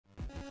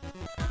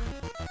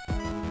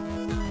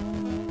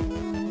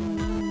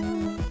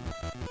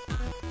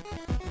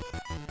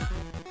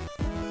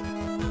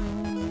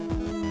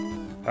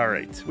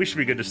Alright, we should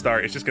be good to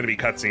start. It's just going to be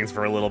cutscenes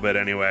for a little bit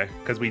anyway,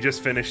 because we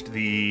just finished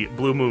the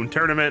Blue Moon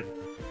tournament,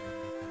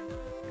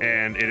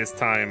 and it is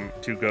time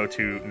to go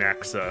to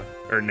Naxa,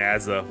 or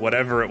NASA,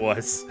 whatever it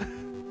was,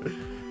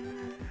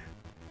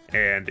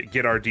 and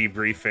get our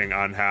debriefing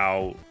on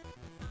how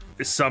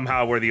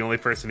somehow we're the only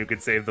person who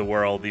could save the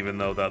world, even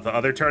though the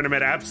other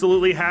tournament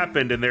absolutely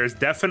happened, and there's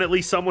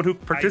definitely someone who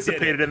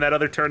participated in that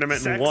other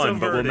tournament and won,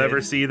 but we'll never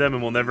see them,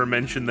 and we'll never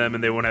mention them,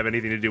 and they won't have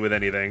anything to do with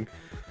anything.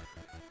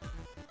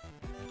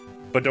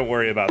 But don't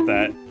worry about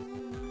that.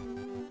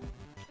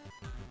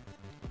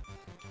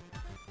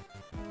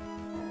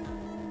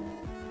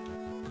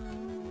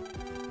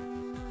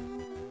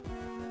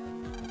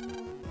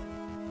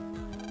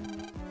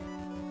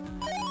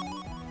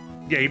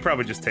 Yeah, you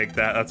probably just take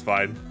that. That's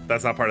fine.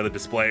 That's not part of the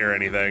display or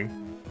anything.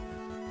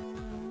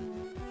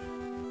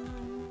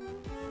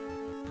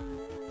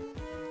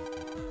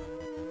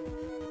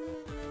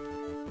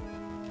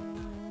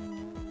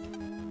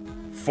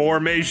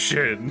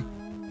 Formation.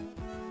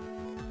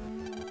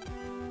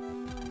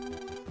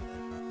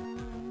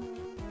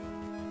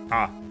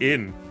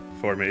 In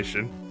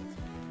formation.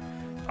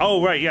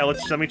 Oh, right, yeah,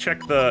 let me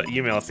check the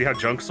email, see how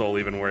Junk Soul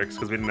even works,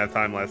 because we didn't have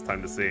time last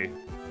time to see.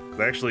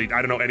 Actually,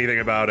 I don't know anything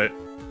about it.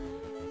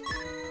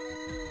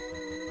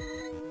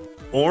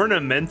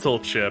 Ornamental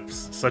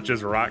chips, such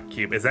as Rock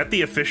Cube. Is that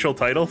the official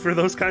title for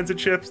those kinds of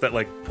chips that,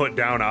 like, put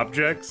down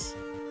objects?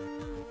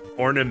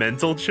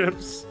 Ornamental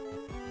chips?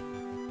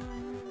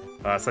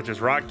 Such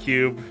as Rock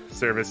Cube,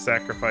 serve as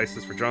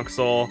sacrifices for Junk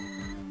Soul.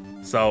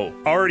 So,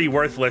 already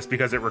worthless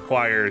because it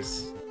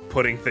requires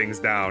putting things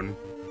down.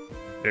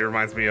 It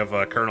reminds me of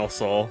Kernel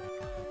Soul.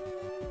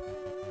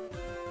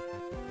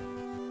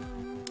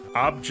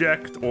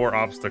 Object or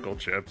obstacle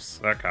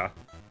chips. Okay.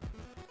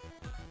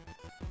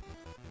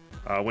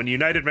 When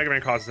united, Mega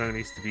Man causes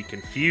enemies to be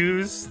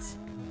confused.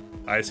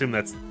 I assume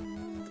that's...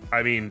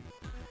 I mean...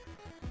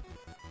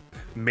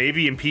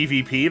 Maybe in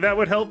PvP that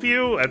would help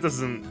you? That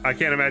doesn't... I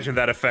can't imagine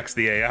that affects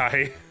the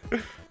AI.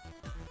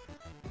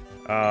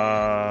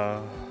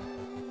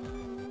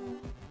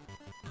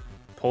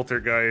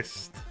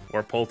 Poltergeist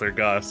or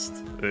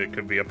Poltergust. It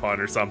could be a pun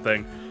or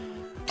something.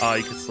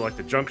 You can select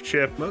a junk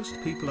chip. Most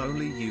people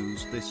only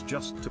use this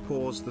just to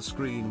pause the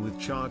screen with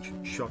charge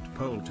shot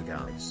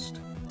Poltergeist.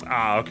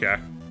 Ah, okay.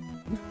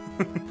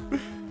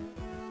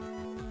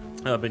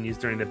 Been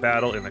used during the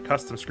battle in the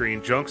custom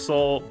screen. Junk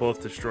Soul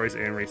both destroys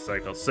and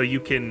recycles. So you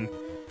can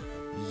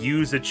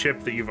use a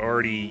chip that you've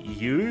already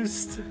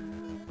used?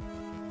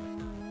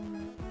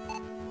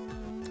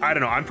 I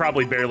don't know, I'm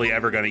probably barely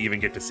ever going to even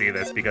get to see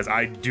this because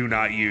I do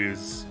not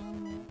use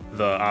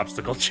the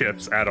obstacle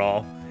chips at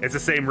all. It's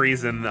the same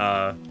reason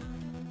I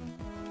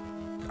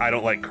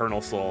don't like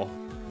Kernel Soul.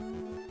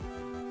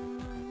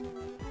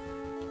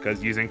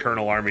 Because using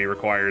Kernel Army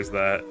requires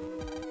that.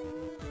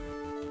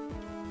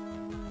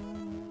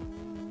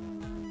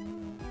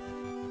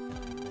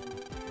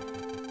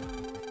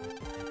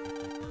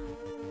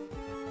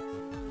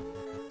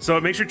 So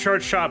it makes your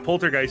charge shot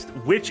Poltergeist,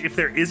 which, if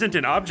there isn't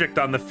an object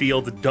on the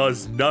field,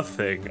 does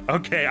nothing.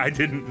 Okay, I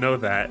didn't know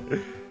that.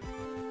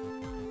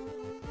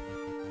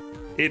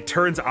 It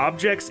turns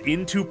objects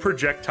into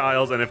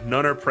projectiles, and if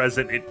none are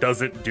present, it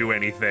doesn't do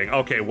anything.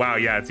 Okay, wow,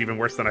 yeah, it's even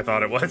worse than I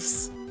thought it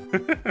was.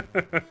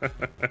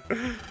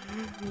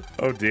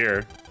 Oh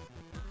dear.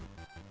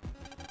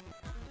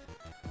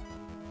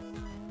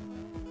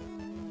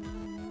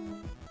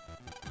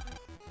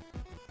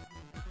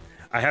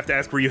 I have to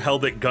ask, were you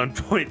held at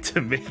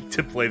gunpoint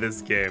to play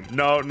this game?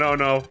 No, no,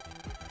 no.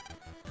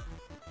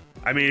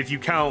 I mean, if you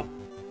count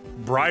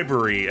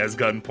bribery as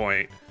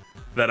gunpoint,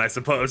 then I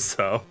suppose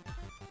so.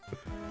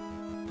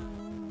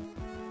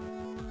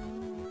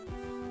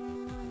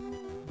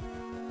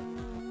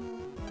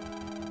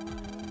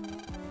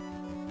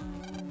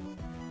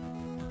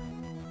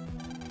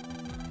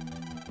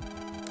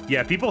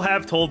 Yeah, people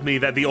have told me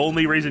that the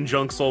only reason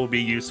Junk Soul would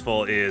be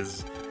useful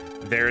is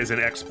there is an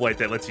exploit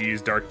that lets you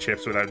use dark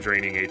chips without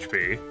draining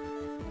HP.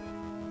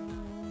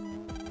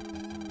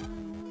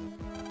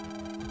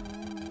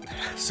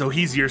 So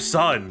he's your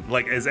son,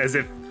 like as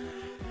if...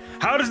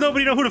 How does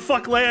nobody know who the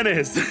fuck Lan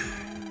is?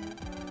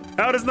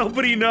 How does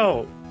nobody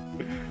know?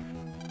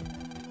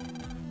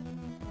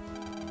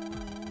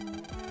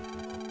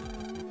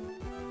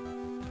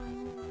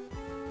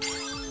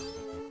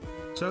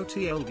 So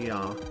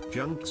TLDR,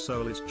 Junk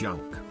Soul is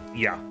junk.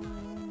 Yeah.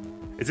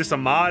 Is this a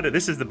mod?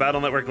 This is the Battle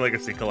Network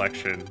Legacy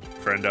Collection,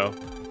 friendo.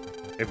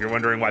 If you're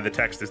wondering why the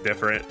text is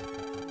different.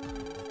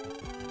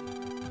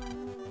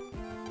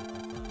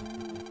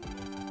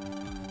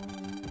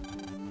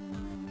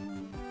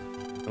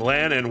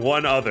 Lan and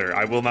one other.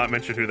 I will not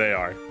mention who they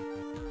are.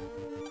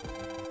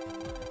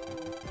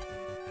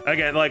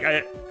 Again, like,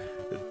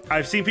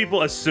 I've seen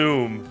people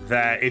assume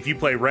that if you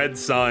play Red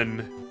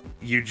Sun,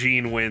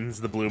 Eugene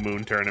wins the Blue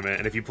Moon tournament.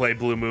 And if you play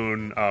Blue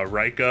Moon,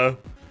 Rika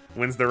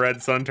wins the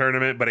Red Sun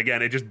tournament, but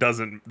again, it just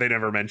doesn't, they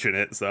never mention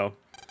it, so.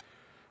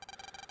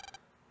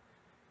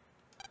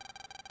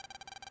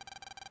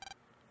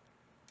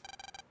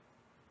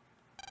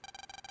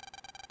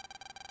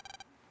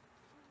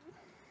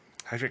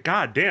 Hydrate.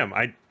 God damn,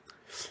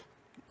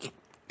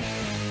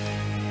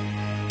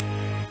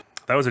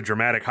 that was a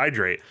dramatic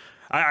hydrate.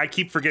 I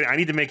keep forgetting. I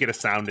need to make it a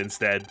sound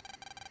instead.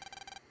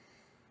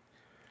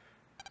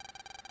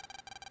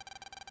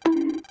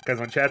 Because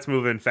when chat's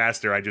moving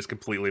faster, I just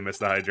completely miss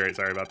the hydrate.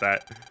 Sorry about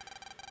that.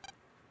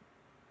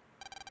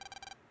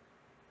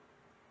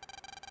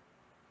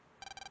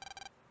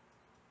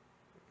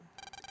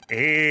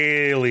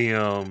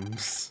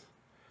 Aliens.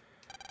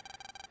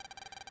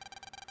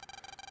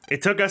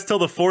 It took us till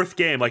the 4th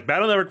game. Like,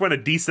 Battle Network went a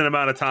decent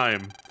amount of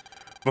time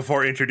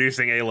before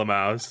introducing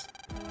Alamaus.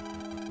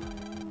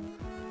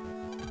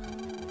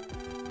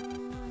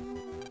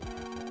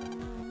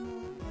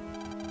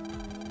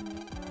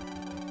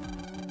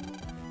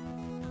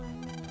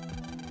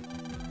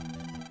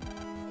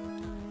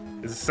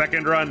 Is the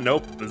second run?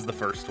 Nope, this is the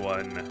first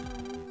one.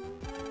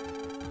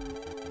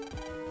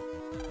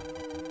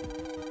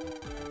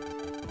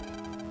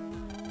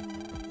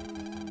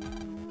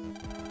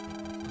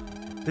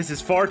 This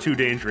is far too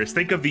dangerous.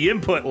 Think of the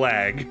input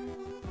lag.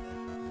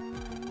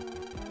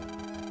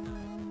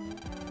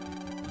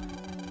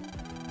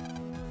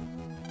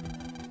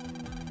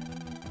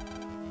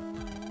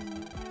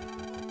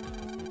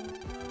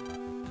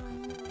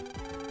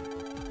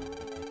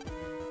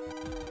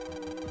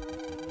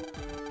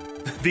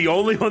 The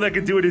only one that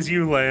can do it is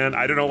you, Lan.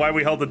 I don't know why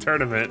we held the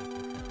tournament.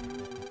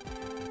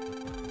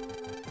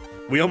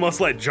 We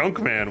almost let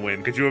Junkman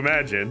win. Could you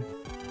imagine?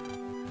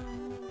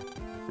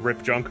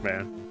 Rip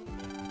Junkman.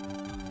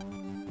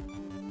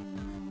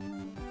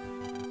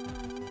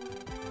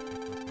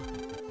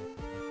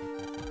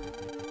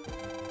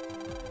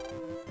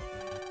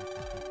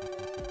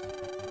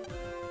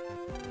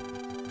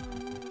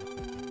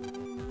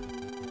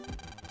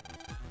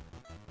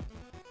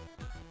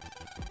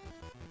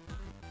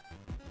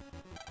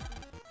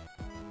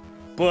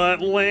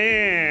 But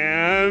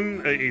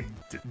Lan...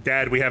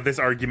 Dad, we have this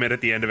argument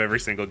at the end of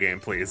every single game,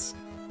 please.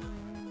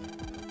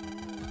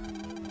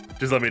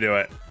 Just let me do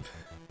it.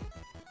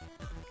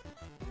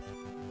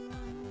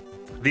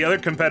 The other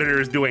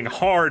competitor is doing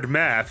hard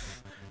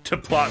math to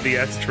plot the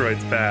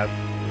asteroid's path.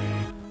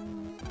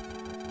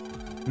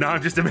 Now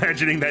I'm just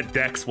imagining that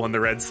Dex won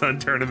the Red Sun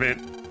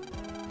tournament.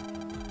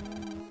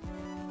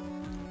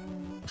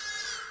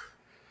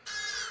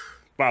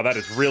 Wow, that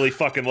is really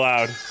fucking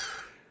loud.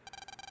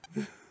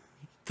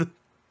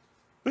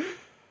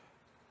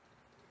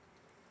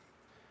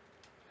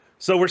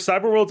 So were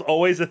cyberworlds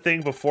always a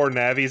thing before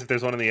Navis if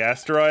there's one in the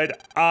asteroid?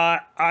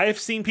 I've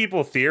seen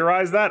people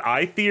theorize that.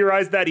 I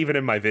theorized that even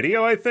in my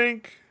video, I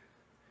think.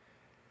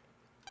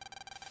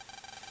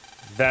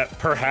 That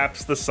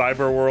perhaps the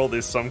cyberworld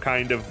is some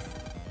kind of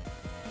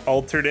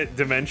alternate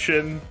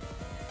dimension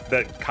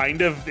that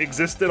kind of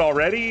existed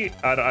already?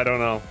 I don't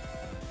know.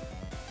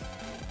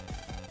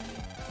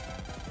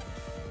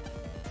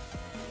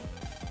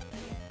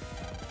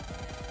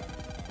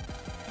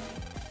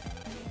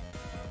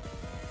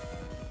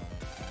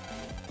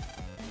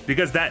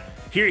 Because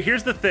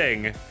here's the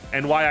thing,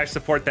 and why I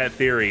support that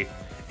theory.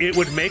 It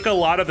would make a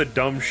lot of the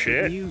dumb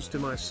shit. News to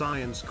my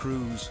science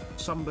cruise.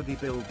 Somebody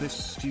build this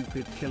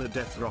stupid killer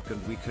death rock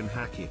and we can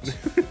hack it.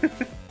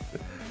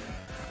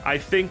 I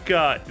think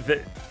that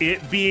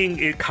it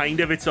being kind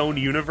of its own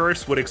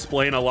universe would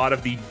explain a lot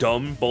of the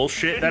dumb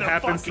bullshit that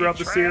happens throughout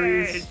the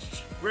series.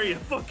 Where you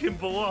fucking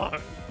belong.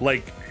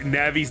 Like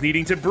Navi's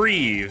needing to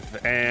breathe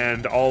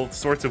and all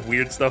sorts of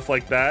weird stuff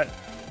like that.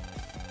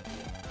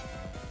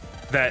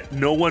 That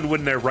no one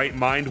in their right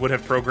mind would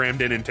have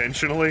programmed in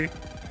intentionally.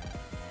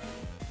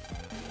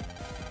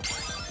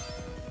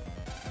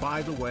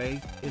 By the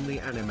way, in the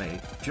anime,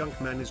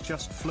 Junkman is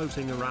just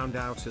floating around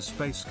outer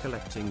space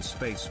collecting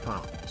space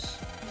parts.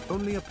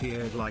 Only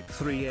appeared like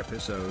 3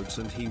 episodes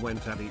and he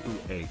went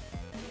addy-ooh-ay.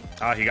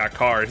 Ah, he got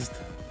carsed.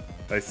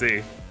 I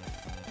see.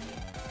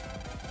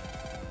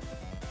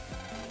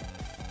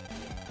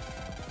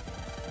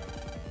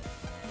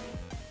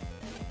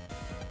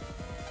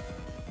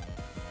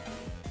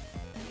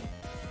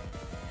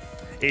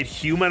 It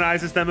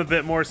humanizes them a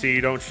bit more, so you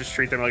don't just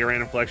treat them like a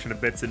random collection of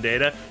bits and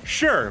data.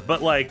 Sure,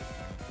 but like,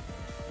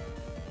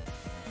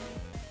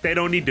 they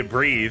don't need to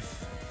breathe.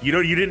 You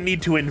didn't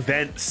need to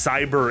invent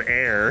cyber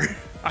air.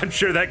 I'm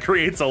sure that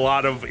creates a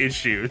lot of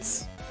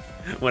issues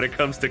when it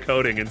comes to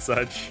coding and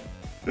such.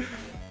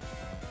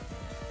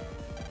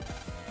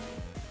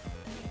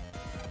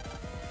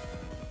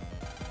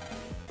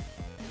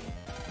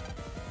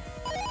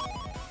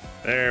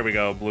 There we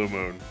go, Blue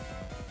Moon.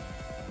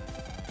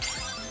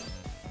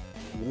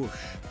 Whoosh.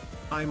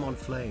 I'm on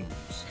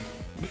flames.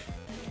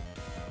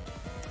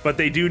 But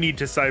they do need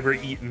to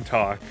cyber eat and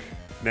talk.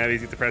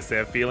 Navi's get depressed, they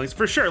have feelings.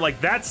 For sure,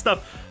 like that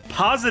stuff,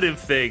 positive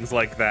things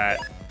like that,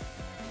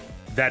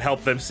 that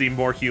help them seem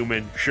more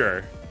human,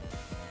 sure.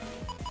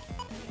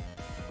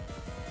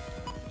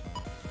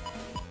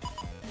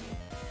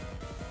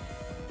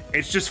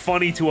 It's just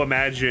funny to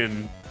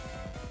imagine,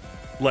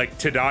 like,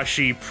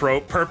 Tadashi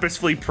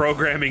purposefully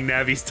programming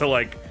Navis to,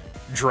 like,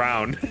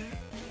 drown.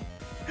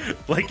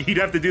 Like, he'd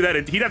have to do that,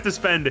 and he'd have to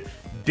spend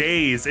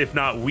days, if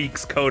not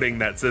weeks, coding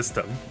that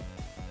system.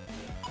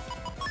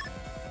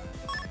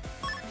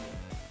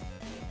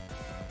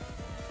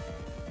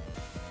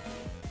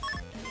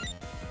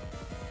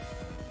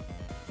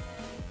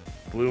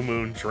 Blue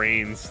Moon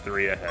drains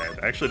 3 ahead.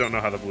 I actually don't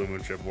know how the Blue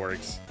Moon chip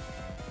works.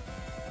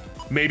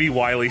 Maybe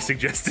Wily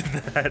suggested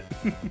that.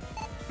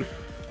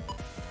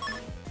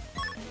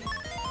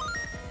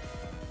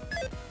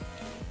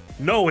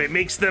 No, it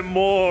makes them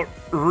more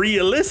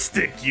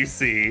realistic, you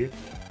see.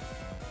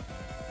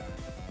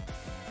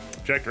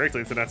 Jack directly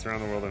into nets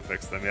around the world and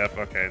fix them. Yep,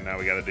 okay, now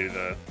we gotta do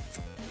the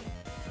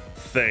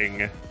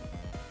thing.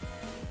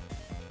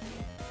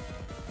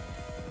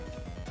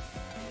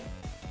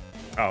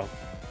 Oh.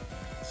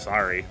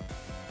 Sorry.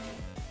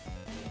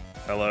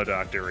 Hello,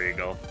 Dr.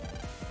 Regal.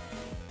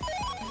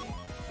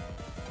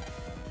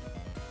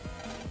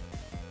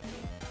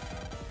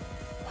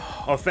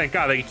 Oh, thank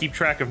God, they can keep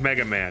track of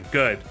Mega Man.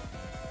 Good.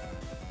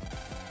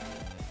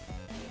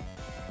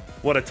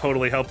 What a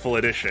totally helpful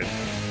addition.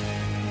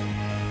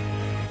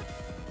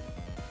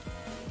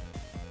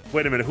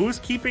 Wait a minute, who's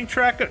keeping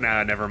track of?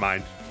 Nah, never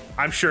mind.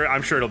 I'm sure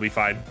it'll be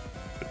fine.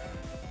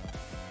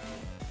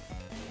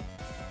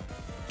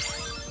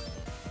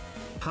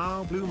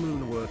 How Blue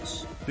Moon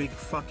works, big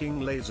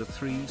fucking laser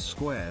 3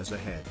 squares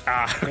ahead.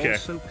 Ah, okay.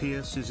 Also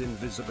pierces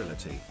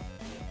invisibility.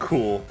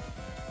 Cool.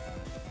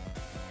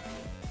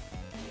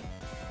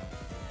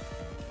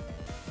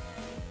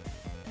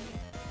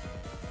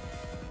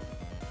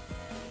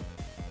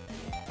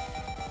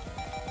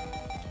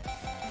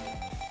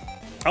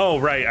 Oh,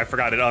 right, I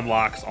forgot it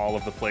unlocks all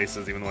of the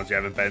places, even the ones you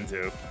haven't been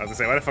to. I was gonna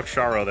say, why the fuck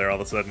Sharo there all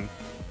of a sudden?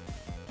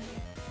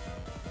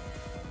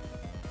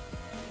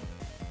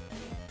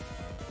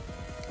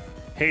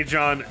 Hey,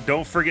 John,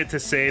 don't forget to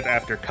save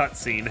after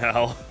cutscene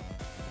hell.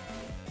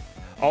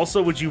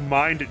 Also, would you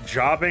mind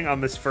jobbing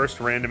on this first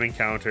random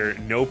encounter?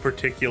 No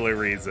particular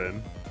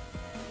reason.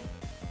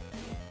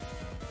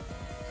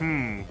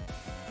 I'm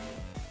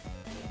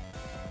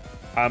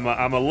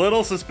a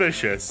little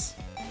suspicious.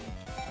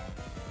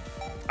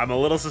 I'm a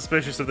little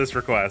suspicious of this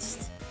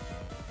request.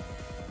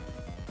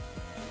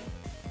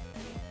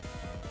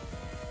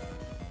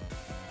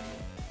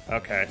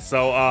 Okay,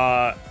 so,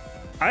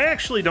 I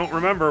actually don't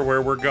remember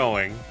where we're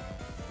going.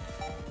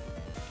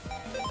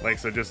 Like,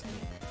 so just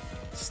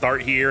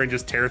start here and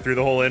just tear through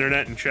the whole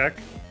internet and check?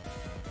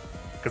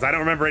 Because I don't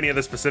remember any of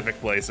the specific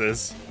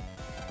places.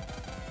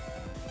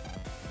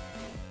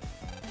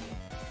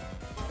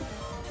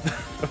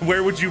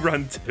 Where would you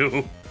run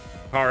to,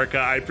 Haruka?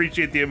 I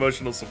appreciate the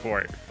emotional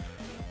support.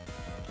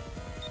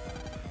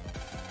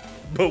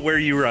 But where are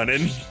you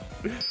running?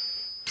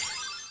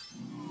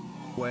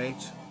 Wait,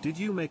 did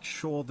you make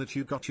sure that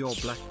you got your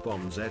Black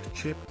Bomb Z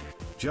chip?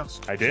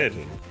 Just I did.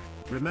 checking.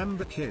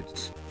 Remember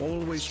kids,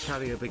 always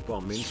carry a big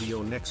bomb into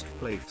your next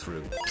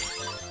playthrough.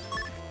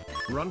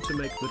 Run to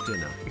make the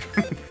dinner.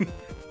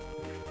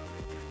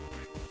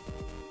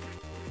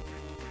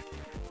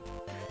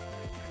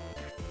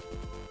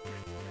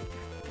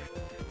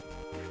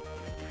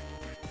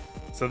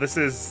 So this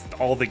is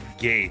all the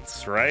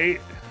gates,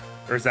 right?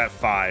 Or is that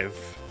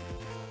 5?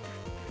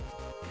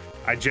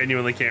 I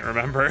genuinely can't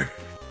remember.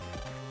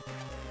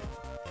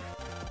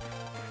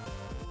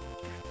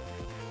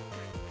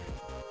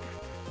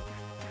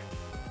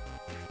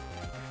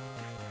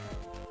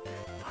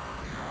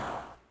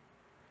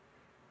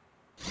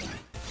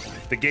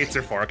 The gates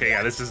are 4. Okay,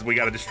 yeah, this is, we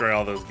gotta destroy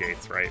all those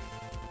gates, right?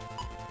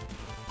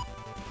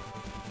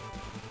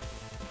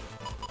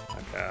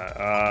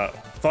 Okay,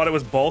 thought it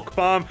was bulk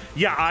bomb.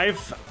 Yeah,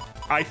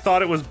 I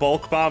thought it was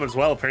bulk bomb as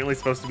well. Apparently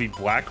it's supposed to be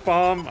black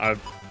bomb.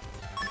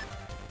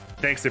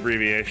 Thanks,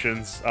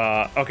 abbreviations.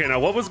 Okay, now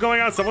what was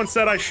going on? Someone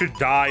said I should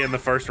die in the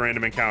first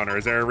random encounter.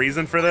 Is there a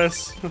reason for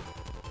this?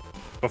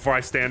 Before I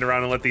stand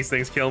around and let these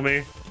things kill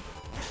me?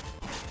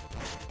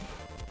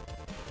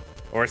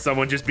 Or is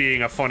someone just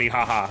being a funny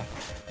haha?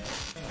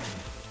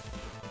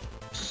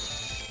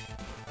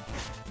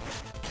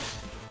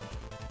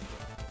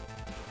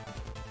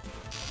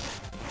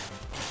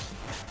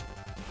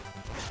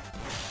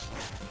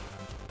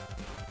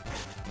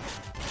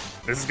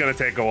 This is gonna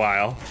take a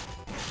while.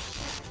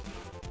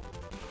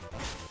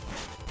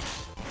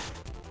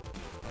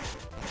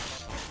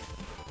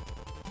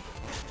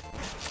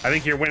 I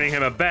think you're winning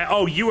him a bet.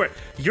 Oh,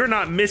 you're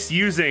not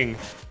misusing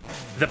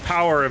the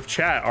power of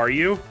chat, are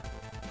you?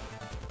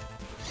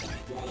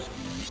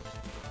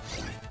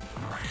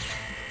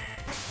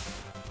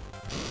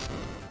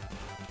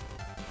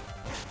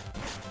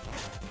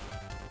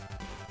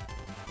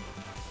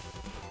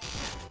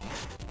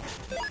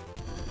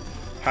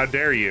 How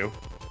dare you?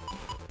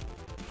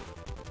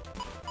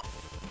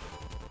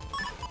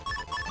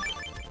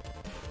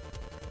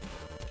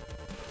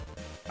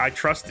 I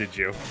trusted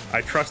you.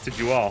 I trusted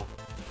you all.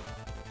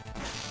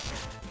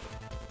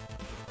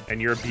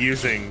 And you're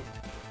abusing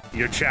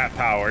your chat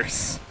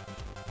powers.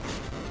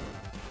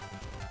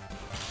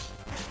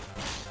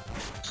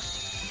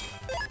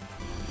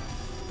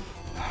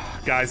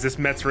 Guys, this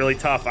Met's really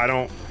tough. I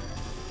don't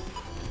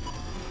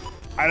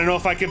know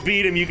if I can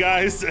beat him, you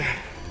guys.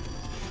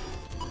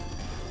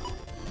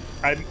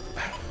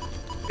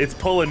 It's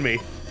pulling me.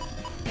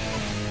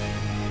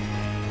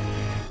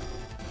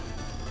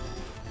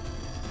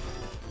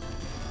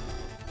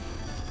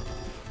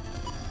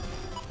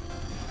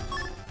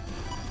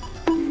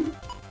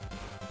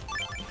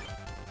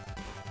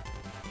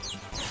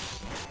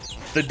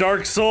 The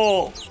Dark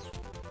Soul.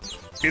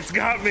 It's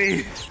got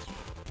me.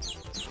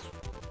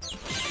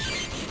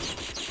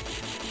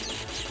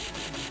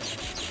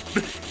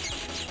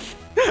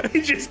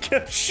 He just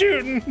kept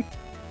shooting.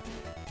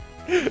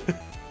 I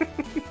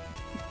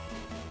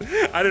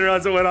didn't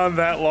realize it went on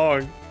that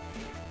long.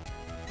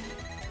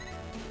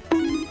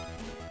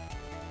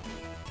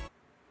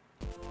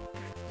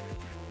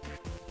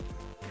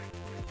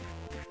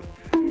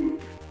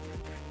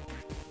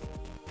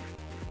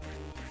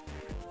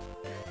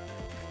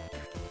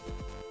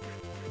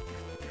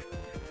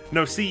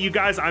 No, see, you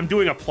guys, I'm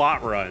doing a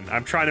plot run.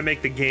 I'm trying to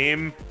make the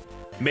game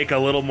make a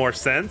little more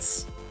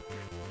sense.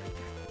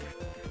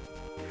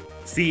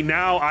 See,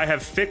 now I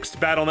have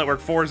fixed Battle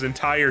Network 4's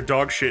entire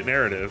dogshit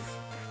narrative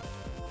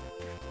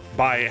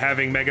by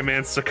having Mega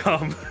Man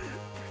succumb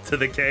to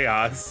the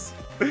chaos.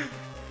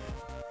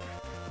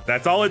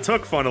 That's all it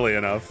took, funnily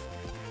enough.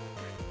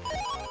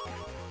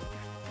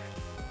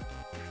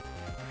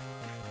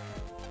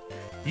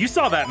 You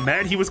saw that,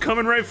 Matt. He was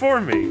coming right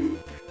for me.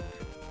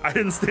 I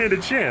didn't stand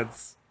a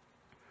chance.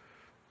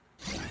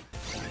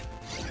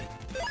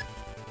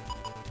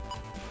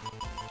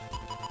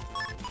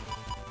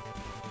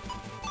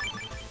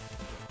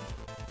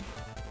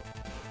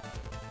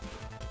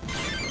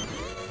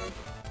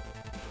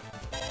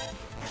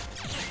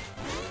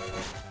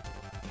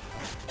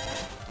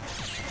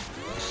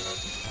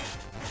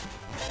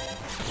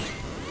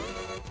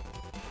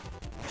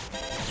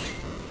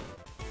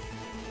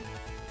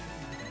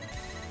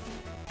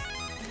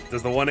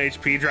 Does the 1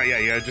 HP drop? Yeah,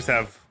 you just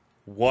have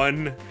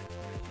one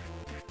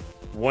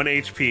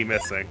HP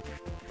missing.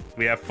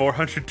 We have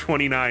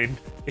 429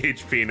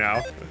 HP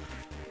now.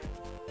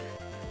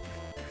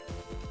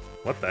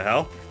 What the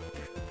hell?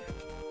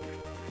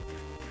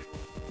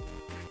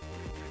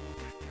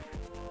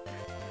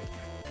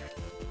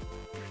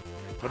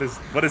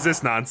 What is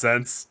this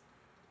nonsense?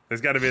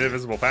 There's got to be an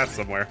invisible path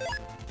somewhere.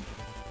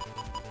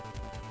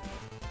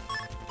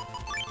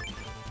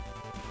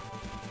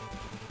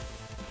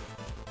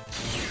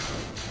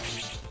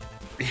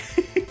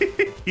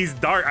 He's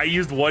dark. I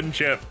used one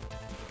chip.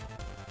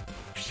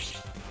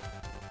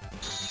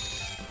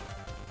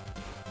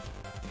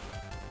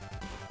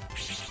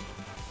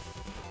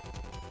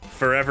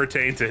 Forever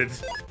tainted.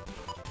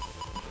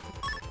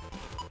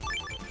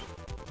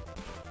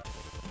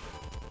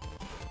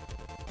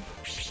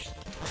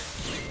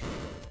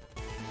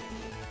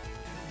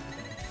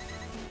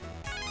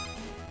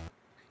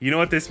 You know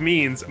what this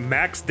means?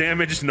 Max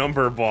damage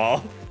number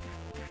ball.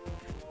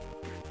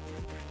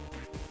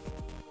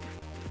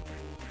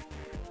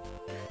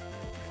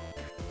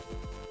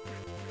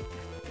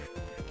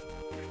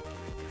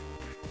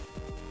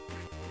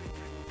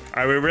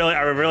 Are we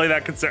really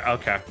that concerned?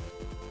 Okay.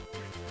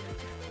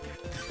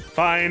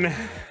 Fine.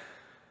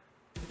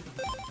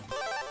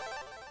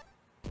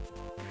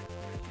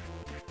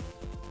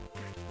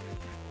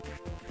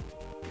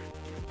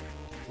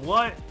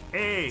 What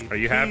a Are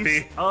you piece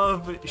happy?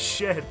 of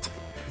shit.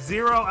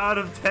 0 out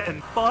of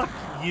 10. Fuck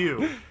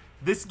you.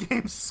 This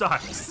game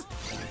sucks.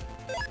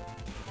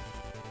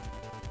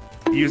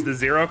 Use the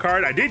 0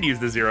 card? I did use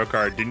the 0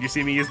 card. Didn't you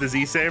see me use the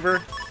Z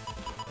Saber?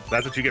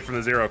 That's what you get from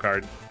the 0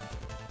 card.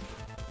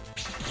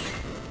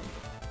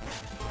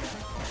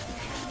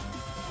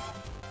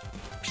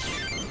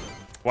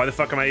 Why the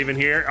fuck am I even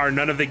here? Are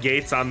none of the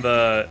gates on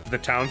the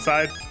town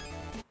side?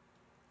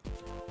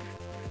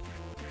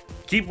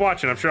 Keep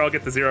watching. I'm sure I'll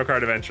get the 0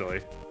 card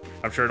eventually.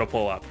 I'm sure it'll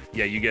pull up.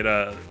 Yeah, you get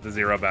the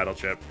 0 battle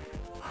chip.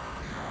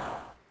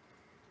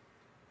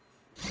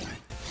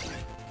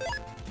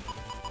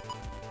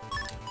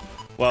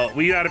 Well,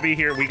 we gotta be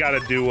here. We gotta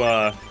do,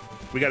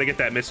 we gotta get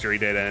that mystery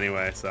data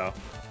anyway, so.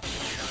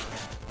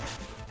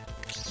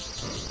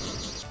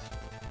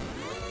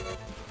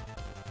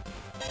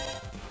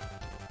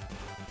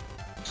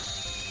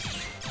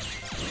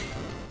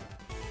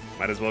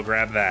 Might as well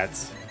grab that.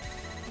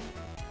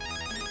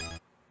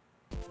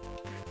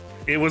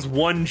 It was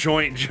one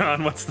joint,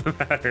 John. What's the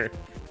matter?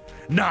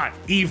 Not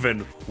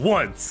even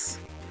once.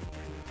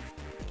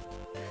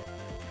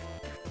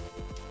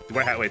 Do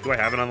I wait, do I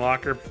have an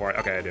unlocker?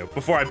 Okay, I do.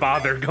 Before I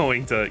bother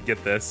going to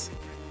get this.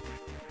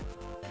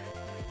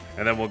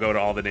 And then we'll go to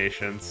all the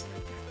nations.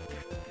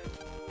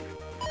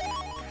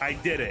 I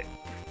did it.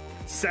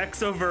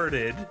 Sex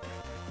averted.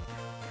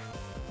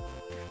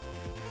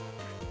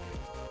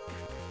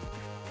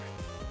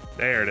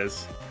 There it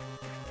is.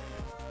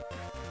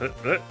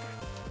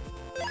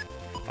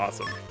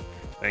 Awesome.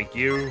 Thank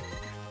you.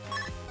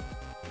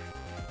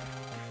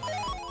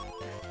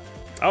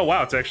 Oh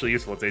wow, it's actually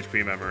useful. It's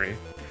HP memory.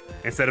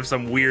 Instead of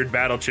some weird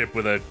battle chip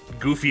with a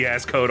goofy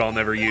ass code I'll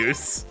never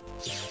use.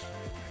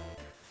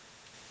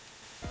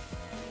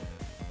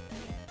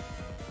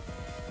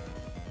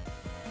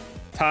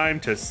 Time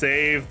to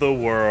save the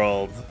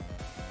world.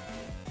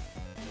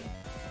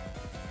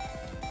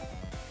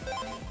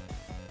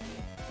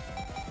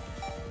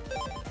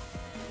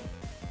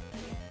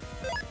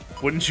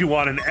 Wouldn't you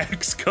want an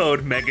X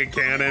code mega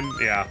cannon?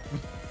 Yeah.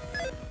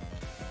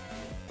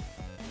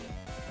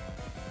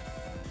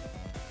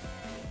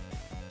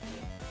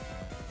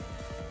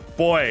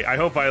 boy, I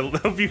hope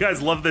you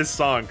guys love this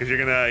song, because you're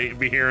gonna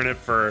be hearing it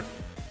for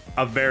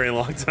a very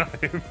long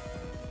time.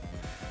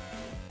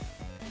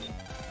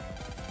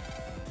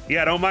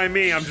 Yeah, don't mind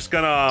me. I'm just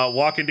gonna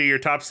walk into your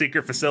top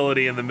secret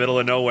facility in the middle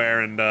of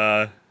nowhere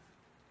and,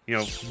 you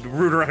know,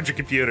 root around your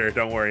computer.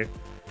 Don't worry.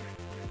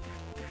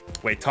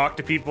 Wait, talk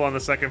to people on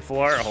the second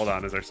floor? Hold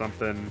on, is there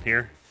something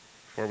here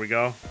before we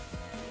go?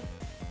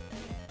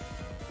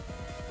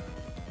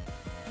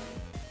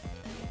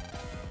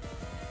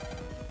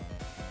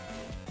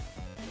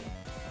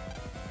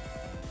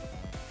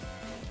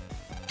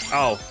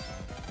 Oh.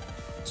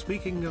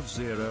 Speaking of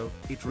Zero,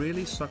 it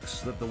really sucks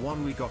that the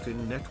one we got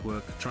in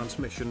network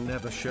transmission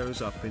never shows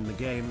up in the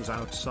games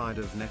outside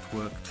of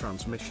network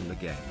transmission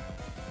again.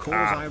 Cause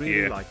I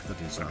really like the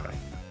design.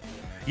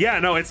 Yeah,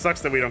 no, it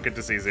sucks that we don't get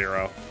to see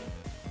Zero.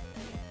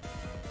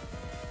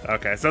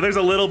 Okay, so there's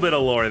a little bit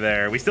of lore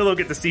there. We still don't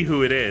get to see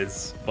who it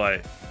is,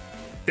 but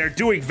they're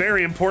doing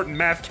very important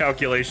math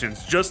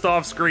calculations just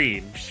off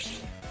screen.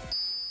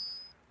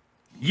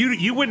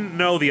 You wouldn't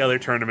know the other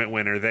tournament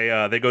winner.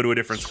 They go to a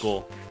different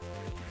school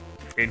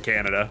in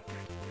Canada.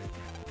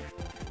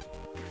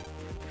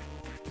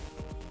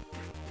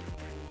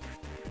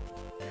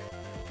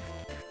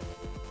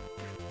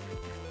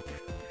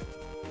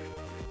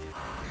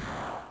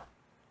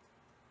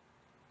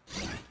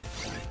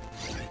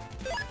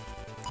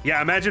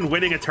 Yeah, imagine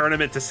winning a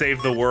tournament to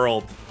save the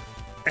world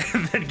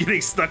and then getting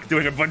stuck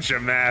doing a bunch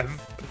of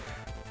math.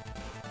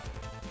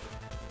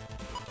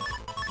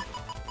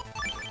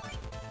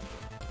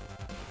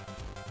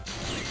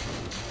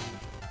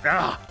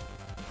 Ah!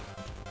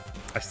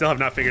 I still have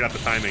not figured out the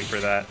timing for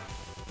that.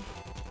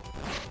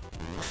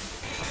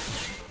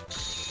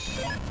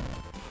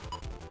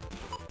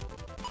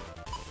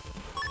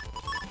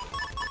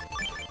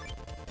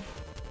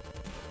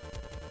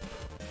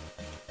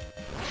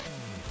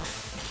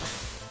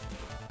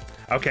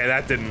 Okay,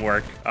 that didn't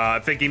work.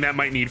 Thinking that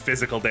might need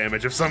physical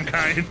damage of some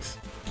kind.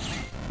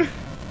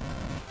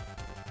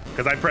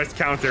 Because I pressed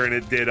counter and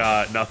it did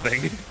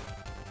nothing.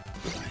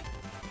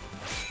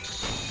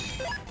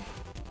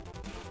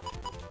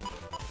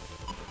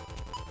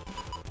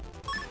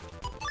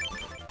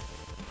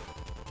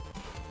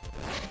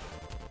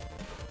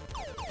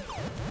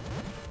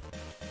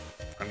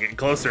 I'm getting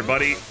closer,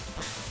 buddy.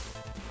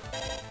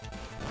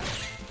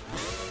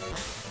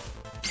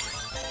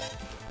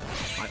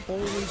 I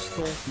always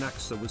thought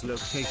Naxa was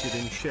located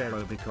in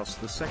Shero because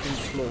the second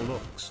floor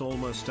looks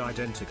almost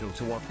identical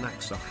to what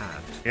Naxa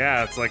had.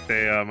 Yeah, it's like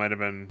they might have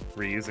been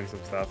reusing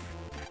some stuff.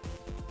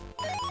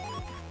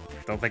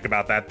 Don't think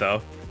about that,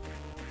 though.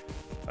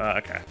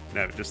 Okay.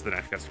 No, just the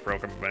Navcast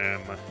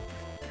program.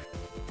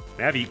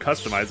 Navi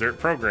customizer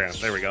program.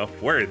 There we go.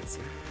 Words.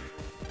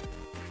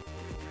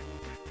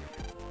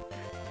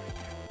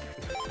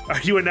 Are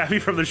you a Navi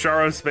from the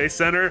Sharo Space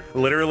Center?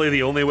 Literally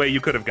the only way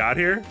you could have got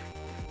here?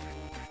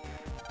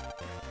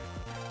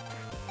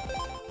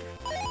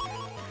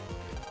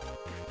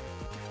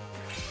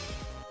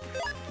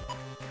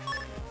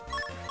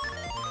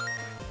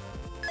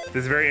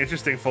 This very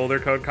interesting folder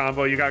code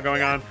combo you got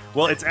going on.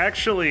 Well, it's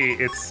actually,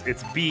 it's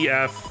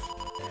BF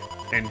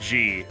and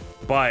G,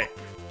 but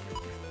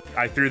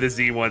I threw the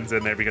Z ones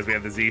in there because we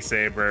have the Z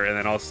Saber, and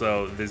then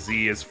also the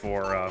Z is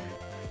for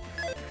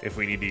if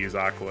we need to use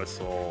Aqua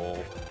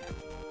Soul.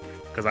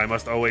 Because I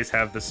must always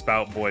have the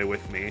Spout Boy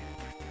with me.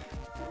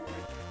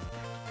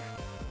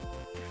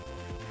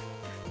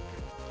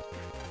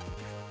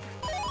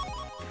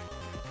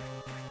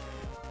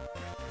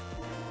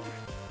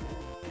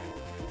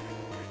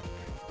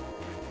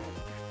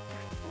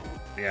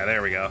 Yeah,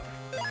 there we go.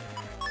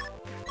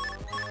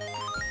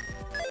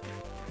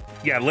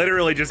 Yeah,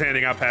 literally just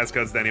handing out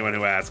passcodes to anyone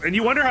who asks. And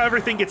you wonder how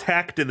everything gets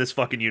hacked in this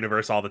fucking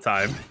universe all the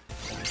time.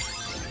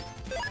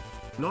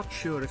 Not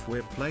sure if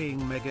we're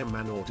playing Mega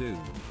Man or Doom.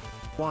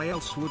 Why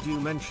else would you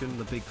mention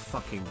the big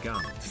fucking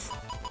guns?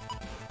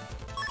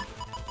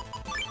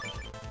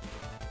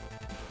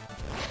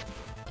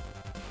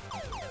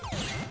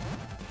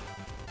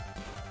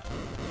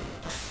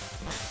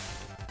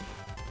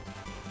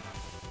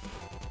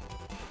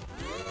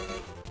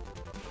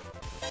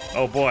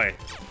 Oh boy.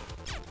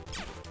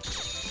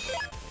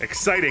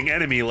 Exciting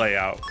enemy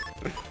layout.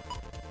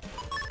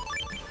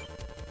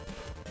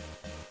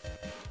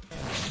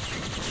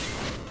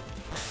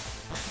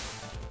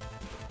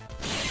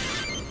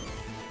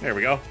 There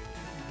we go.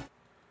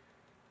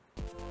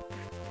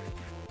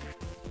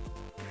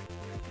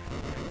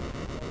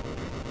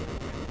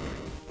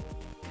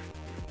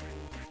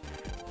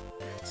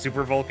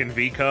 Super Vulcan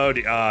V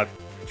code?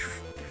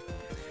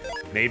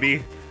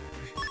 Maybe?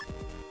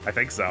 I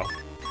think so.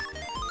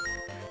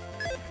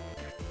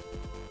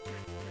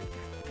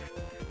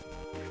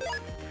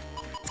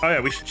 Oh yeah,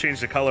 we should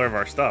change the color of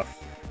our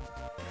stuff.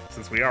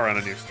 Since we are on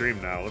a new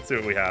stream now. Let's see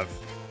what we have.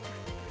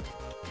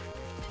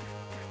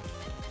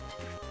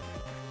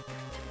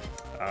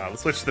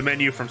 Let's switch the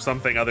menu from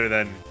something other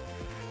than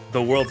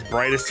the world's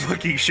brightest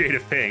fucking shade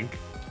of pink.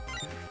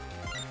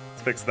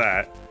 Let's fix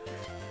that.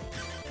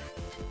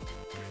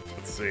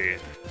 Let's see.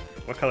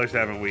 What colors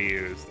haven't we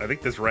used? I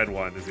think this red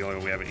one is the only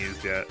one we haven't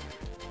used yet.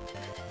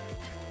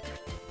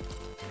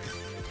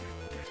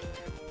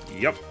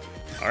 Yep.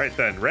 All right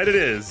then, red it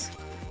is.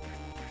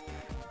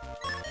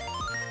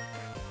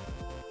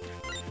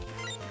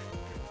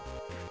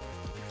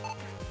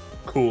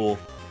 Cool.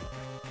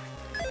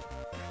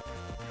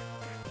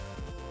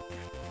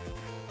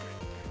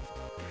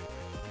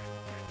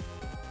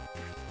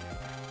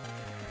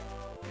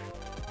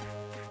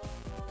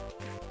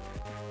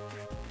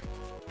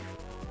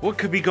 What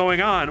could be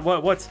going on?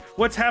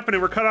 What's happening?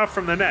 We're cut off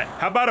from the net.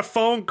 How about a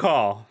phone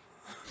call?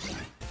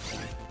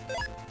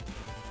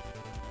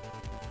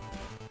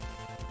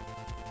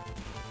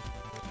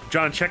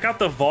 John, check out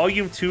the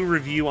Volume 2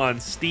 review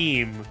on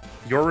Steam.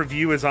 Your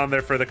review is on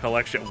there for the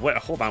collection. What?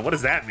 Hold on, what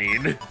does that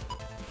mean?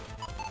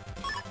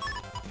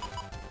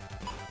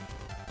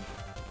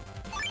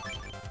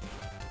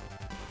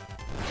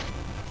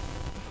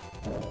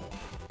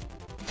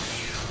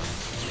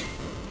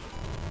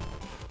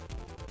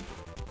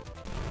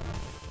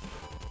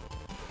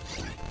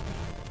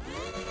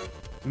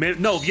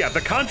 No, yeah,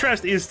 the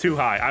contrast is too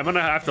high. I'm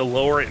gonna have to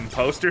lower it in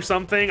post or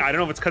something. I don't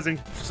know if it's because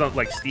in some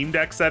like Steam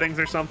Deck settings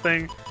or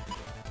something.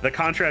 The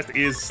contrast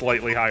is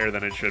slightly higher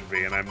than it should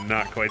be, and I'm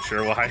not quite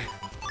sure why.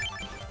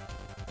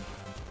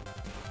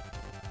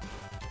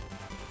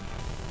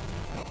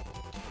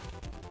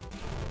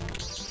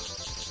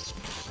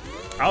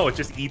 Oh, it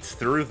just eats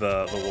through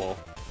the wool.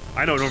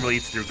 I know it normally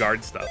eats through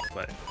guard stuff,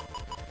 but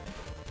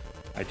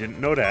I didn't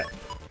know that.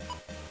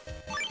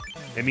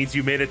 It means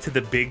you made it to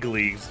the big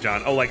leagues,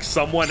 John. Oh, like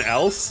someone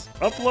else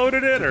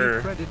uploaded it,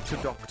 or? To give credit to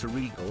Dr.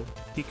 Regal,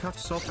 he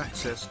cuts off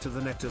access to the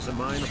net as a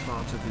minor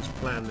part of his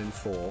plan in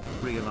 4,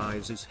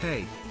 realizes,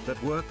 hey,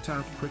 that worked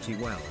out pretty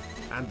well,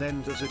 and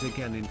then does it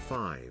again in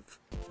 5.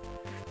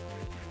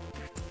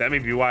 That may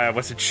be why I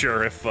wasn't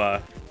sure if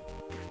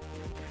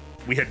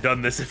we had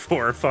done this in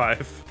 4 or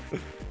 5.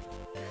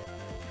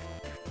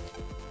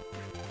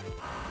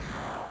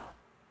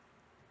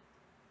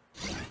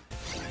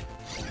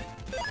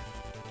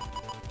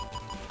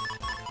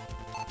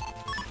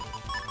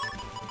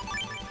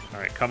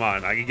 Alright, come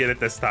on. I can get it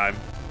this time.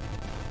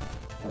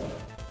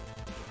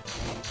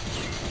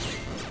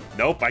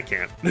 Nope, I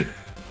can't.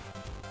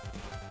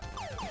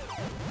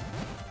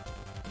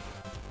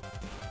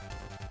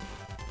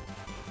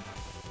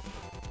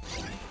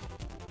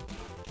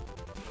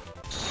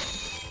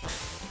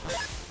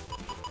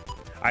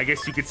 I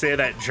guess you could say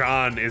that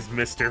John is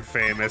Mr.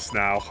 Famous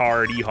now.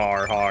 Hardy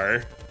har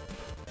har.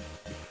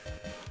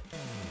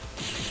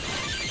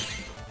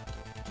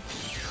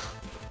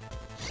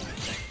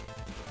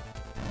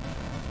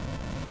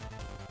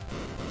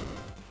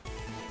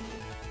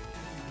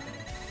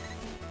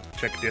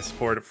 Check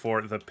Discord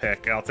for the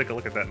pick. I'll take a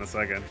look at that in a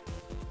second.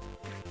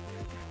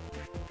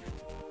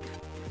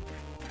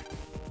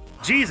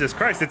 Jesus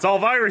Christ, it's all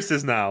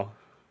viruses now.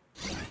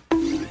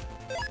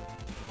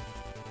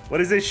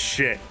 What is this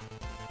shit?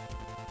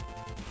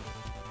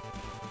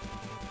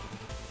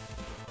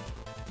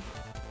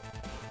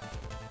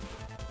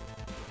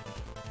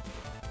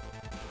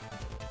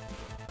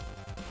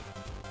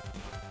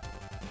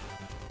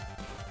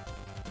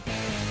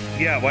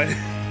 Yeah,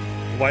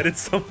 why did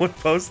someone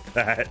post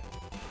that?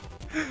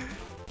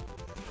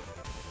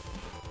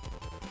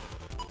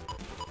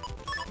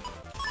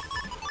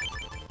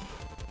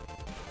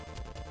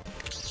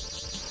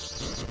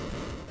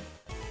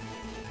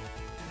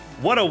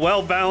 What a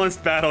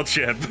well-balanced battle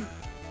chip.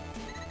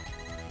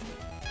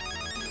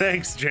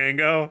 Thanks,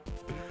 Django.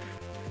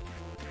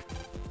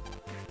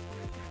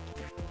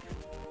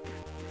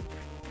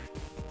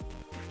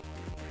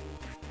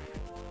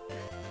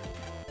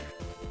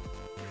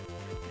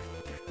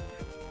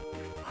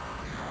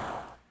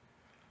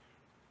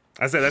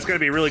 I said that's gonna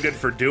be really good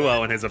for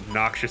Duo and his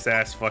obnoxious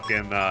ass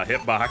fucking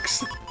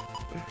hitbox.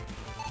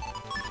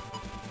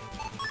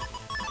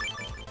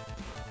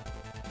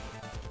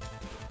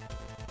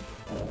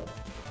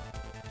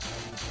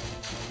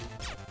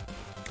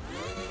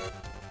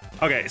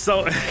 Okay,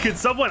 so can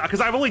someone,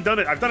 because I've done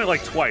it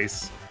like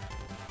twice.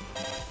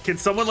 Can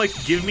someone like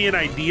give me an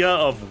idea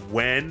of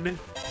when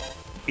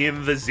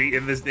in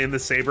the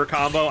saber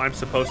combo I'm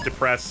supposed to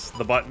press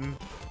the button?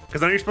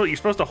 Because then you're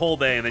supposed to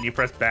hold A and then you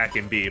press back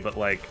in B, but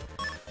like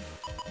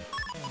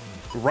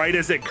right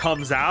as it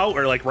comes out,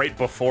 or like right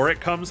before it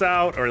comes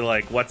out, or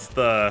like what's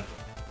the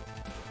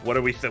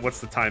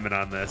timing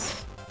on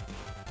this?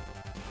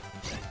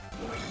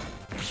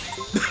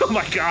 Oh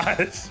my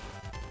god.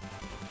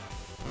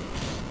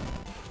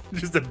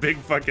 Just a big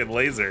fucking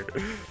laser.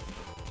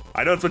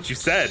 I know it's what you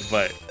said,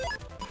 but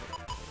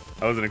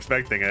I wasn't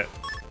expecting it.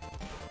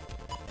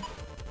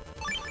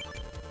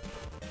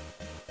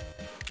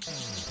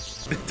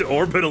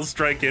 Orbital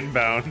strike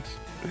inbound.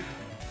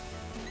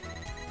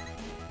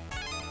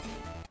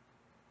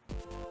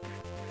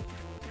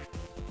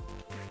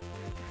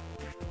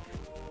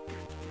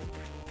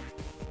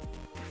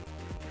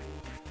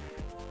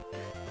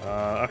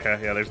 Okay,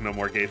 yeah, there's no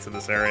more gates in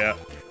this area.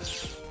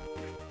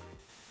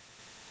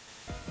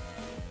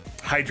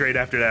 Hydrate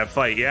after that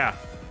fight, yeah.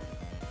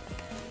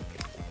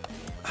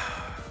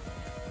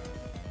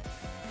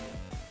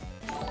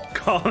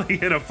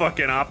 calling in a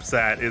fucking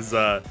OPSAT is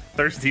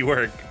thirsty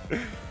work.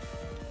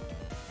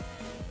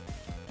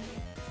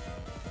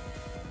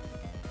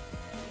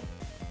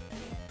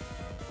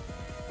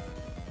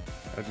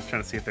 I was just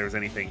trying to see if there was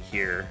anything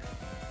here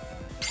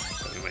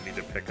that we might need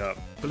to pick up.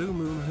 Blue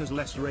Moon has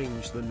less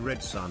range than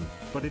Red Sun,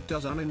 but it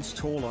does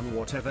uninstall on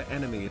whatever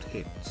enemy it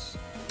hits.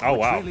 Oh,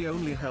 wow. Which really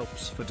only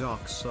helps for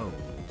Dark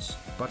Souls,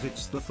 but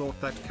it's the thought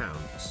that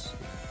counts.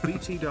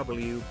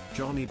 BTW,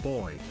 Johnny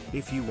Boy,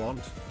 if you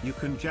want, you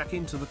can jack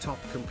into the top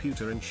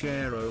computer and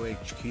share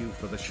OHQ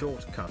for the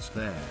shortcut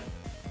there.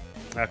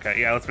 Okay,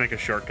 yeah, let's make a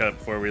shortcut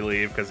before we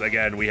leave, because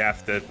again, we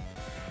have to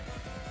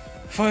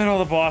fight all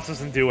the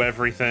bosses and do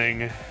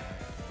everything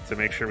to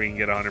make sure we can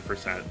get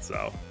 100%,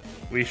 so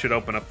we should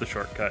open up the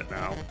shortcut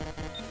now.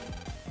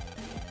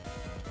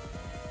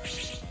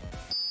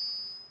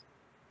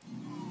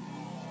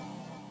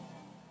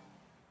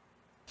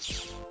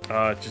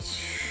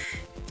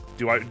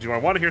 Do I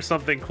want to hear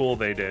something cool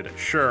they did?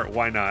 Sure,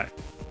 why not?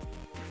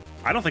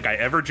 I don't think I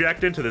ever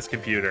jacked into this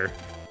computer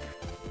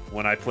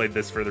when I played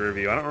this for the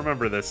review. I don't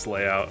remember this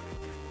layout.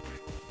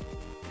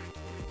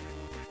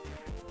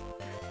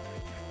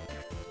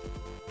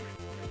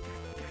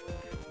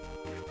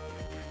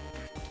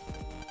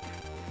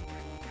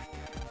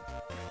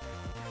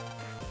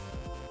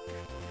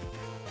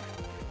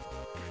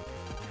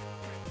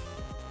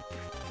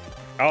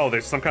 Oh,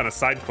 there's some kind of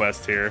side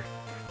quest here.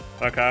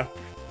 Okay.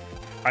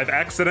 I've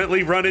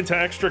accidentally run into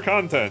extra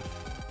content.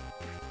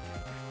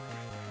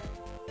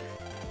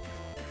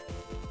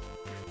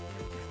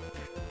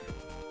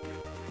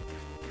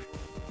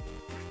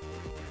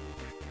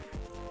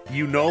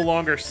 You no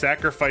longer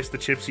sacrifice the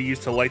chips you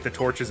used to light the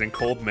torches in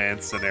Cold Man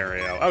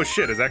scenario. Oh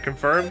shit, is that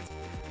confirmed?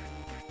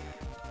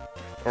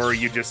 Or are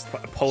you just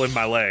pulling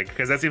my leg?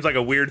 Because that seems like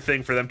a weird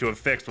thing for them to have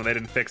fixed when they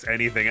didn't fix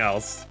anything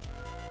else.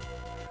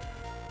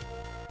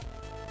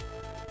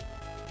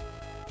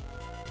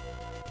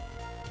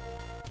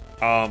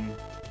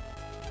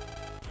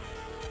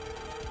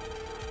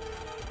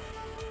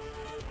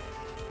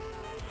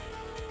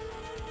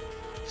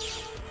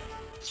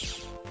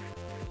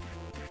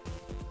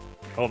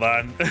 Hold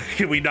on.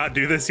 Can we not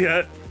do this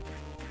yet?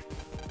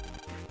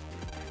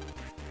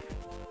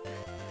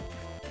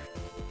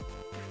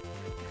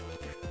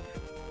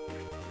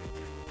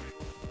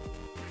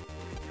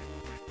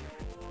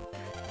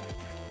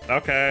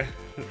 Okay,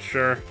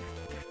 sure.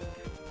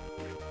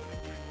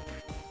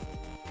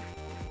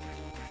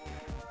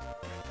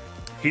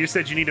 He just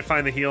said you need to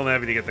find the heal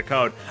Navi to get the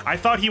code. I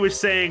thought he was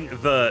saying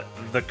the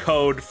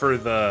code for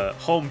the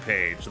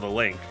homepage, the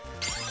link.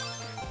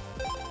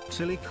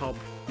 Silly Cobb,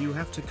 you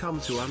have to come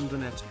to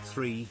Undernet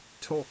 3,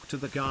 talk to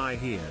the guy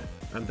here,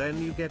 and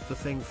then you get the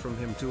thing from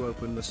him to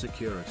open the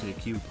security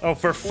cube. Oh,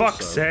 for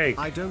fuck's sake.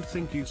 I don't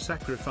think you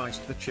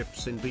sacrificed the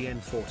chips in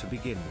BN4 to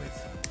begin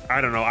with. I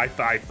don't know, I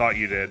thought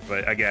you did,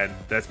 but again,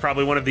 that's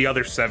probably one of the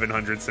other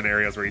 700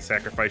 scenarios where you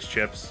sacrifice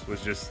chips,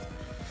 was just...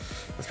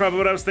 That's probably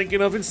what I was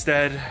thinking of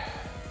instead.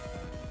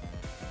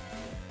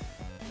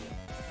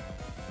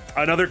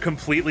 Another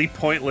completely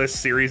pointless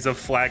series of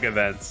flag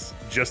events,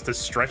 just to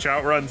stretch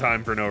out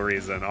runtime for no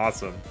reason.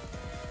 Awesome.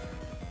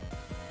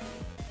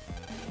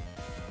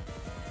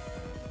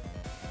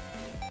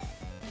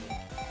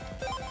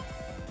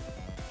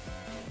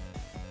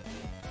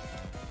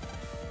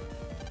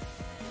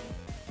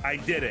 I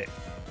did it.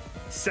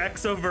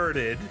 Sex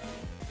averted.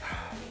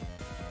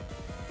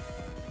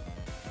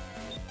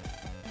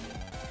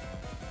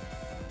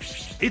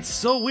 It's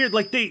so weird,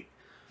 like they...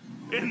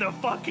 In the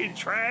fucking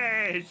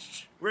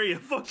trash! Where you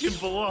fucking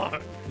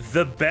belong.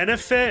 The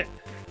benefit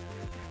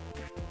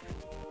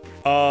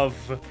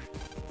of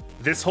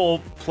this whole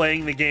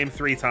playing the game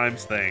 3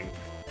 times thing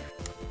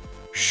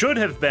should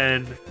have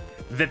been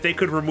that they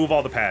could remove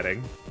all the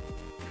padding.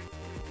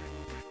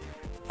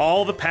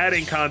 All the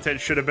padding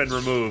content should have been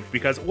removed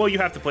because, well, you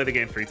have to play the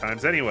game 3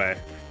 times anyway.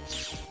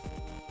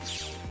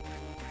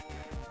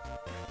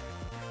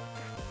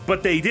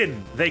 But they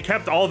didn't. They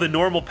kept all the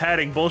normal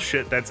padding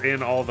bullshit that's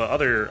in all the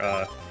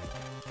other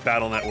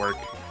Battle Network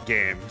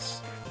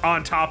games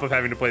on top of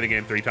having to play the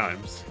game 3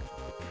 times.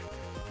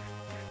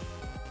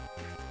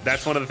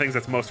 That's one of the things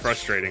that's most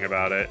frustrating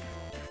about it.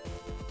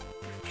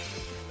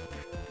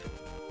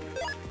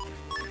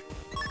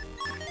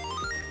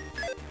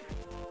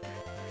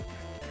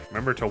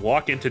 Remember to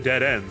walk into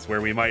dead ends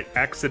where we might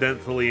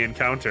accidentally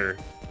encounter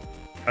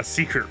a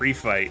secret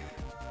refight.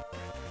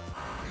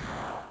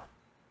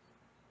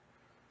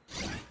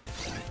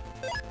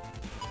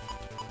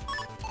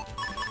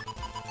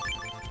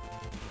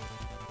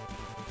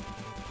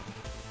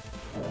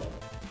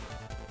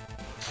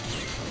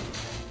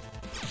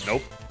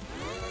 Nope.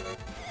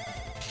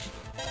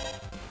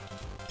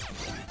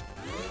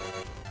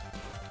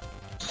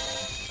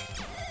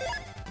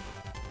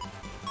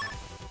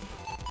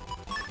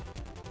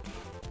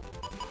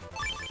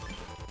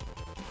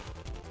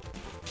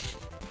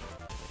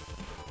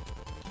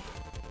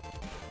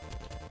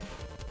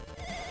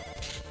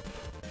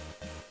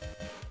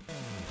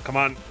 Come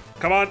on.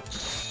 Come on.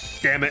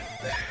 Damn it.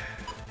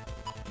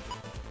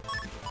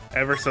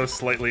 Ever so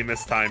slightly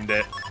mistimed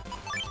it.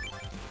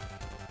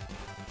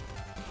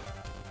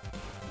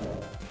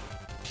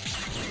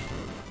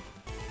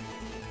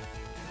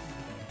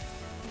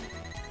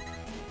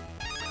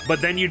 But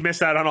then you'd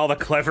miss out on all the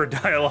clever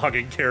dialogue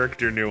and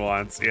character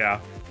nuance, yeah.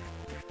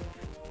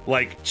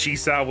 Like,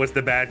 Chisao was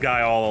the bad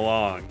guy all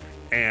along.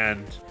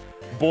 And,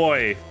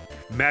 boy,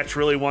 Match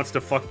really wants to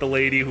fuck the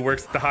lady who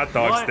works at the hot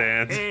dog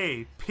stand. What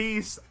a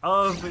piece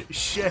of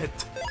shit.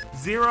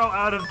 0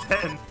 out of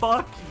 10.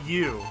 Fuck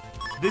you.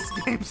 This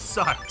game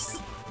sucks.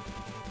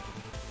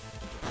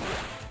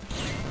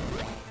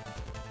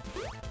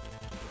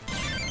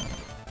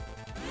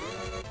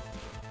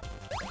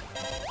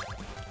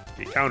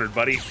 Get countered,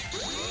 buddy.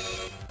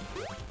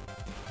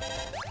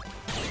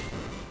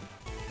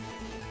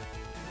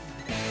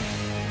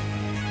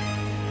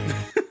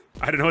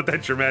 I don't know what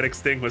that dramatic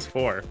sting was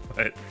for,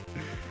 but...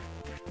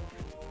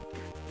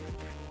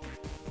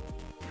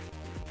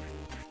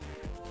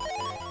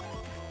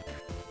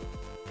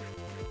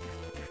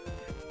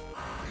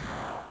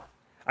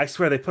 I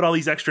swear, they put all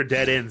these extra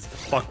dead ends to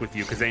fuck with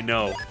you, because they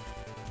know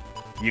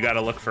you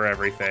gotta look for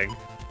everything.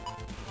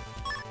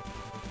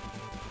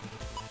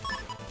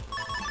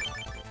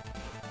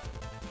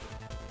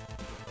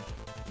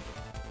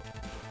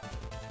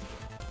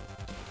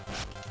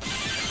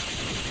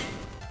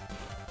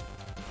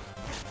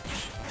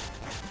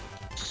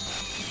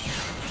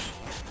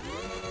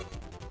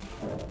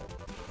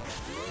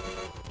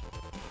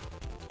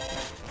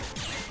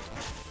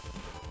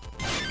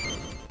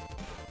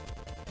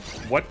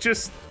 What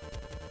just...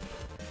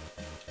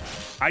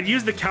 I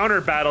used the counter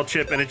battle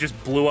chip and it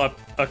just blew up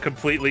a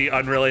completely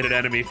unrelated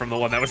enemy from the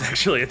one that was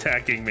actually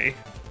attacking me.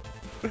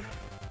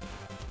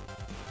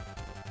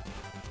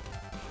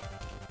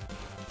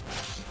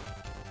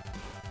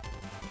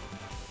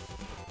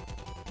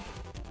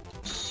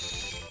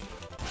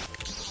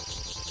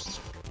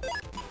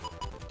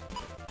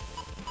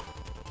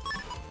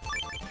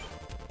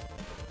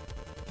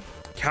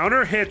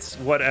 Counter hits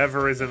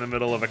whatever is in the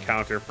middle of a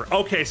counter for...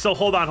 Okay, so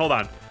hold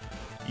on.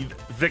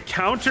 The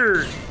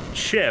counter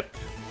chip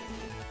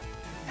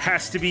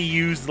has to be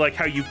used like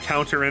how you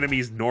counter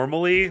enemies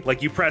normally.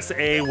 Like, you press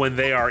A when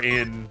they are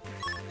in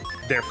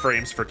their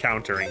frames for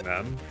countering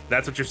them.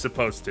 That's what you're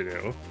supposed to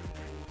do.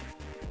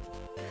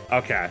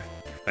 Okay,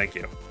 thank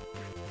you.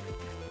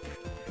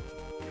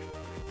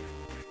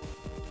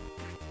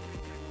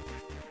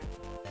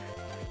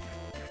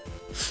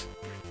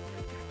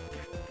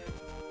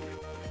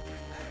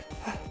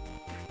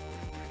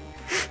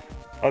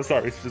 I'm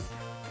sorry, it's just...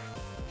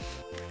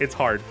 It's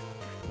hard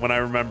when I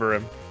remember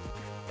him.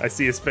 I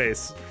see his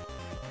face.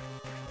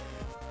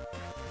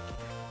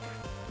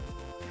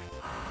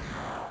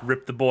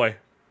 Rip the boy.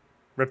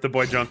 Rip the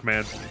boy,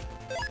 Junkman.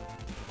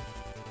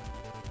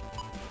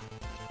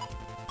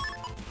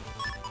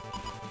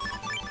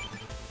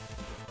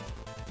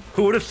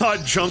 Who would have thought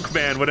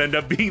Junkman would end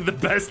up being the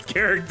best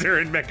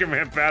character in Mega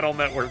Man Battle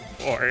Network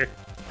 4?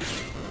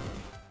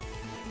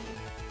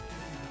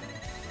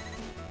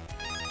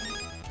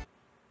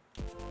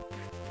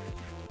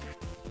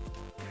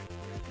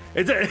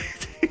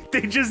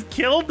 They just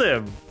killed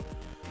him.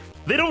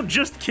 They don't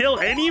just kill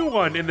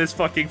anyone in this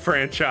fucking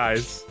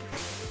franchise.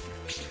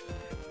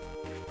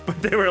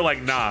 But they were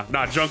like, nah,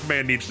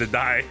 Junkman needs to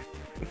die.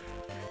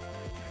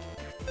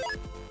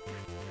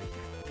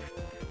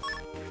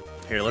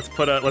 Here, let's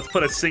put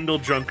a single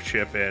junk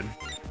chip in.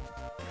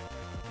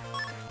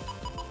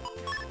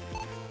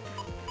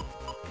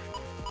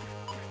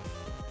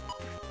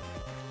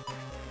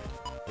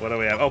 What do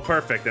we have? Oh,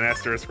 perfect, an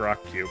asterisk rock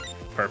cube.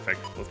 Perfect.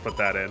 Let's put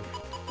that in.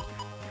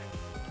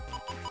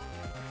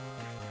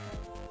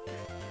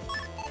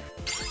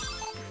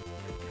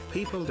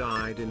 People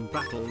died in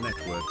Battle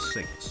Network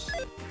 6.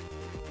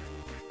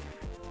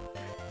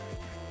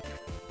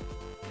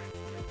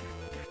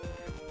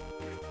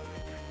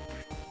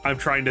 I'm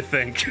trying to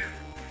think.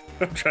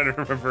 I'm trying to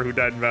remember who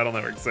died in Battle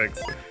Network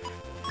 6.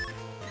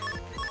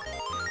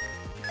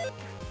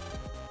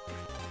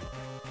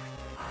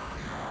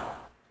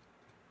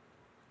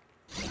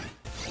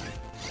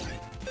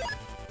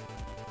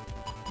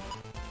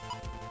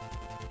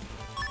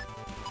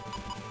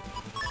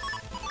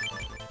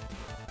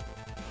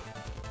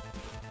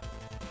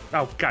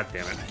 Oh, god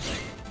damn it.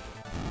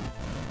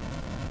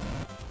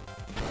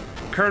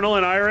 Colonel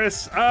and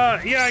Iris?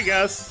 Yeah, I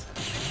guess.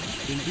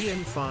 In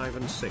BN5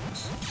 and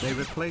 6, they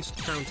replaced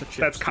counter chips.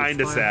 That's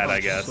kinda sad,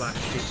 I guess. Slash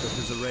chip that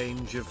has a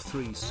range of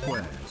 3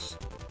 squares.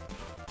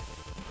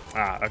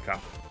 Ah, okay.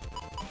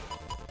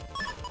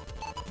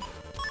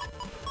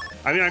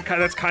 I mean,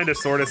 that's kinda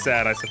sorta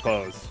sad, I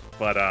suppose.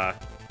 But,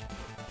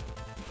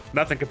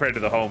 nothing compared to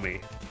the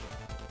homie.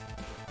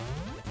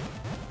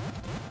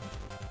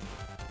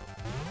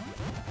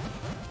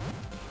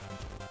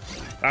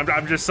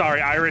 I'm just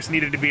sorry, Iris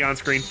needed to be on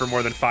screen for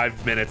more than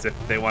 5 minutes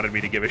if they wanted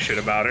me to give a shit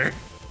about her.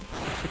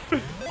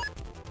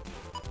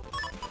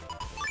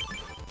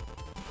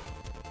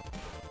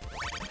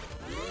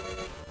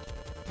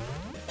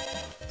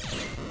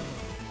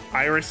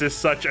 Iris is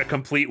such a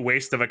complete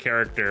waste of a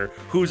character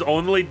whose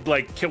only,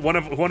 like, one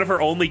of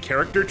her only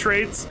character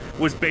traits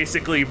was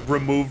basically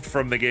removed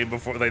from the game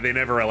before. Like, they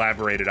never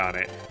elaborated on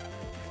it.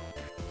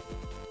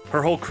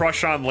 Her whole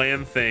crush on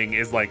Lan thing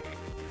is, like,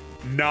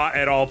 not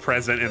at all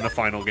present in the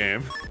final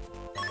game.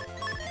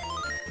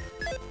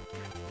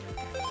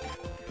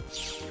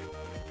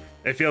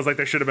 It feels like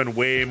there should have been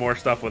way more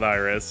stuff with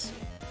Iris.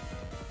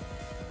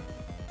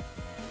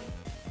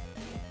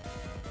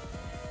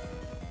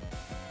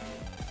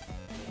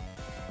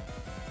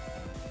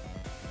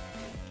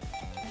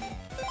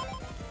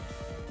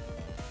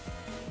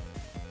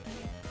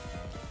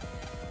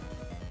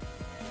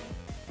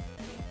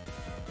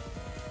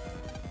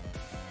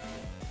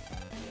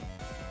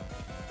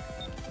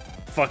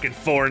 Fucking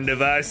foreign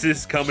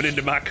devices coming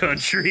into my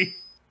country.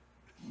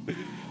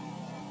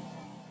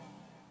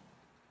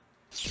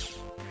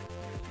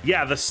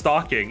 Yeah, the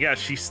stalking. Yeah,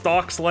 she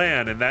stalks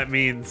Lan, and that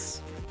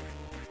means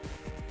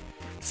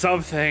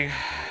something.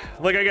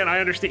 Like, again,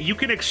 I understand. You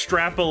can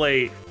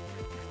extrapolate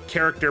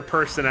character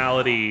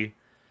personality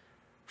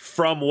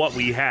from what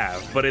we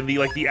have, but in the,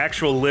 like, the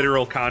actual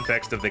literal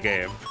context of the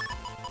game.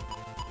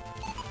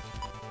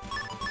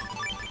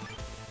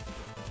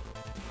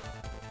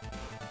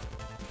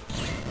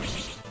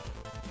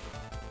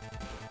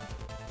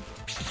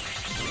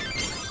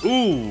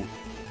 Ooh,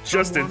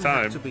 just in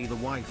time. Had to be the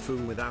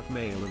waifu without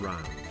male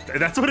around.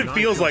 That's what it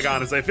feels like,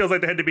 honestly. It feels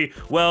like they had to be,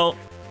 well,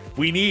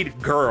 we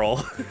need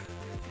girl.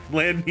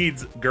 Lan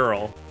needs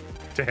girl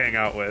to hang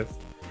out with.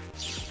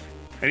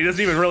 And he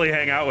doesn't even really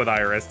hang out with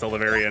Iris till the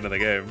very end of the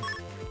game.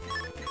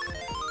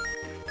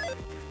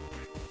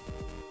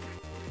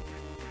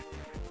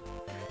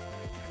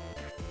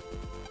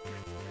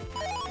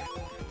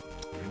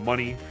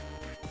 Money.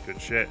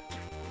 Good shit.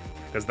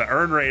 Because the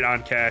earn rate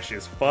on cash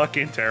is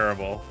fucking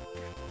terrible.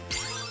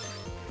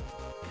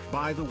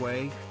 By the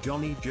way,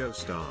 Johnny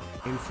Joestar,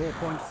 in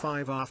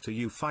 4.5 after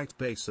you fight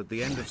base at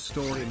the end of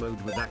story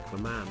mode with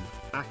Aquaman,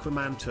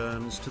 Aquaman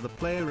turns to the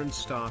player and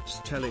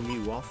starts telling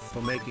you off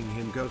for making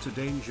him go to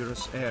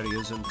dangerous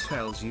areas and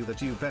tells you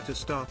that you better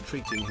start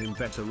treating him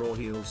better or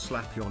he'll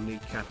slap your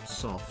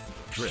kneecaps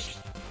off. Drip.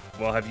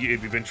 Well, have you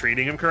been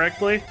treating him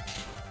correctly?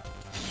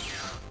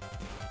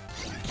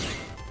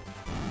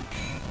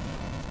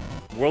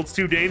 World's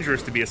too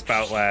dangerous to be a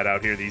spout lad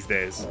out here these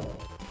days.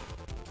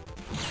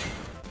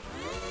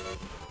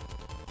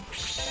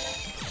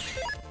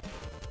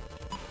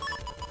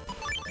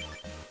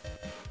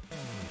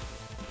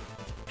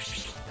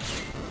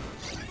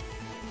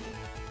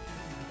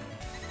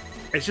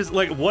 It's just,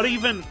 like, what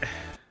even...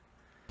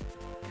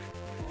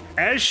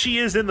 As she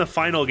is in the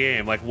final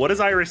game, like, what does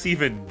Iris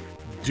even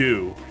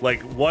do? Like,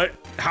 what...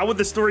 How would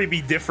the story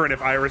be different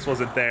if Iris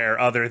wasn't there,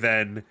 other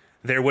than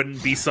there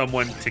wouldn't be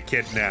someone to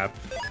kidnap?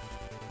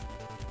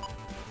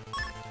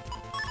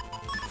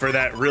 For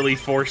that really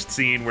forced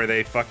scene where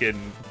they fucking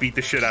beat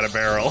the shit out of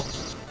Beryl.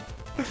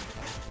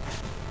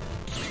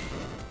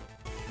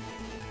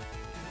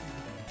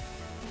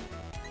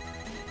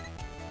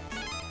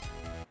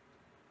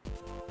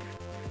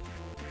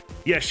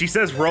 Yeah, she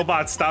says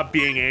robots stop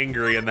being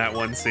angry in that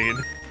one scene.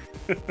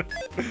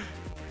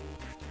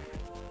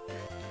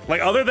 Like,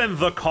 other than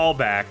the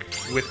callback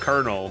with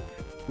Colonel.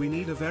 We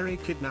need a very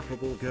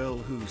kidnappable girl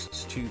who's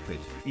stupid.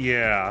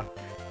 Yeah.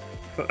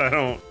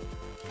 I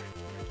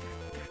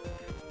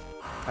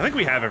think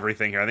we have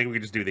everything here. I think we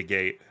can just do the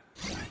gate.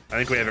 I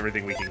think we have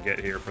everything we can get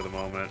here for the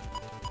moment.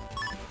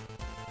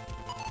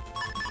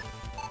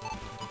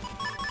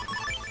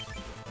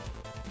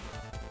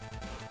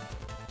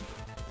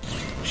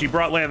 She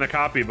brought Lan the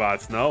copy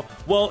bots, no?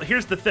 Well,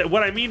 here's the thing.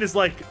 What I mean is,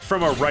 like,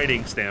 from a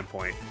writing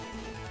standpoint.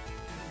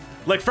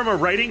 Like, from a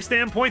writing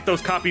standpoint,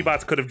 those copy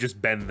bots could have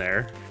just been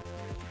there.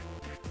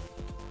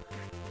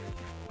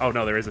 Oh,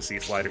 no, there is a C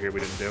slider here we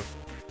didn't do.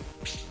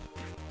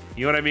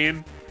 You know what I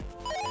mean?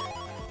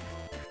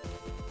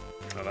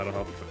 Oh, that'll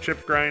help with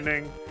chip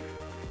grinding.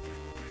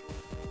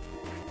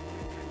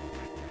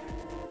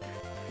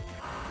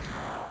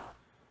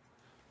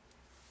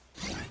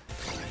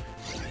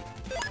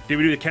 Did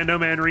we do the Kendo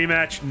Man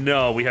rematch?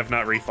 No, we have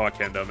not refought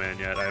Kendo Man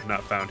yet. I have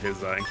not found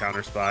his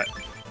encounter spot.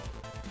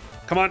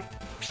 Come on.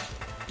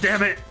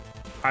 Damn it.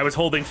 I was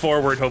holding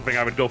forward, hoping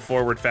I would go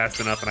forward fast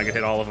enough and I could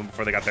hit all of them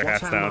before they got their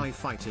hats down. What am I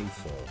fighting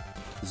for?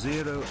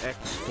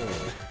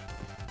 0x4.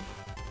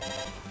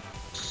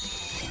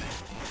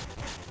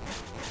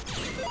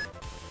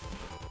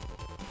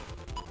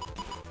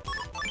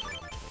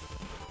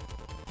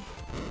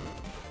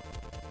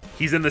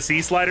 He's in the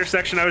C slider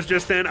section I was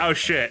just in? Oh,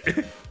 shit.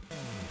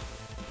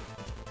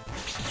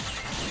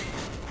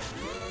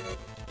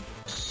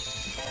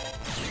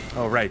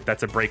 Oh, right.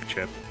 That's a brake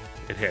chip.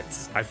 It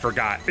hits. I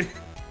forgot.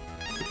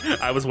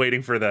 I was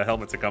waiting for the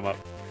helmet to come up.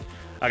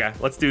 Okay,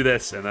 let's do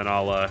this, and then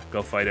I'll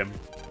go fight him.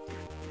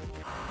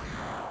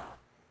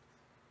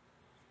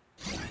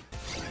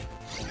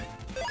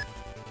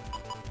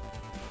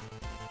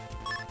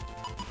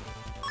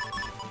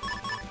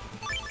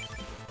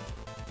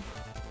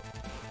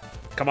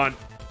 Come on.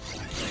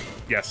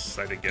 Yes,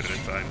 I did get it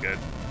in time. Good.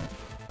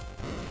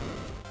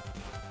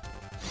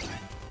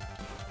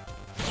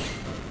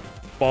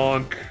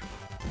 Bonk.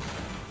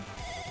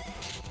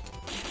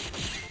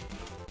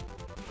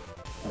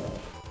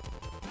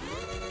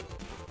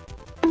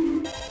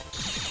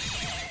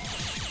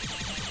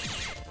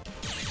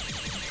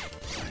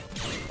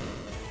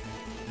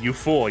 You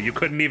fool, you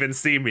couldn't even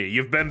see me.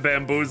 You've been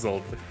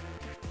bamboozled.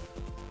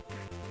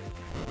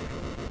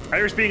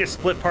 Iris being a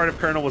split part of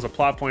Colonel was a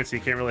plot point, so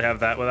you can't really have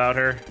that without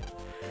her.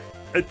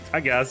 I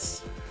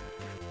guess.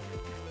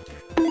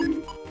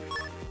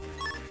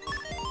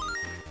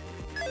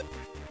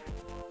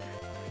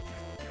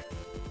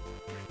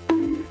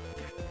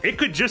 It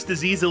could just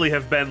as easily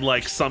have been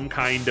like some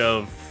kind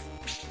of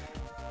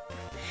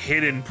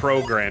hidden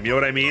program, you know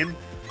what I mean?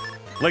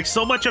 Like,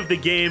 so much of the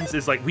games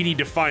is like, we need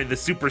to find the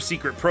super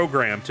secret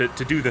program to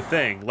do the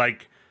thing.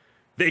 Like,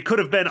 they could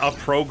have been a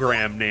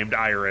program named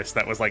Iris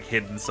that was like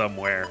hidden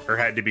somewhere or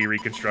had to be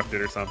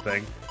reconstructed or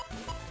something.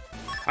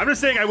 I'm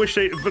just saying I wish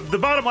they, but the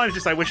bottom line is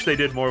just I wish they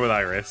did more with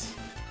Iris.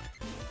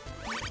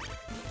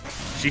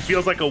 She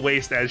feels like a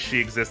waste as she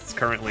exists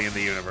currently in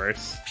the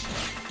universe.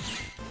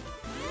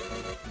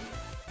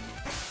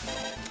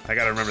 I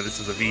gotta remember this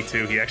is a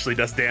V2. He actually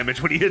does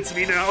damage when he hits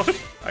me now.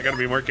 I gotta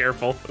be more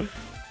careful.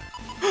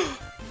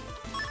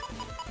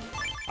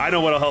 I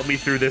know what'll help me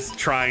through this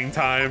trying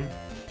time.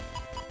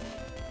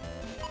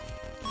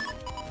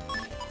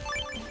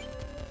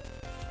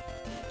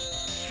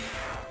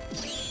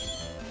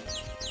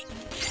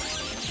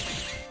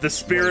 The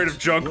spirit of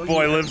Junk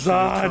Boy lives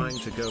on.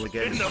 To go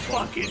In the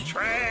fucking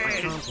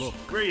trash!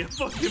 Where you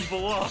fucking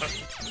belong!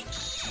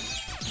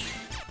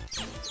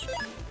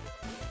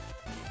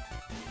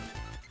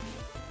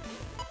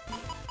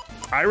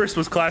 Iris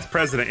was class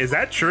president. Is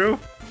that true?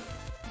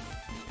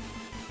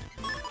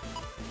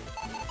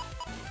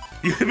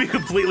 You could be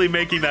completely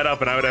making that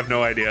up and I would have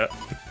no idea.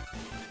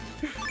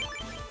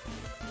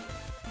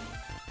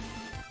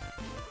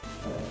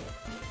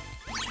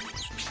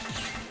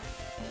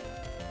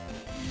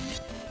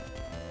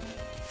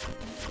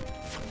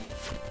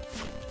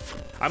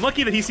 I'm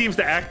lucky that he seems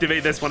to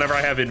activate this whenever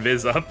I have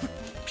Invis up.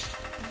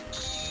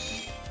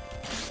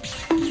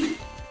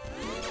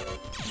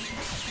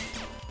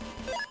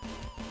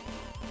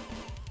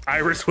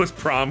 Iris was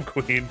prom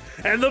queen,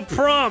 and the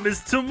prom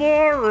is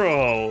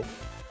tomorrow!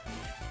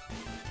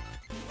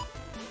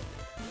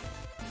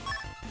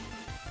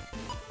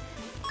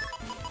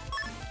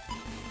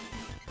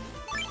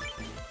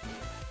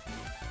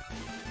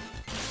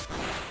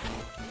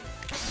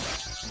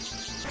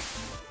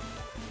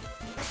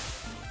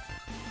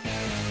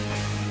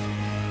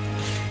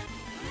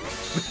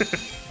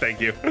 Thank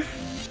you.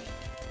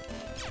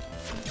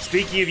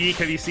 Speaking of Yeek,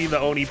 have you seen the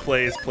Oni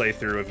Plays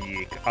playthrough of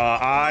Yeek?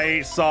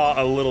 I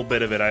saw a little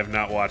bit of it. I have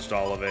not watched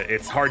all of it.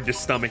 It's hard to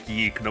stomach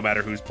Yeek no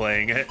matter who's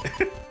playing it.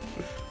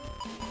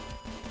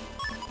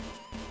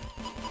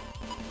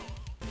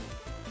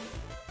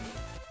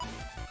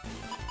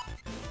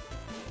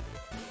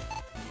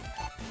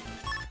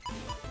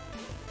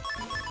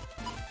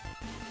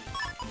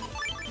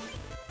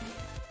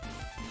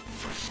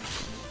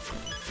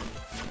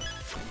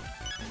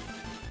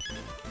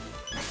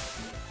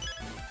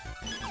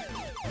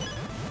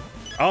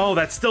 Oh,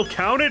 that still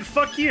counted?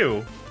 Fuck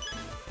you.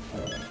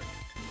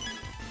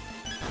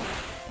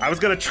 I was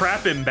gonna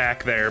trap him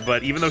back there,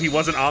 but even though he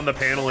wasn't on the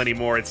panel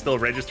anymore, it still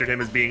registered him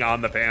as being on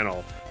the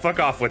panel. Fuck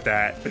off with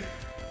that.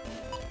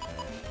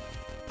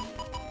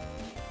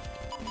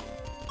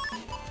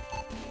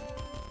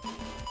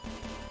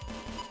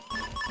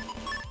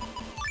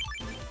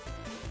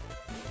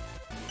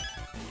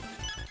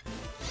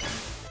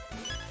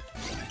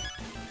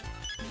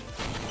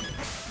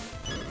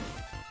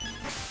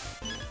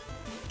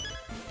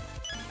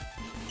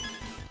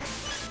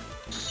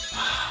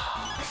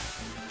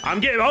 I'm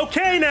getting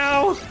okay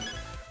now.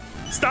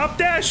 Stop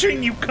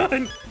dashing, you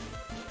cunt.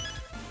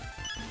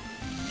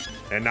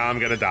 And now I'm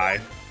gonna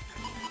die.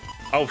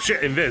 Oh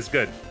shit, Invis,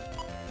 good.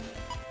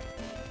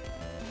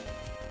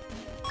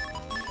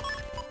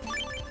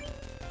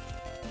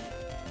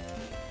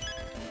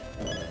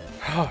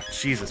 Oh,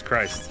 Jesus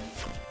Christ.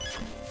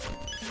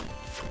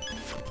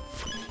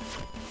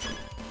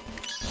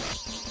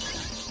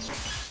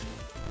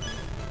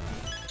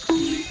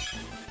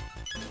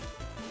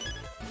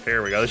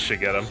 Here we go, this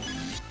should get him.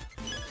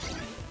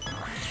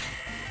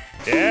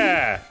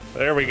 Yeah,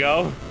 there we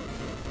go.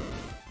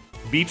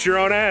 Beat your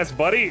own ass,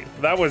 buddy.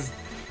 That was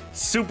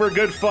super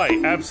good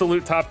fight.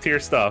 Absolute top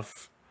tier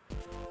stuff.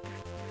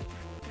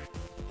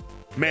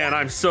 Man,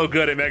 I'm so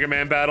good at Mega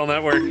Man Battle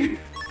Network.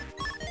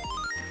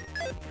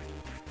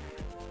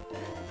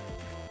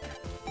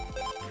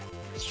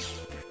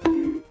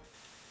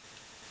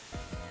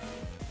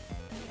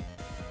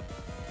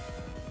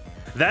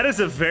 That is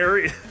a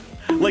very...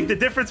 Like, the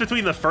difference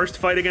between the first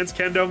fight against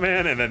Kendo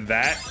Man and then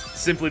that,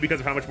 simply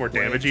because of how much more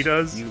damage he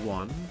does. You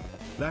won?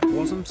 That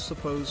wasn't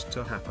supposed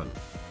to happen.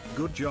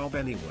 Good job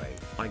anyway,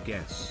 I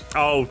guess.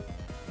 Oh,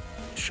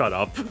 shut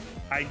up.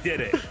 I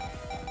did it.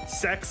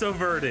 Sex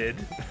averted.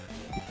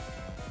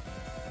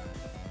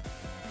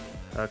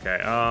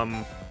 Okay,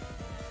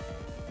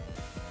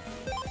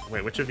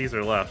 wait, which of these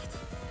are left?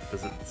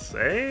 Does it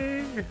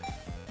say?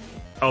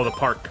 Oh, the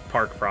park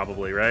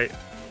probably, right?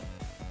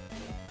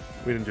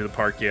 We didn't do the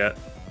park yet.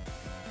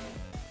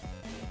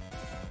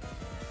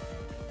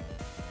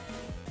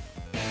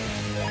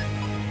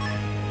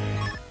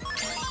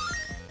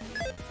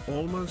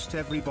 Almost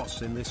every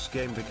boss in this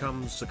game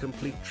becomes a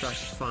complete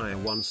trash fire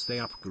once they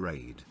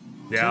upgrade.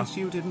 Yeah. Since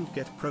you didn't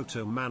get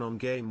Proto Man on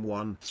game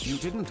 1, you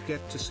didn't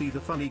get to see the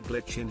funny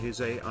glitch in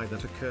his AI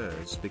that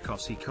occurs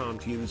because he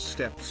can't use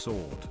Step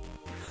Sword.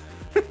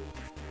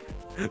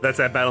 That's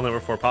that Battle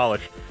Network 4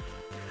 polish.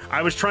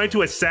 I was trying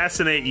to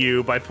assassinate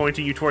you by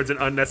pointing you towards an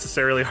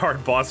unnecessarily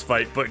hard boss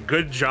fight, but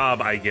good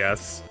job, I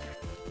guess.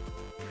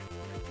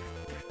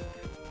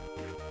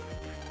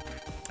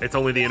 It's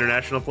only the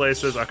international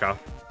places? Okay.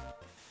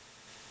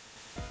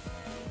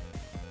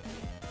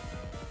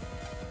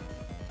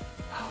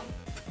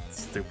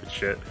 Stupid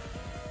shit.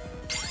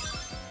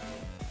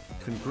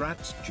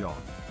 Congrats, John.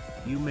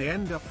 You may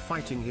end up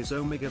fighting his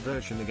Omega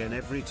version again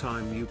every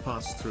time you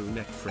pass through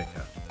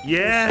Netfricker.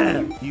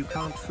 Yeah! Also, you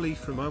can't flee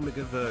from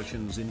Omega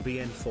versions in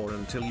BN4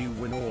 until you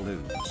win or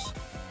lose.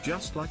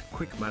 Just like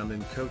Quickman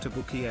in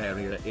Kotobuki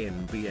area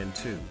in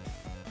BN2.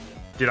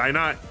 Did I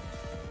not...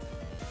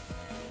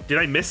 Did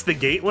I miss the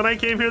gate when I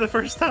came here the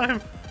first time?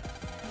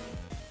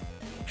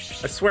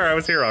 I swear I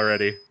was here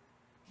already.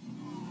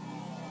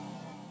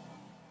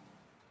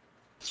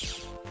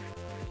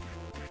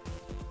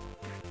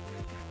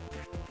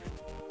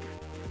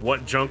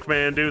 What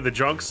Junkman do? The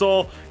Junk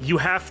Soul? You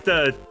have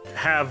to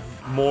have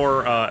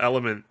more not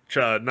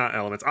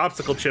elements,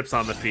 obstacle chips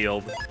on the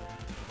field.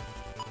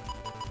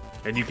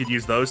 And you could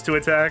use those to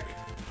attack?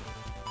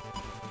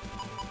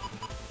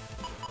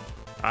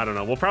 I don't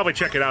know. We'll probably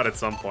check it out at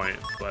some point,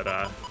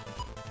 but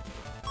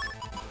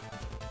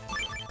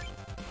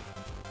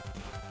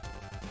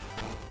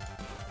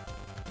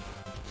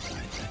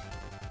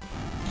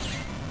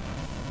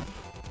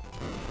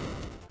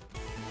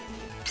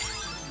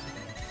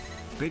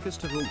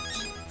Biggest of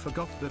oops,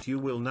 forgot that you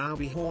will now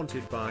be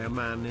haunted by a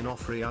man in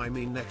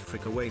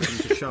Netfricker waiting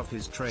to shove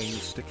his train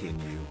stick in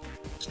you.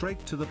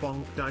 Straight to the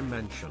bonk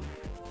dimension.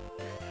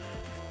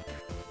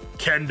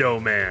 Kendo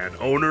Man,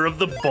 owner of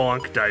the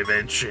Bonk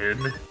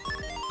Dimension.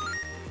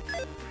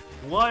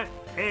 What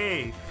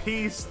a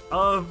piece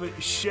of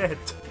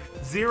shit.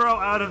 0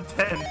 out of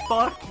 10.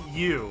 Fuck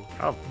you.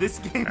 Oh, this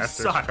game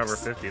Masters sucks. Cover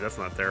 50, that's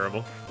not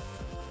terrible.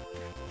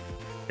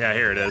 Yeah,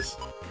 here it is.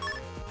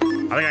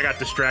 I think I got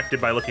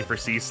distracted by looking for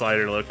Sea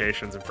Slider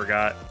locations and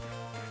forgot.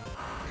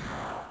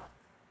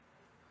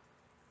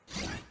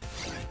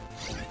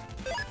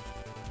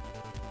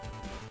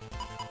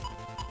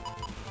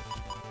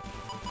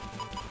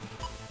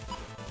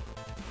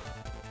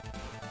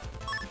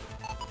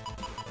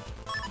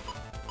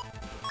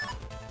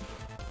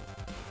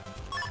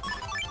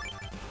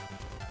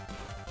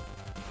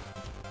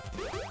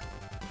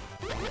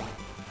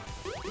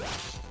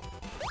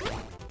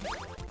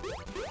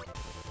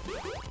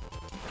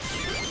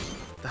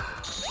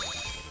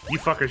 You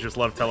fuckers just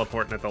love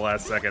teleporting at the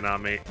last second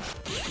on me.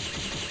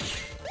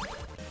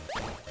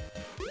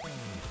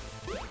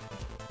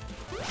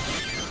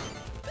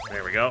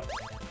 There we go.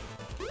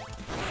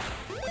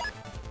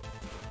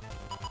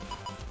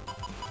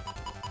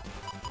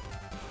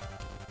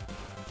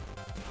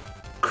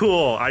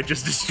 Cool, I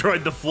just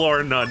destroyed the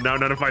floor. Now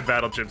none of my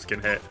battle chips can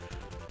hit.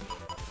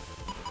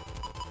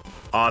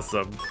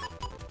 Awesome.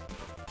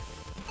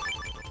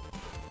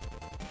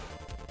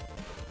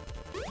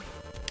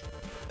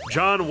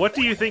 John, what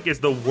do you think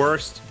is the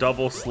worst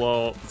double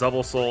soul /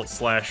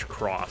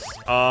 cross?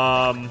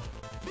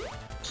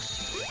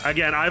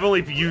 Again, I've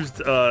only used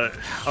a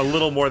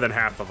little more than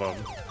half of them,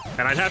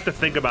 and I'd have to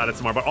think about it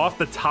some more. But off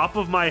the top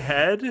of my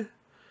head,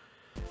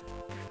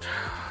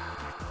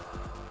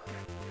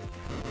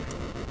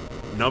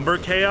 Number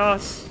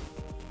Chaos,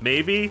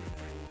 maybe,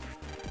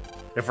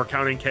 if we're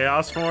counting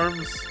Chaos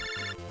forms.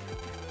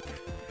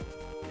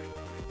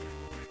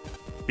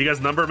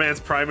 Because Number Man's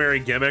primary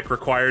gimmick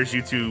requires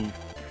you to...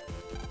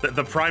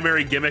 The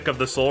primary gimmick of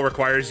the soul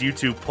requires you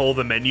to pull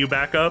the menu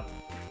back up.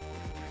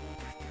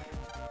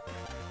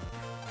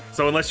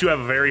 So unless you have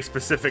a very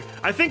specific...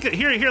 I think...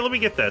 Here, let me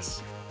get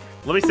this.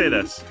 Let me say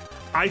this.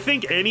 I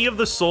think any of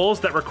the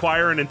souls that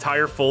require an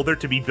entire folder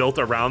to be built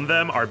around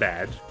them are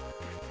bad.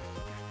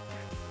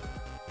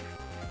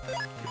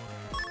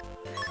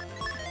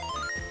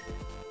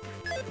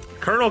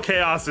 Colonel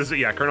Chaos is...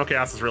 Yeah, Colonel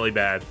Chaos is really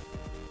bad.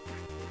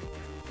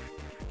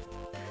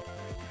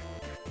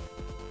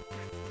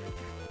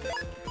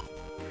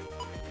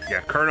 Yeah,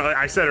 Colonel,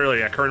 I said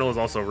earlier, yeah, Colonel is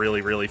also really,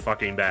 really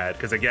fucking bad.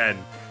 Because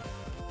again,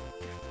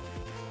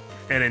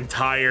 an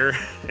entire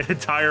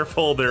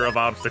folder of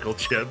obstacle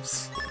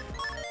chips.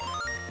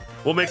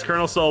 What makes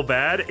Colonel so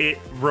bad? It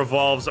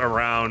revolves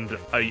around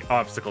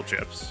obstacle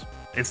chips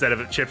instead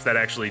of chips that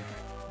actually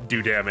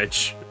do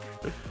damage.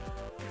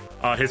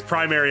 His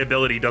primary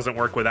ability doesn't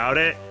work without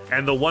it.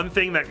 And the one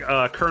thing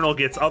that Colonel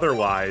gets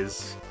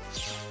otherwise,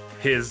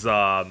 his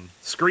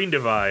screen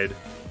divide,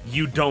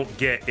 you don't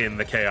get in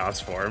the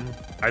Chaos form.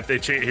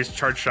 His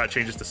charge shot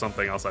changes to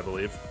something else, I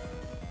believe.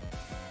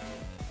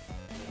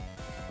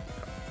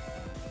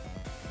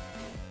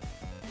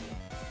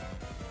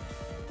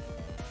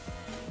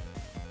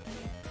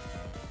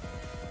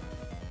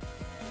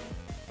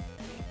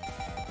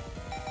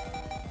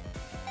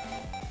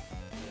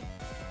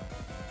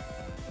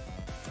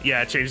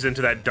 Yeah, it changes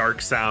into that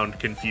dark sound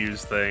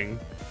confused thing.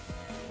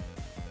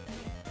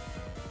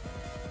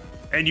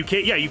 And you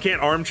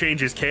can't arm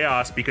change his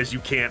chaos because you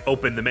can't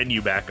open the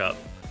menu back up.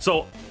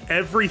 So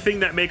everything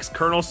that makes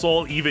Colonel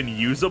Soul even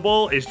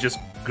usable is just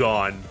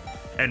gone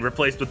and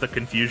replaced with the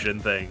confusion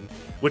thing,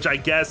 which I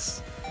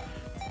guess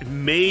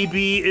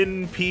maybe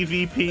in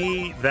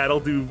PvP that'll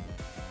do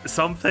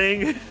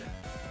something.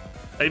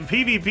 In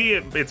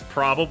PvP it's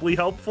probably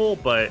helpful,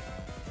 but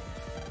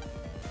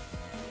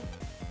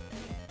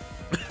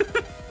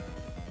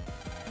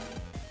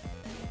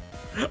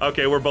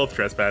okay, we're both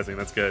trespassing,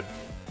 that's good.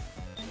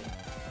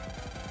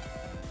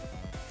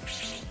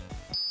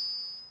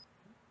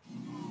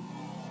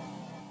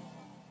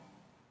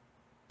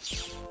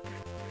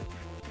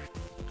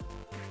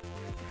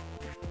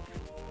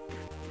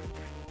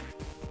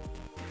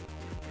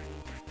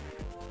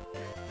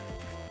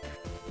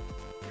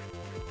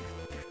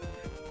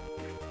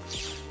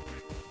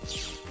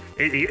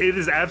 It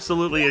is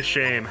absolutely a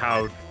shame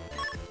how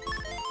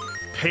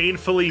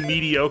painfully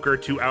mediocre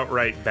to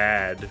outright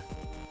bad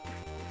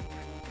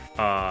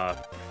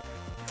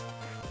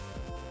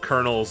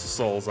Colonel's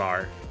souls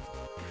are,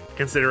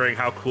 considering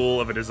how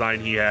cool of a design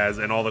he has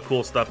and all the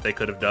cool stuff they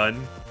could have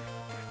done.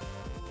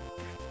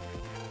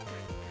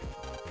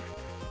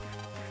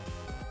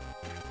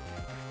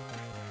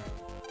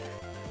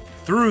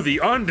 Through the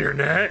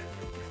undernet?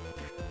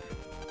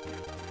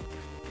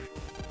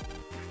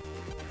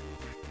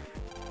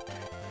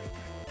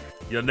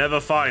 You'll never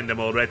find a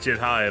more wretched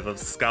hive of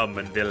scum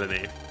and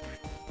villainy.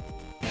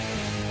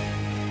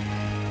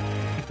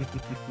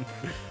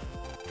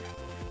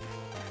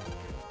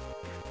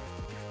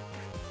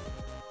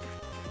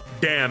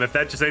 Damn, if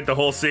that just ain't the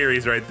whole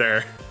series right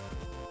there.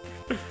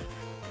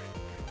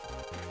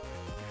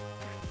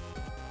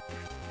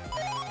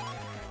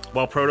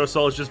 While Proto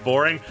Soul is just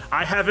boring,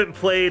 I haven't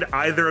played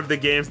either of the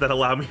games that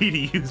allow me to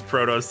use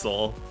Proto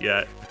Soul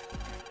yet.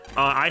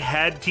 I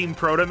had Team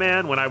Proto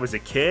Man when I was a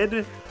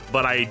kid,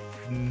 but I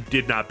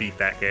did not beat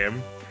that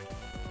game.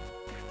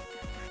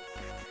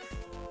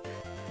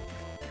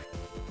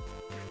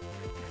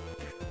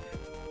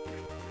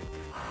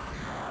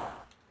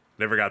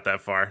 Never got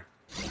that far.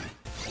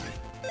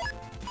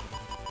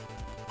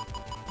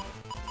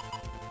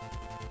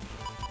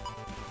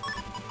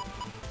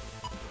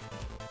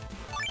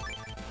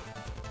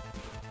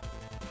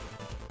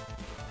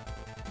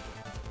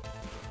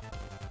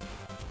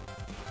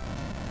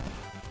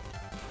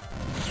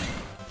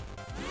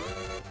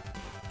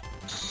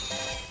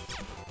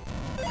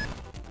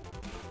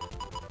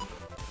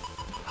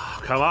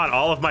 Come on,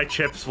 all of my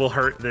chips will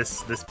hurt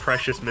this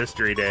precious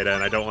mystery data,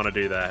 and I don't want to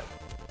do that.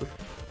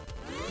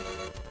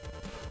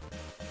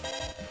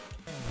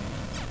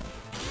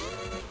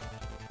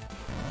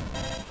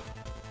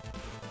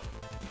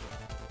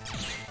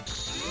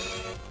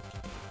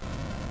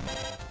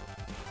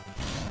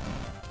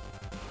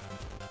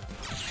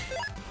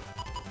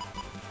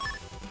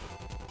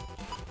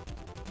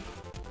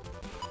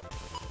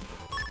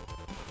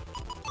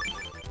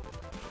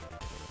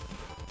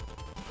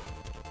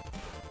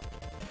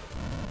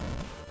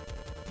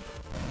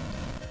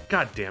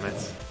 God damn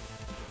it.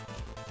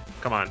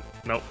 Come on.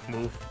 Nope.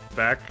 Move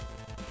back.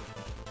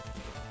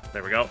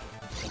 There we go.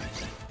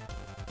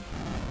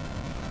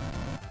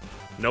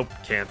 Nope.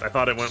 Can't. I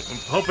thought it went... I'm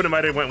hoping it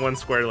might have went one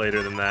square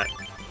later than that.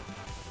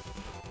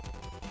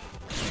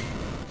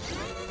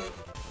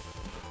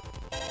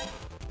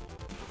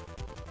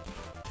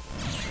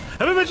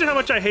 Have I mentioned how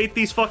much I hate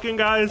these fucking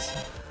guys?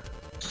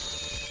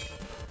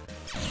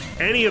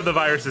 Any of the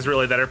viruses,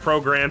 really, that are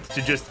programmed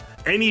to just...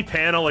 any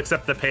panel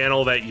except the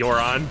panel that you're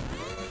on.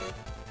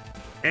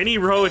 Any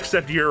row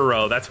except your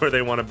row, that's where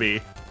they want to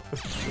be.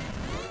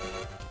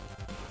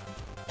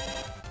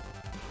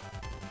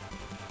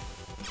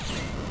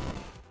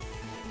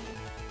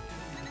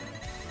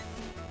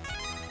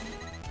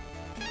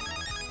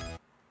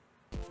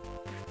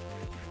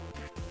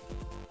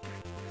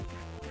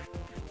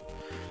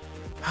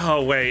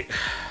 Oh, wait.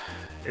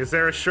 Is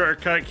there a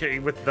shortcut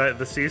with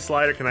the C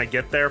slider? Can I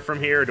get there from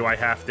here, or do I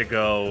have to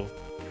go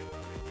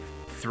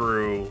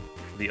through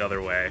the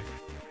other way?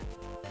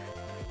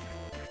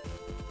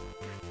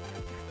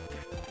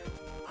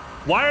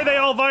 Why are they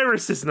all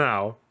viruses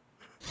now?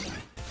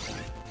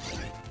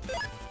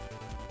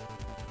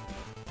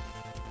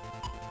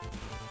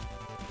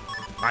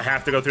 I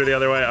have to go through the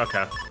other way?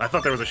 Okay. I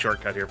thought there was a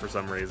shortcut here for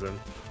some reason.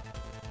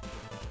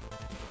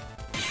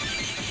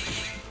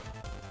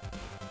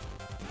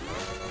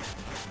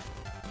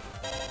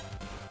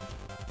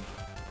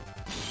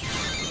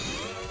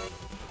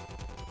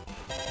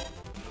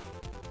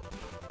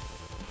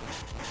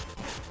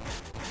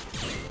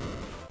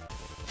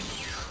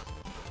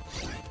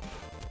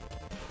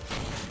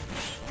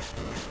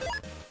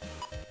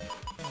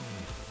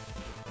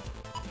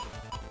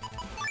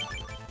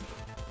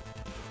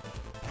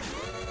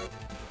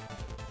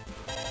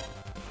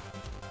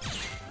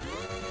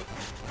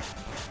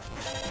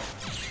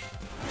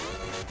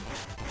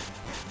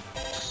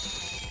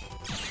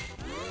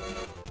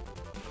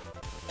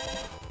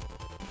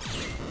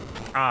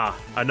 Ah,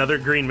 another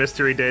green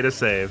mystery data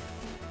save.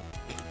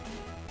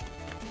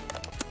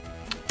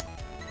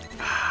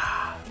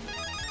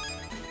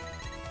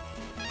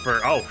 for...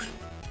 Oh,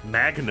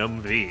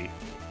 Magnum V.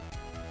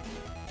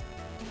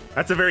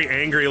 That's a very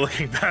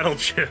angry-looking battle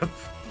chip.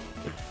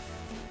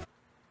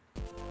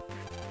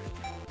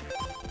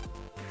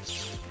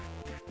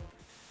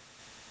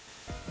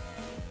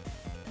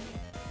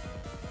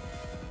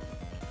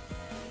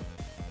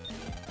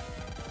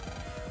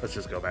 Let's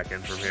just go back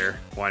in from here.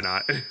 Why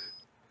not?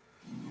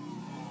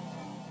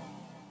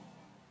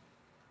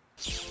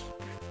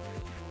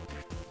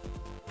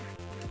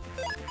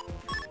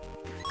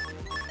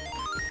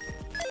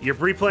 You're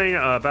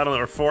replaying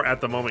Battle 4 at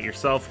the moment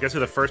yourself. Guess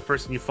who the first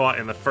person you fought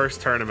in the first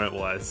tournament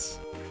was?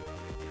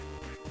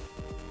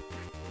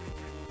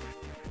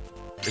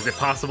 Is it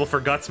possible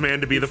for Gutsman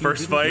to be the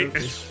first fight?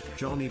 Notice,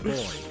 Johnny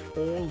boy,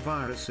 all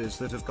viruses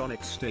that have gone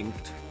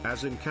extinct,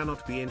 as in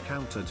cannot be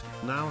encountered,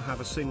 now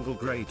have a single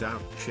grayed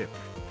out chip.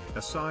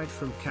 Aside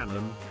from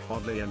Canon,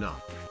 oddly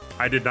enough.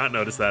 I did not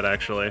notice that,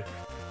 actually.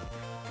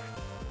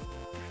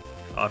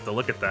 I'll have to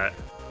look at that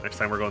next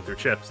time we're going through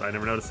chips. I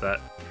never noticed that.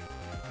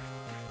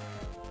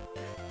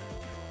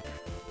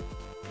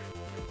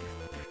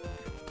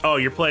 Oh,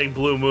 you're playing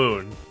Blue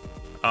Moon.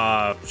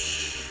 Yeah,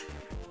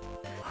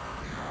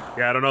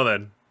 I don't know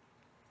then.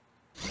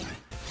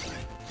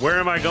 Where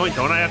am I going?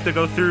 Don't I have to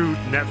go through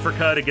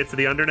Netfrika to get to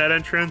the Undernet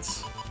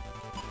entrance?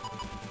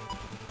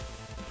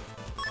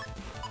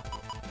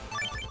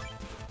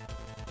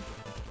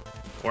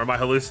 Or am I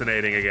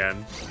hallucinating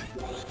again?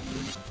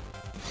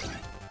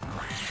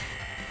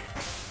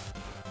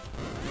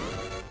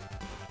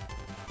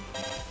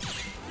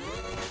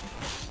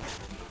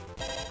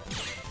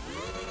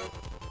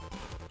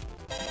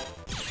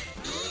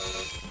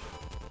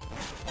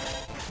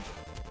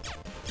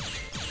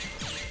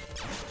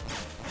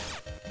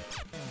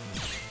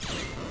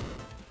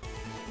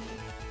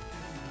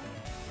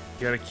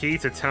 You got a key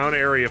to town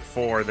area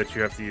 4 that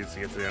you have to use to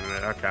get to the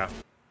internet. Okay.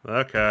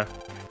 Okay.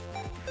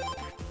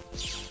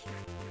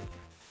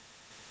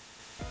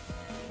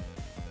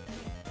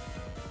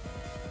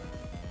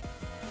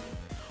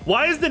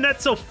 Why is the net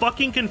so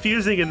fucking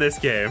confusing in this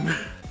game?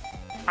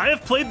 I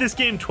have played this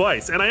game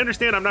twice, and I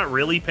understand I'm not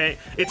really paying...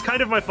 It's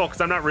kind of my fault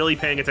because I'm not really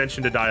paying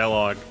attention to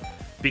dialogue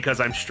because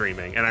I'm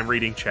streaming and I'm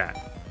reading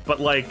chat. But,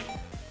 like...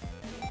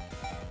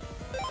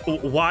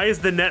 Why is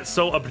the net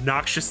so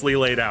obnoxiously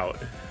laid out?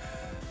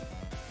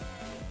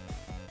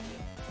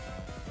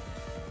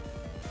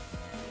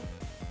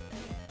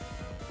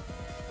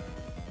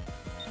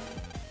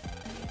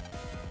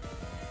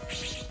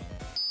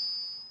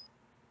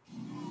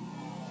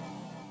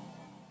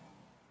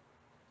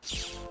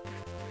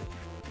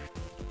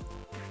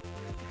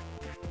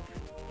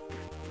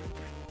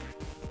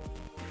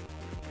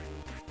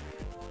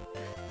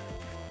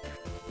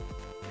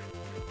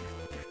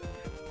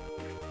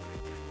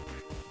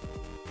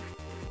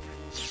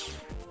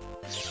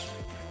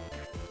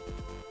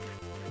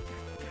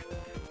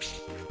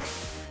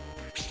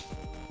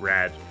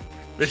 Rad.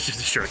 This is just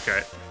a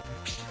shortcut.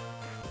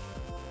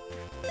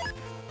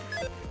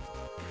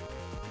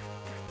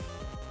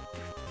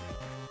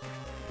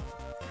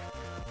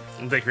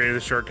 They created the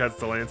shortcuts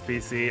to Lance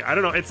PC. I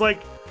don't know, it's like...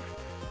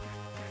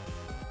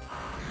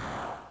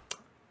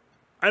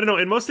 I don't know,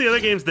 in most of the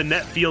other games, the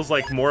net feels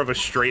like more of a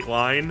straight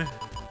line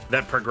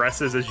that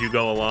progresses as you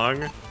go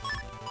along.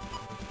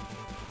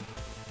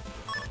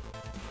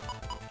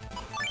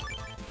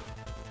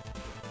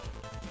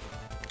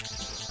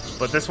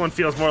 But this one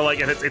feels more like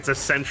it's a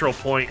central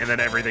point and then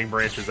everything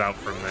branches out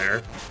from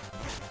there.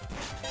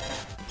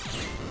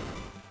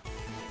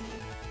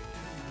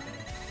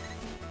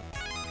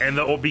 And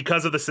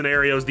because of the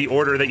scenarios, the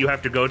order that you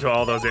have to go to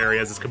all those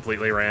areas is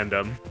completely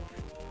random.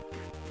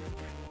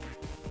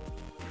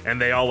 And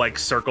they all, like,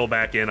 circle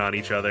back in on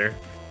each other.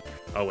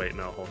 Oh, wait,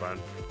 no, hold on.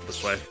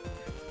 This way.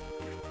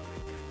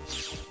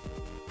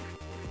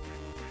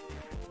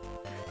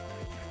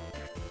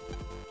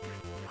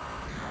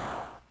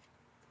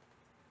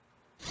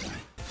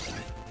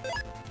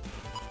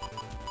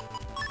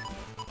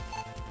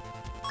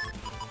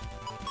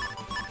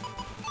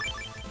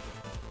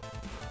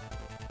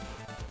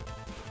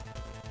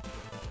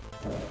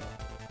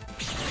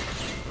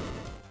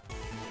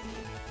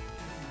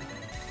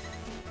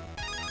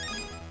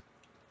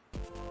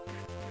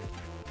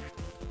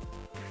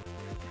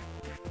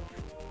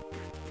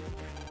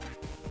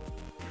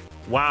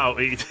 Wow,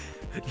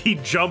 he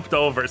jumped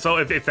over. So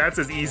if that's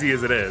as easy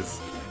as it is,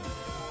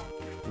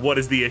 what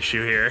is the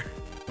issue here?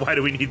 Why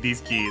do we need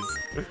these keys?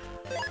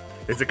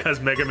 Is it because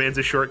Mega Man's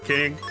a short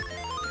king?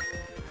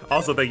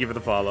 Also, thank you for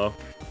the follow.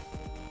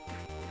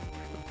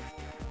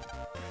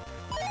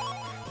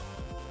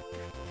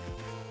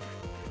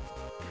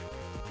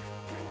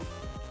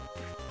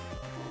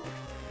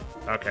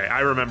 Okay, I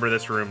remember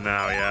this room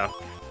now, yeah.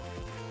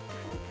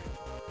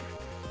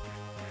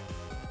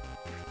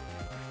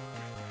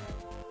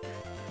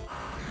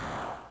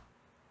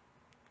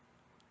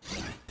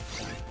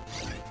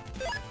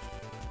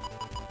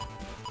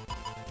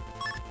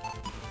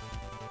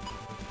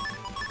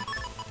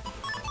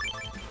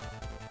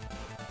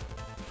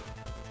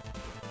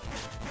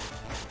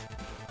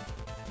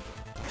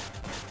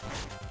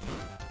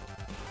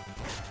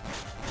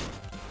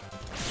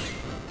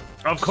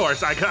 Of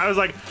course, I was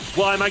like,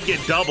 well, I might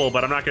get double,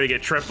 but I'm not gonna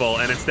get triple,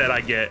 and instead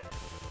I get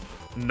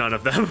none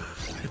of them.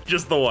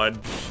 Just the one.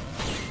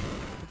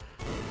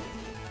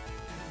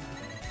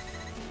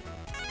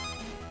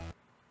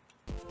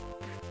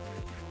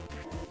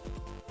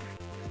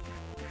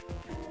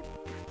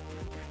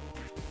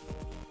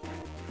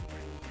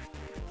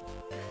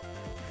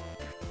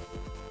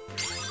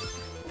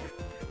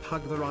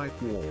 Hug the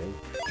right wall,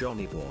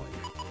 Johnny boy.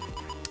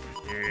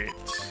 Alright.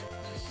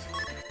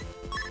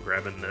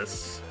 Grabbing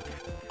this.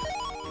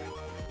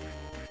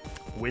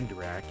 Wind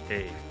rack,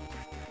 hey.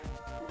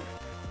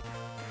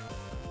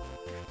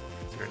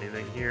 Is there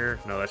anything here?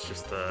 No, that's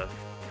just the...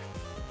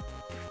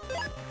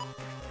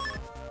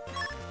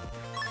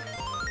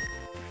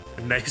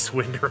 A nice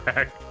wind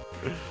rack.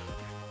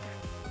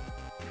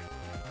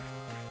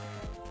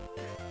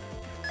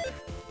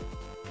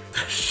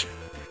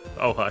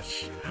 Oh,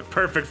 hush.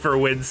 Perfect for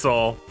Wind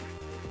Soul.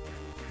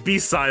 Be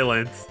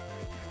silent.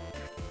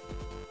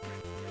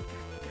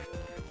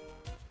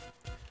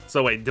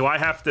 So wait, do I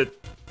have to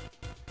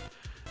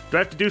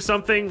do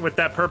something with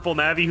that purple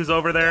Navi who's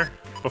over there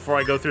before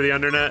I go through the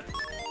undernet?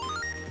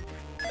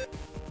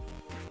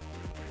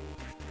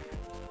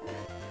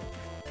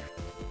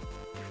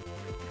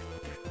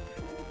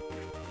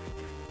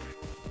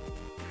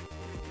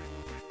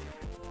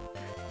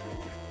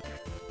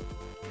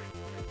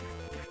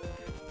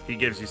 He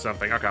gives you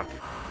something. Okay.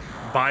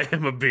 Buy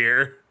him a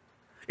beer.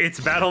 It's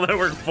Battle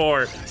Network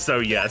 4, so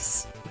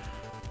yes.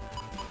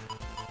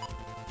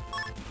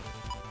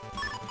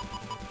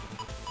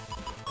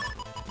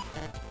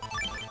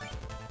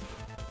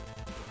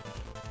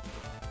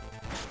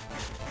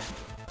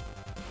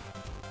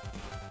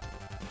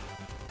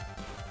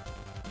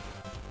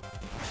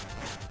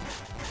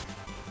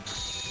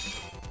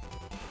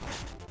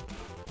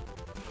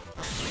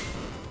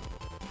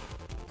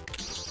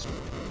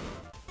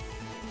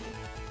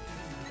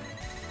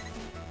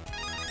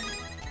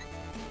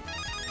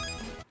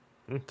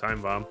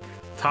 Time bomb.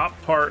 Top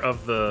part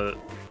of the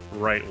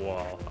right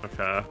wall.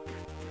 Okay.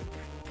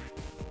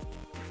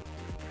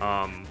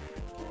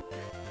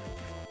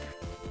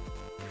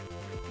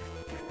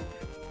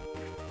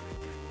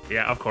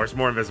 Yeah, of course.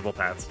 More invisible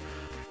paths.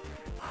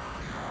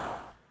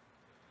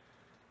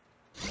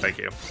 Thank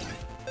you.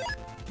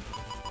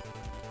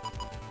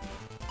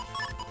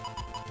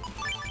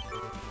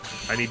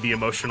 I need the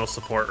emotional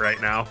support right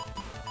now.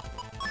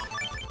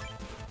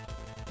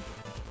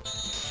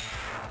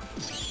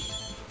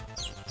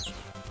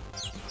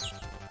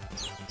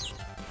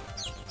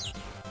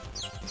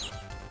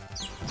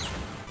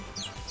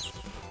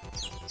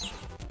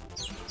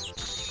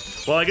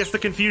 Well, I guess the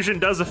confusion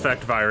does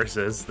affect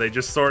viruses. They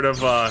just sort of,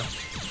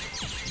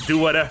 do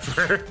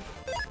whatever.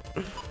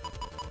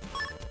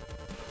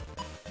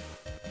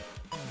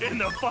 In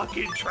the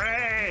fucking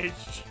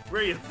trash!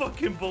 Where you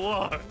fucking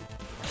belong.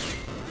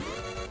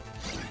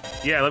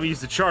 Yeah, let me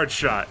use the charge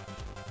shot.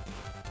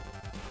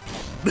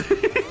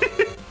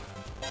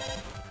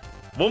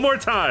 One more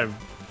time.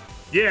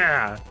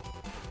 Yeah.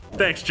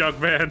 Thanks,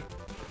 Junkman.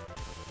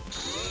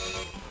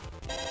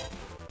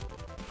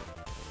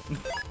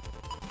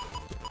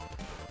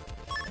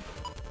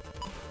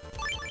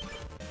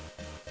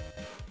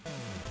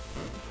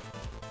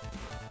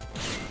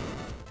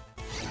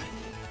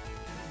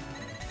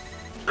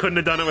 Couldn't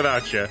have done it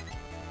without you.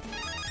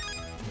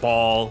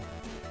 Ball.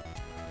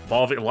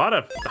 Ball V. A lot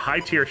of high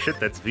tier shit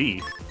that's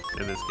V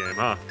in this game,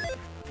 huh?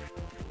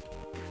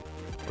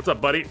 What's up,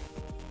 buddy?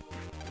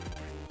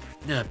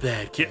 Not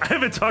bad, kid. I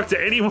haven't talked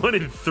to anyone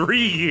in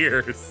 3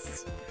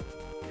 years.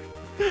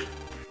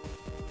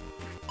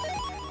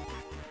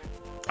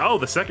 Oh,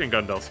 the second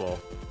Gundel Soul.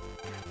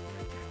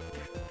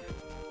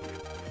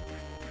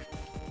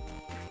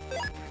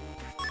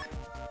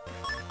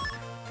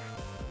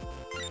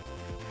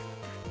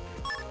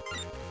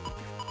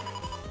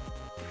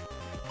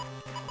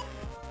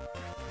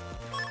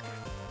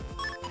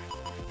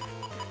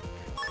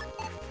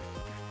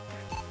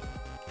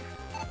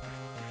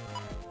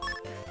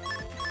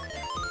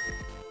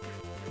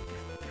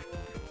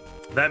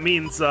 That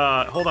means,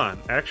 hold on,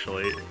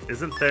 actually, is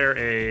there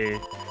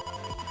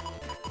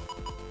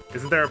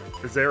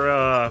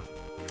a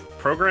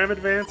program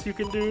advance you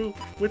can do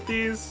with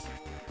these?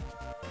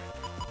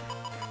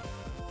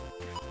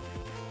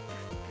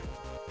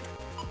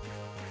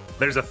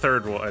 There's a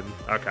third one,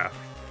 okay.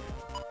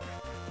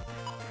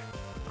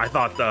 I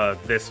thought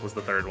this was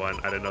the third one.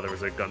 I didn't know there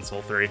was a Gun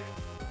Soul 3.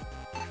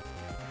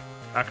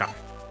 Okay.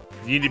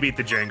 You need to beat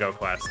the Django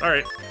quest,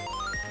 alright.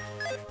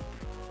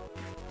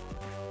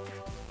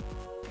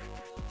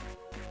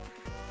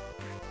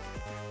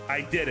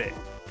 I did it.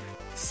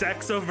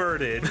 Sex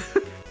averted.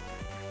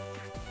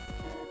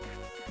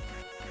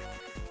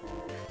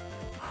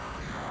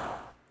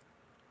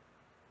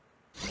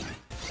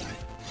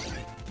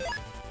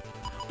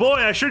 Boy,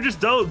 I sure just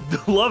don't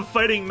love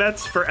fighting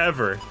Mets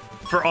forever.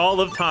 For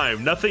all of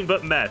time. Nothing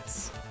but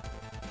Mets.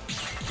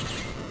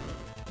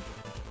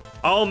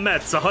 All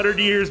Mets. 100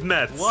 years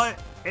Mets. What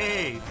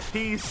a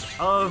piece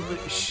of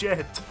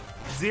shit.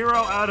 0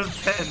 out of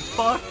 10.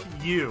 Fuck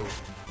you.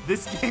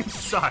 This game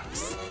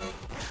sucks.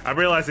 I'm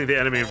realizing the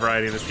enemy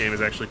variety in this game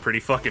is actually pretty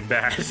fucking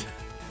bad.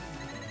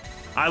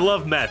 I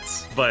love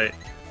Mets, but...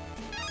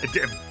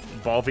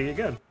 Ball V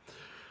again.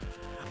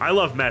 I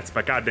love Mets,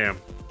 but goddamn.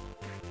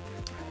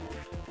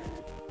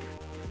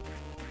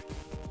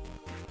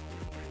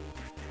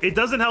 It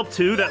doesn't help,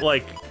 too, that,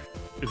 like,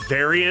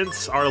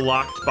 variants are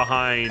locked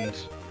behind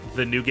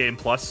the New Game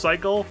Plus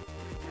cycle.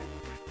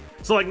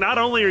 So, like, not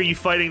only are you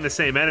fighting the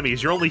same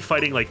enemies, you're only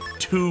fighting, like,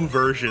 2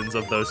 versions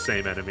of those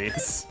same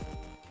enemies.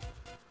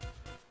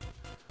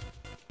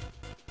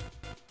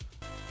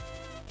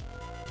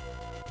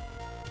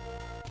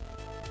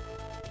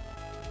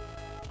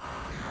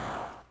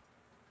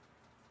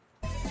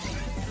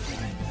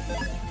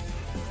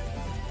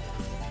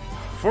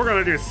 What we're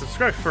gonna do is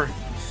subscribe for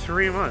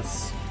 3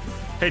 months.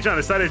 Hey, John, I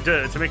decided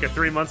to make a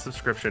 3-month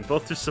subscription,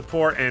 both to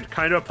support and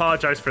kind of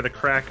apologize for the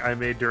crack I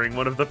made during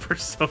one of the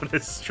Persona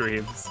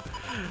streams.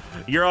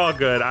 You're all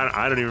good.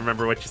 I don't even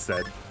remember what you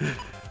said.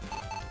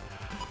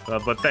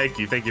 But thank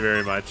you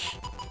very much.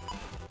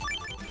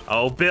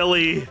 Oh,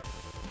 Billy.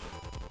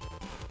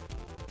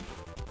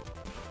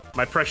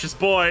 My precious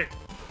boy.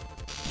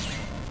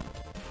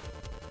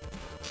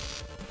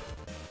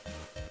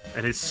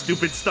 And his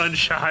stupid stun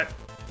shot.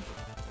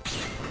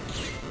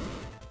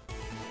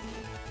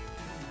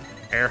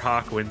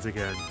 Airhawk wins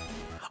again.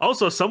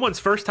 Also, someone's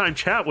first time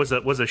chat was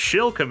a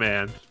shill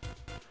command.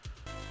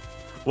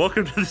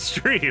 Welcome to the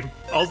stream.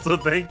 Also,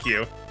 thank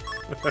you.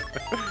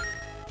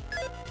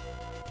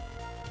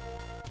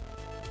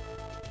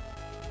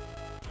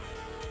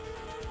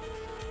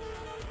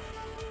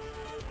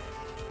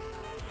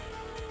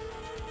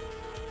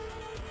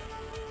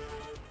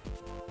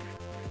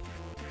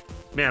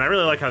 Man, I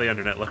really like how the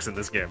internet looks in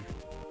this game.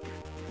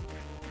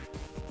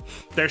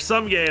 There's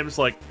some games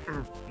like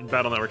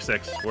Battle Network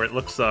 6 where it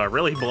looks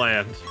really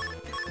bland,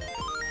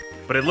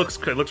 but it looks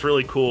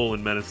really cool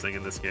and menacing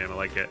in this game. I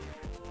like it.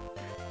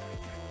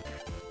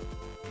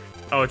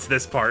 Oh, it's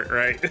this part,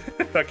 right?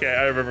 Okay,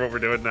 I remember what we're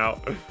doing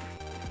now.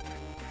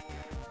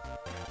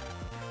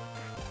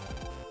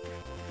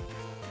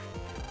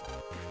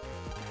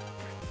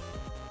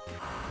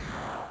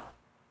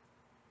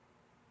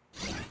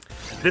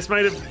 This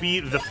might be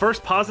the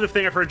first positive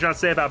thing I've heard John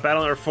say about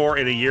Battle Network 4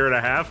 in a year and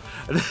a half.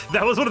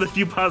 That was one of the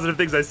few positive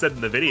things I said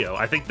in the video.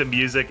 I think the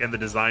music and the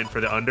design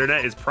for the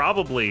Undernet is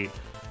probably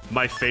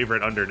my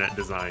favorite Undernet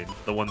design,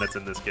 the one that's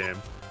in this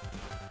game.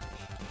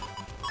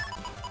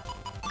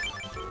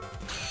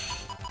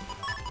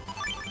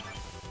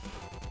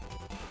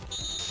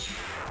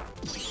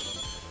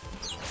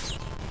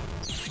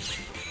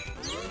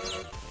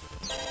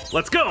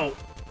 Let's go!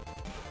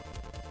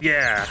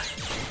 Yeah.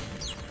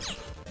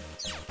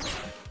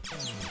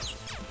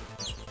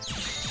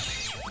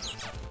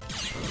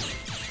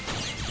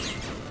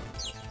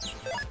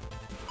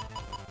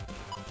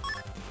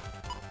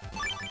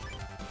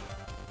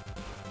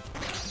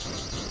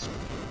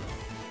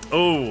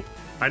 Oh,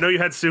 I know you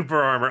had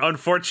super armor,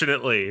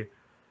 unfortunately.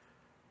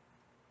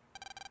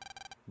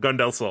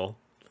 Gundel Soul.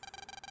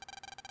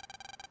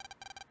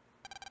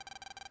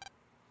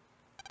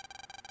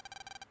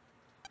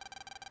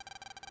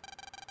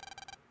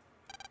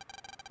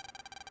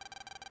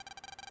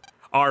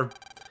 Our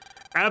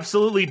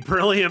absolutely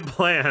brilliant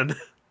plan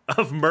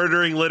of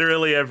murdering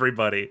literally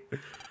everybody.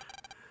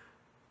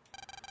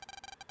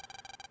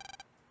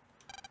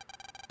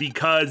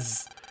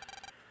 Because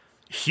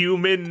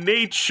human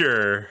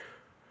nature.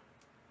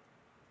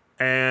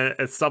 And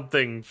it's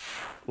something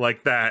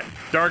like that.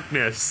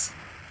 Darkness.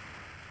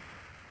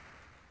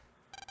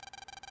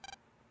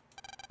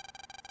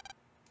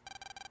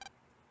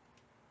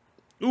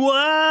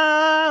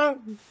 Whoa!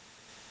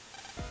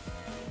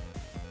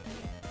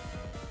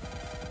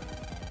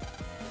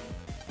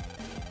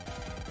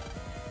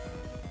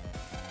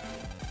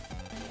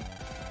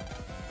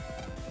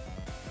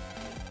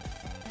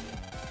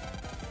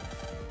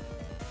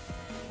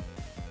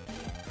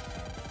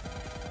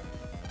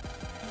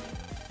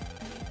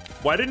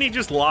 Why didn't he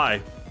just lie?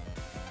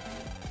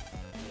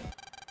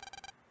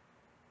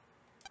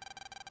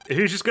 If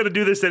he was just gonna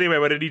do this anyway,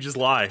 why didn't he just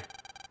lie?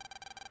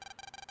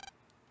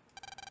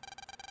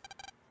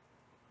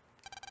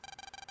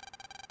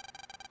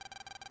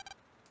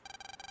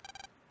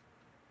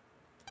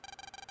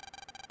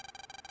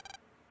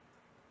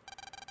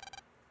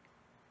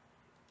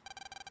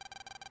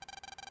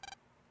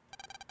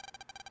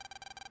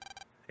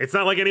 It's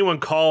not like anyone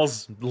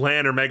calls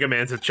LAN or Mega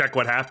Man to check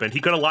what happened. He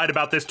could have lied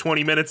about this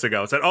 20 minutes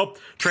ago. Said, oh,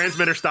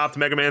 transmitter stopped,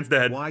 Mega Man's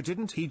dead. Why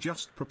didn't he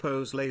just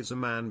propose Laser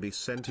Man be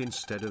sent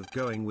instead of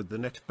going with the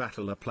Net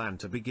Battler plan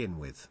to begin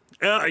with?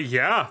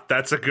 Yeah,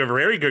 that's a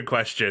very good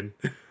question.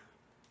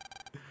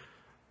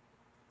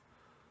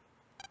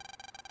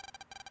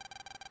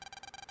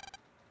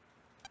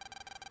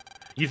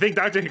 You think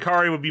Dr.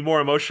 Hikari would be more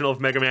emotional if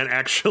Mega Man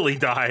actually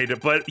died,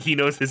 but he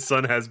knows his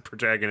son has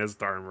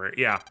protagonist armor.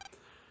 Yeah.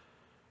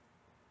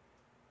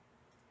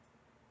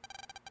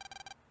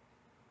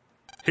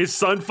 His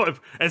son,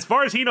 as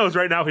far as he knows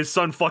right now, his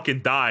son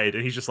fucking died,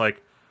 and he's just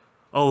like,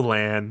 oh,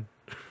 LAN.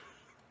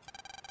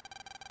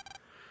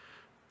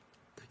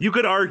 You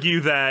could argue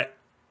that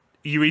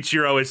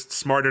Yuichiro is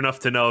smart enough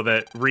to know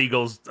that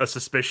Regal's a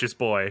suspicious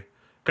boy.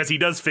 Because he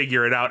does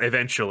figure it out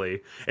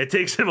eventually. It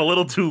takes him a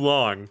little too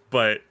long,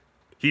 but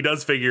he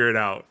does figure it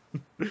out.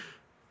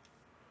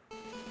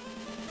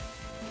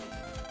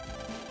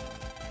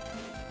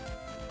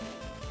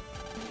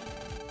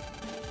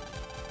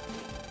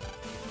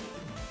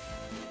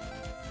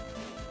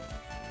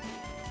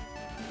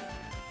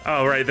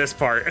 Oh, right, this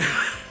part.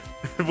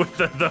 With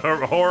the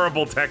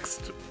horrible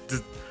text.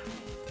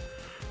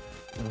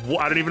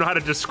 I don't even know how to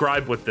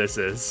describe what this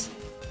is.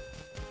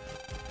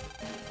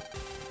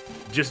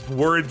 Just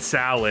word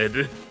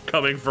salad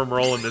coming from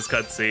Roll in this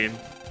cutscene.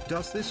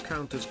 Does this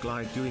count as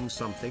Glide doing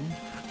something?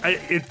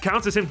 It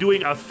counts as him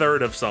doing a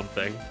third of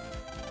something.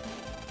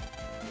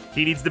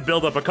 He needs to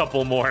build up a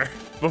couple more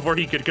before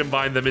he could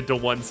combine them into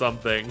one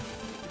something.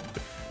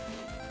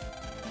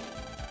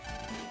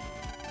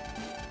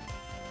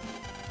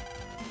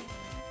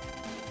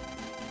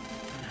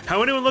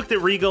 How anyone looked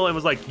at Regal and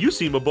was like, you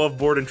seem above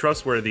board and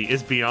trustworthy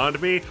is beyond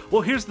me.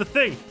 Well, here's the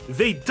thing.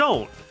 They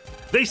don't.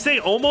 They say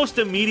almost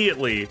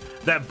immediately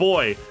that,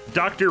 boy,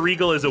 Dr.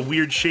 Regal is a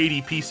weird,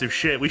 shady piece of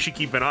shit. We should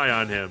keep an eye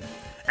on him.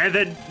 And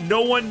then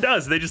no one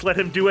does. They just let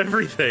him do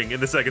everything in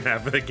the second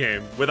half of the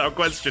game without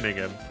questioning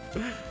him.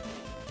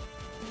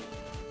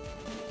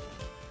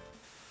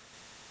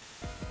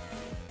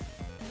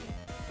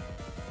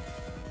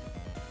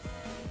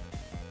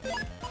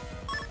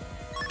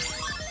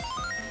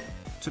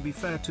 To be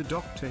fair to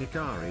Dr.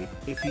 Hikari,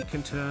 if he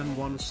can turn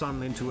one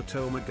son into a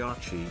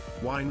Tamagotchi,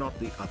 why not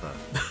the other?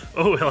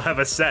 Oh, he'll have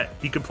a set.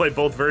 He can play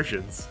both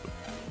versions.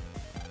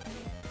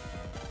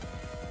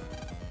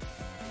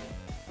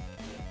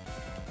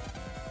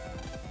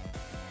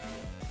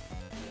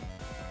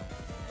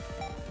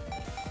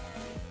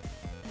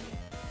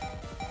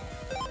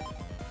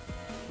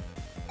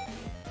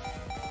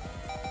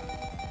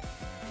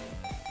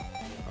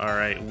 All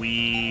right,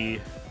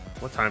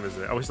 what time is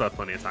it? Oh, we still have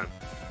plenty of time.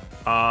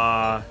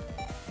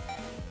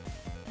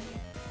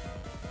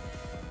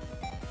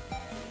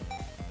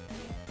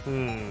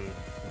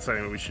 That's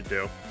something what we should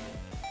do.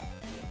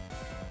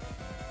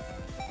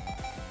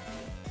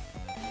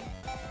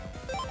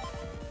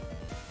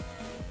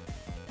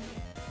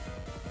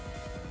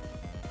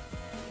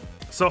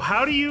 So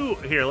how do you,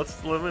 here, let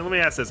me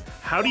ask this.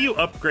 How do you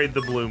upgrade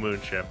the Blue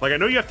Moon ship? Like, I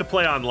know you have to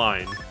play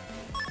online,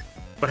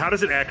 but how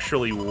does it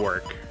actually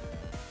work?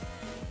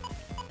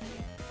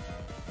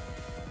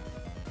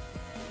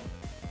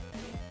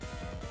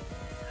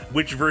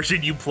 Which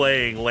version you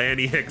playing? LAN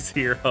EXE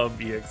or Hub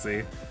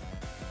EXE?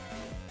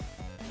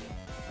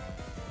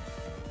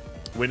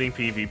 Winning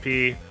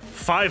PvP.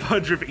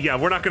 500... Yeah,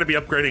 we're not going to be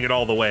upgrading it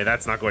all the way.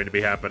 That's not going to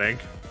be happening.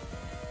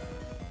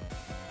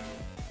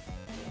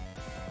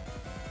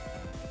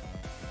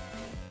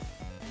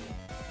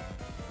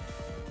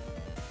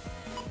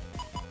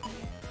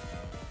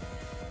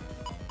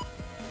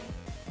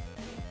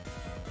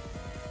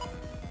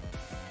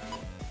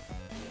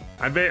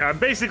 I'm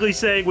basically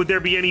saying, would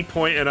there be any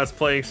point in us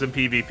playing some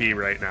PvP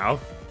right now?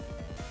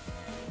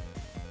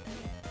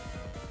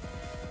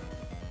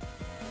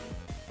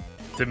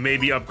 To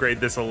maybe upgrade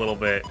this a little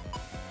bit.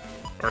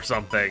 Or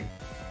something.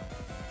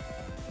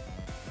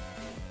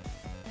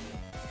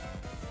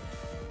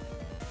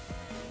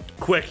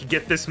 Quick,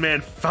 get this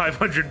man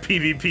 500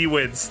 PvP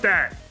wins.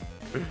 Stat!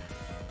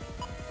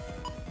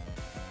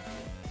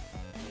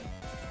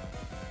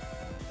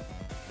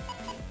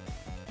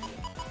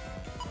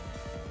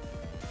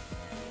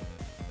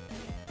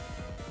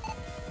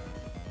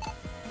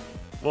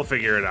 We'll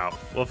figure it out.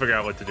 We'll figure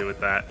out what to do with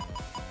that.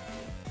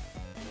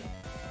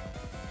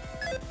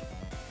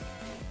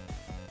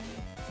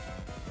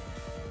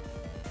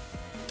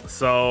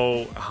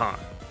 So, I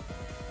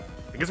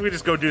guess we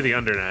just go do the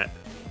Undernet.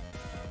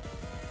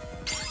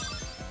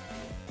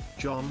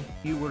 John,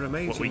 you were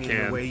amazing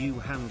in the way you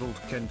handled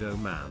Kendo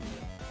Man.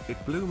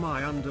 It blew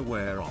my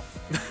underwear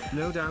off.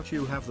 No doubt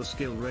you have the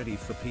skill ready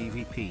for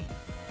PvP.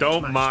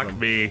 Don't Smash mock them.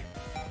 me.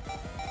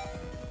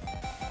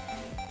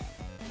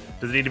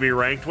 Does it need to be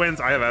ranked wins?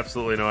 I have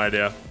absolutely no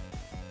idea.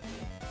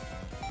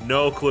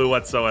 No clue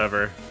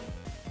whatsoever.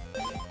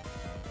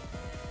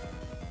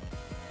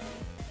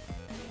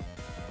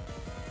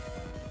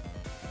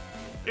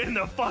 In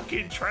the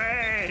fucking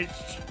trash!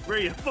 Where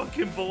you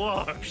fucking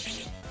belong!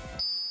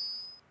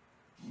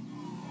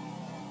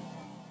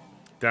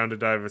 Down to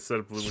dive a set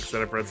up blue,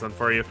 set up red sun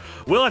for you.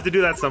 We'll have to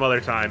do that some other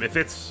time. If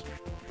it's...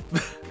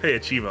 Hey,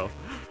 Achivo.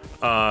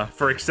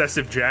 For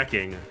excessive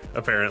jacking,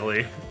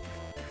 apparently.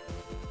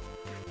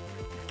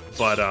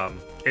 But,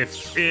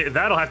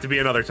 that'll have to be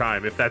another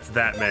time, if that's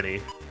that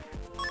many.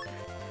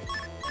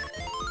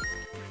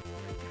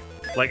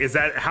 Like,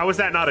 how is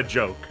that not a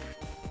joke?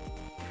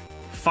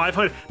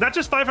 500, not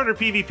just 500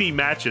 PvP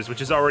matches,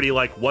 which is already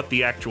like, what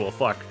the actual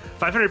fuck?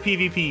 500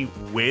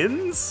 PvP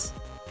wins?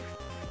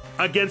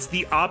 Against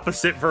the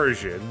opposite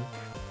version?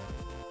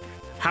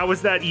 How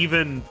is that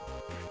even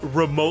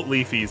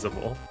remotely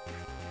feasible?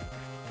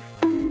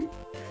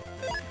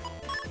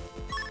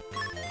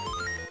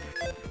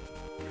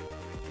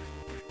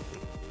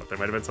 There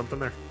might have been something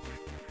there.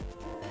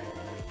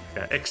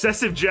 Yeah,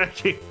 excessive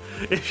jacking.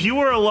 If you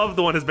or a loved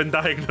one has been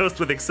diagnosed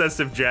with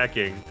excessive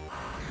jacking,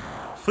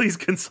 please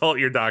consult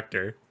your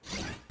doctor.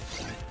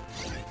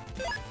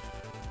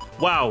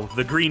 Wow,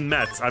 the green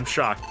Mets. I'm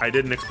shocked. I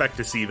didn't expect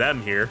to see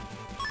them here.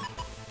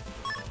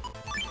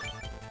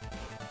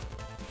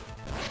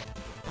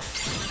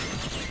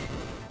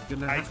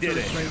 I did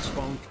it.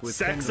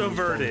 Sex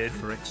averted.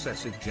 For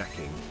excessive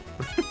jacking.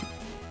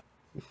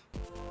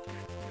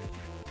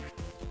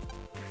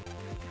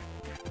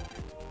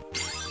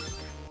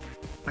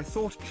 I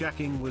thought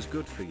jacking was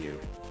good for you.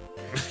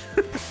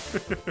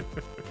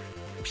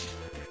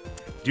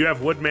 Do you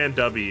have Woodman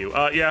W?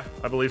 Yeah,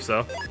 I believe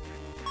so.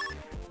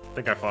 I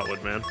think I fought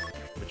Woodman.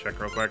 Let me check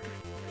real quick.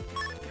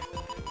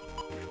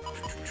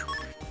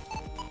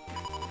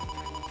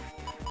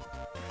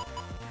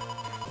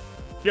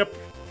 Yep.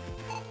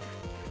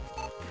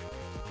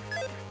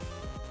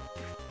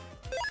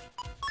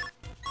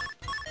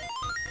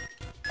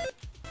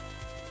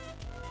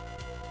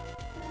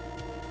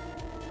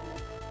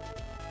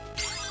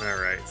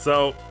 Alright,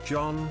 so...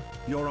 John,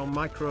 you're a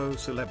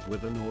micro-celeb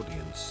with an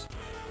audience.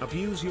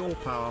 Abuse your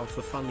power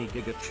for funny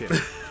giga chip.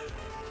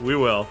 We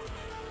will.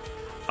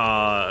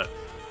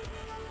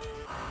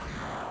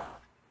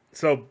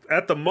 So,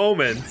 at the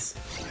moment,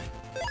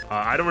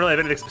 I don't really have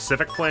anything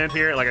specific planned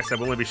here. Like I said,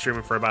 we'll only be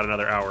streaming for about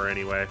another hour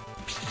anyway,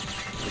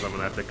 because I'm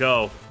gonna have to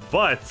go.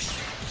 But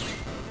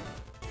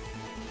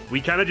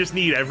we kind of just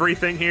need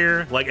everything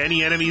here. Like,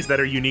 any enemies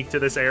that are unique to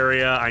this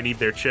area, I need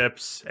their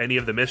chips. Any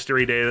of the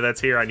mystery data that's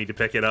here, I need to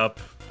pick it up.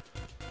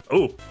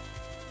 Ooh.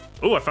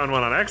 Ooh, I found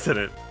one on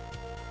accident.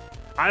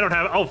 I don't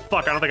have... Oh,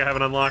 fuck, I don't think I have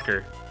an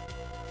unlocker.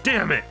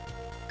 Damn it!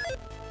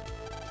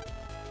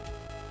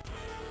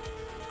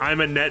 I'm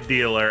a net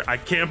dealer. I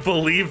can't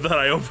believe that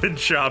I opened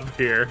shop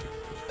here.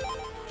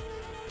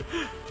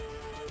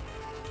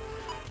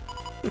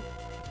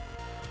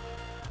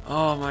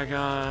 Oh my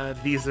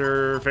god, these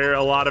are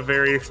a lot of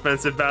very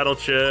expensive battle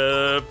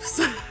chips.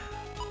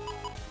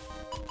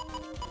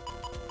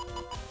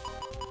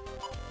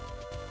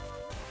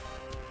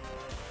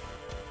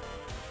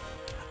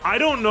 I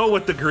don't know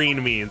what the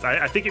green means.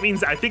 I think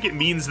it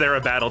means they're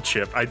a battle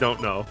chip. I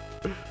don't know.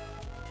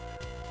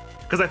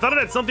 Because I thought it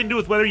had something to do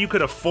with whether you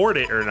could afford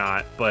it or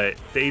not, but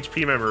the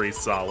HP memory's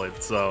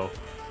solid, so...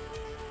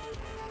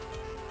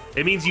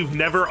 It means you've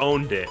never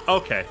owned it.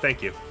 Okay,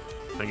 thank you.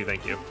 Thank you,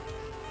 thank you.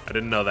 I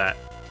didn't know that.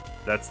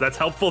 That's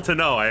helpful to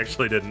know. I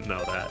actually didn't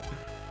know that.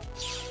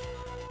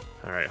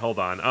 Alright, hold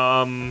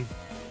on.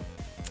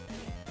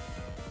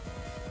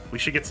 We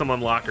should get some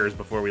unlockers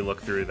before we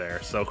look through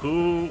there. So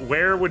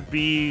where would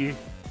be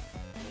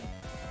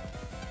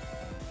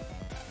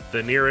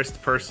the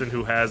nearest person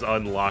who has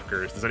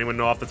unlockers? Does anyone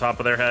know off the top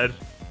of their head?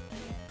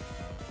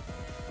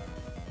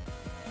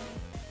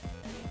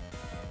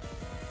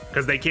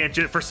 Because they can't,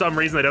 for some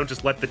reason, they don't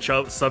just let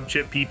the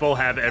sub-chip people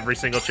have every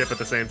single chip at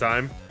the same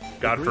time.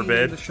 God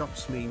forbid. The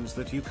shops means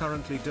that you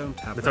currently don't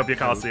have the Topia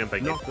Coliseum,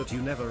 thank you. Not that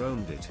you never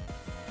owned it.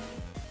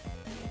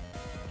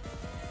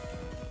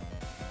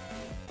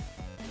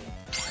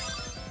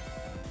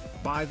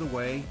 By the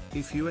way,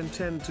 if you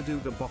intend to do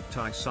the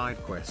Boktai side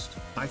quest,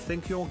 I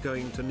think you're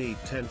going to need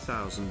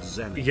 10,000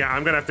 Zen. Yeah,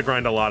 I'm gonna have to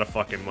grind a lot of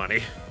fucking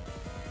money.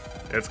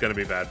 It's gonna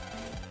be bad.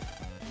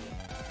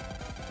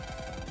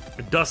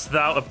 Dost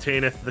thou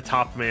obtaineth the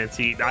Top Man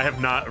teat? I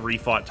have not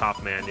refought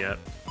Top Man yet.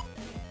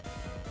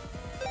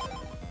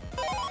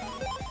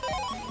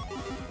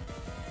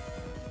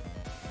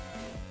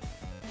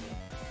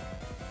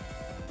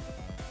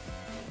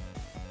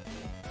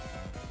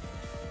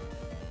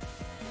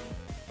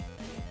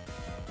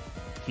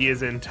 He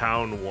is in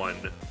Town 1.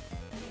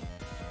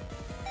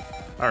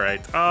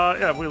 Alright,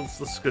 yeah,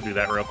 let's go do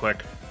that real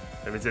quick.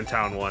 If it's in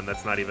Town 1,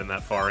 that's not even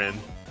that far in.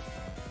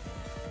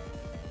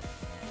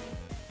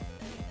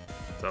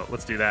 So,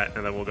 let's do that,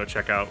 and then we'll go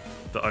check out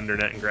the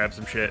Undernet and grab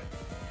some shit.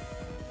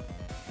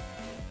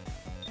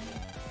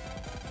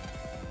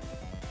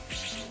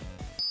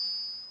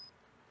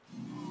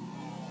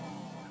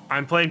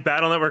 I'm playing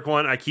Battle Network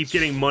 1. I keep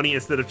getting money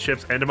instead of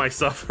chips. End of my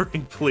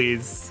suffering,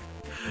 please.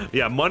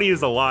 Yeah, money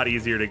is a lot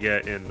easier to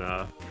get in,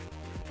 like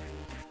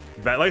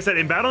I said,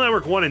 in Battle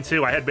Network 1 and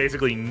 2, I had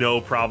basically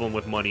no problem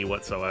with money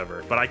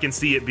whatsoever. But I can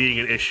see it being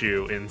an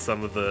issue in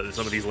some of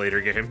these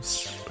later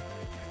games.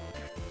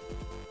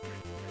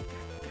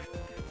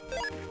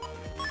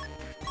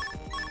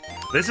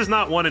 This is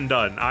not one and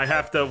done. I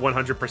have to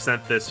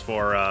 100% this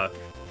for,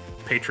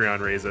 Patreon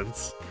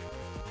reasons.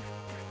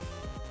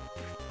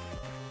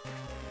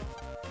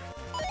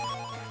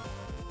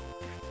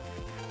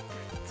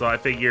 So I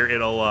figure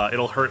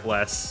it'll hurt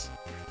less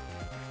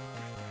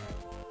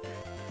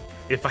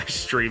if I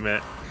stream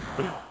it.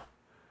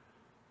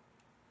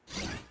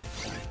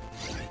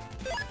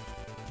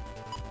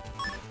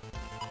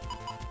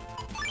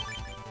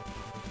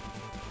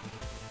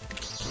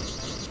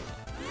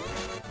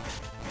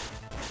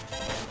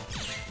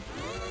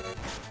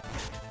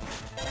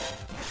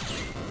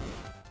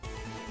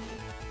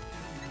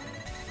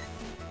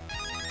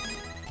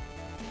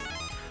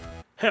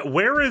 Hey,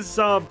 where is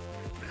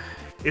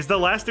the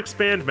last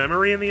expand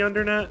memory in the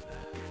Undernet?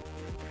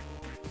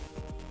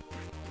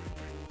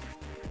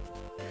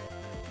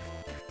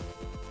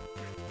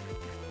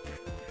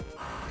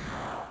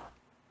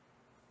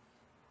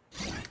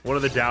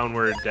 of the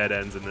downward dead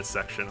ends in this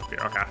section up here.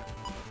 Okay.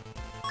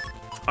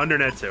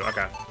 Undernet too.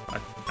 Okay.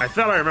 I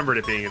thought I remembered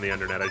it being in the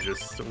undernet. I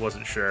just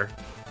wasn't sure.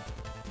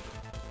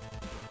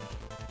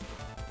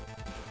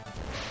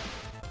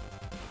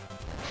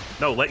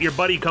 No, let your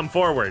buddy come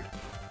forward.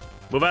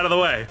 Move out of the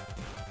way.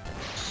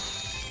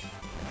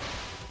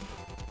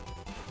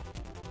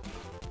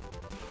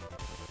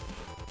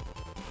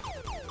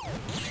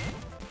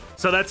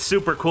 So that's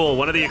super cool.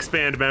 One of the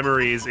expand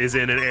memories is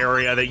in an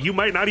area that you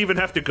might not even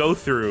have to go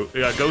to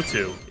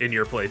in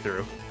your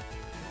playthrough.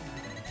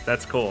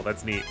 That's cool.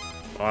 That's neat.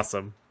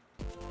 Awesome.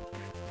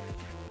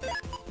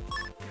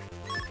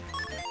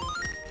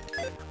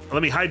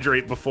 Let me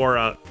hydrate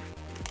before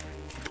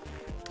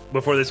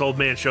this old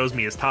man shows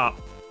me his top.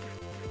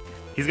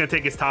 He's gonna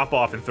take his top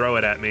off and throw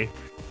it at me.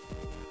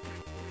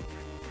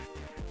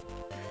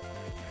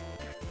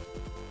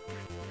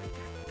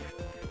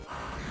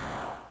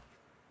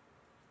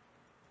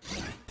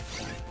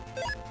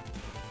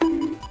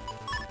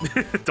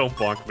 Don't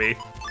bonk me.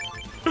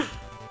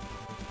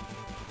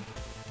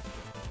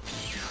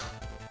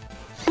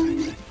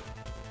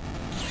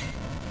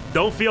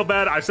 Don't feel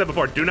bad. I've said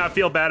before, do not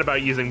feel bad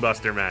about using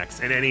Buster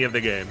Max in any of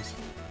the games.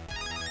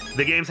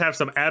 The games have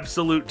some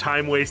absolute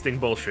time-wasting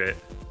bullshit.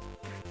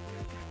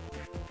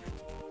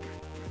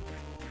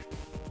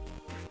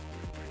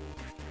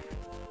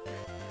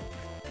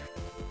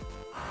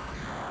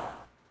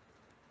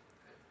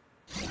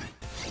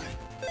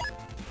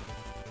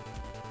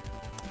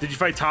 Did you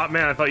fight Top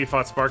Man? I thought you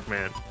fought Spark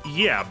Man.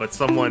 Yeah, but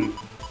someone...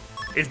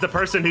 Is the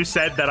person who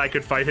said that I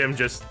could fight him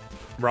just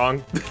wrong?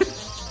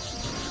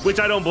 Which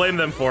I don't blame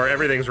them for.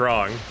 Everything's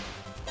wrong.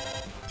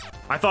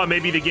 I thought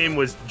maybe the game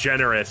was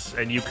generous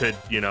and you could,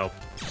 you know,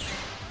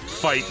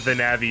 fight the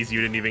Navis you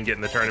didn't even get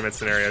in the tournament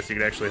scenario, so you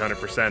could actually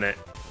 100% it.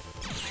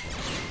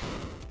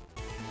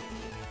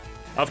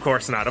 Of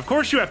course not. Of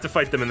course you have to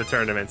fight them in the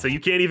tournament, so you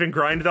can't even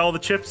grind all the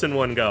chips in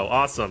one go.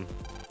 Awesome.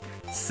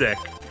 Sick.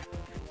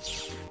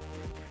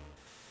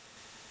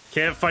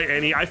 Can't fight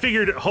any. I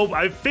figured,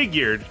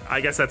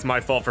 I guess that's my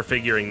fault for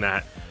figuring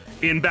that.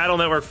 In Battle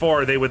Network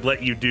 4, they would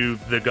let you do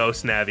the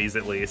Ghost Navis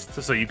at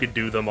least, so you could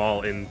do them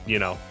all in, you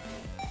know,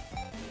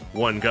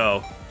 one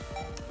go.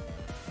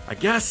 I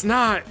guess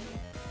not.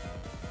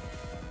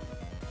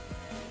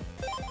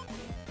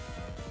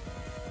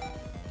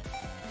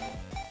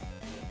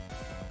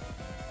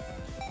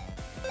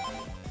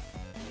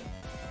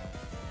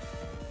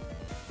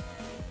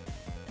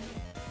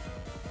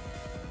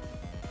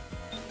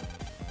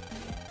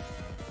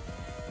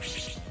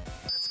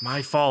 It's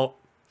my fault.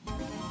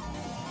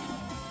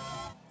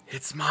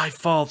 It's my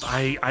fault.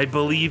 I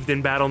believed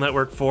in Battle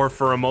Network 4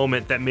 for a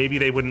moment that maybe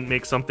they wouldn't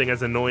make something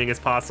as annoying as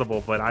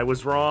possible, but I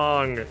was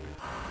wrong.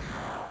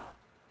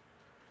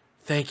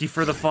 Thank you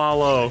for the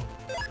follow.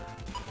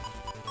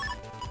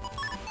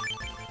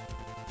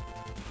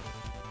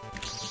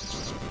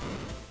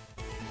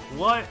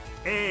 What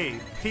a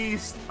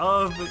piece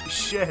of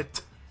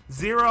shit.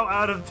 0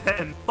 out of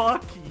 10.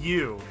 Fuck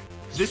you.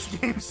 This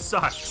game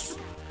sucks.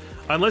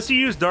 Unless you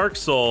use Dark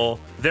Soul,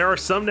 there are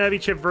some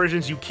Navi chip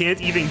versions you can't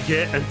even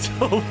get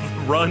until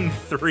run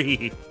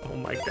 3. Oh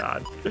my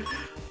god.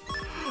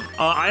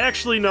 I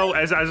actually know,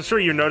 as I'm sure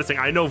you're noticing,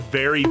 I know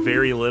very,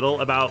 very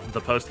little about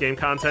the post-game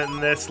content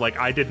in this. Like,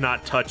 I did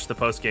not touch the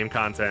post-game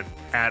content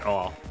at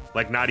all.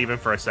 Like, not even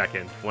for a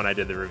second when I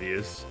did the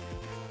reviews.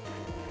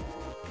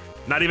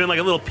 Not even like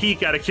a little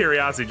peek out of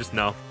curiosity, just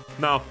no.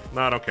 No,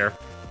 I don't care.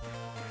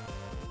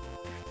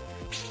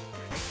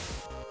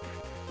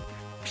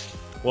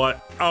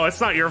 What? Oh,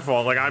 it's not your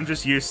fault. Like, I'm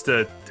just used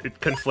to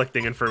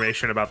conflicting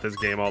information about this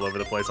game all over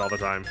the place all the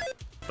time.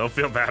 Don't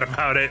feel bad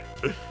about it.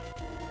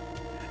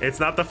 It's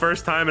not the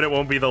first time and it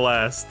won't be the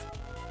last.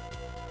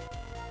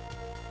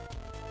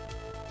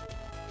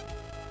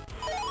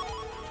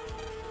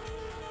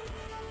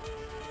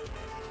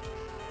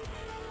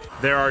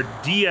 There are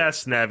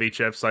DS Navi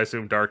chips, I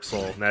assume Dark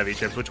Soul Navi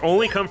chips, which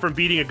only come from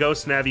beating a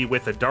Ghost Navi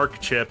with a Dark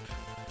chip,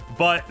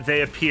 but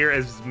they appear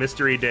as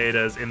mystery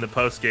datas in the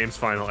post-game's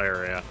final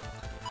area.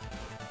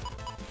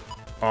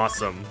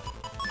 Awesome.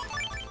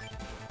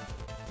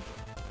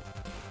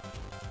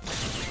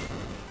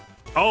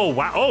 Oh,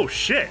 wow. Oh,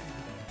 shit.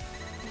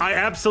 I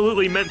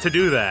absolutely meant to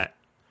do that.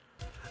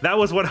 That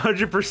was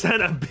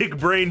 100% a big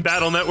brain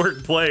Battle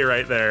Network play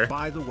right there.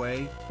 By the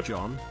way,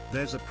 John,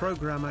 there's a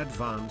program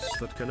advance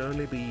that can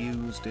only be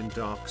used in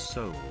Dark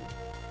Soul.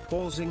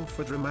 Pausing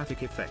for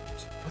dramatic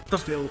effect. What the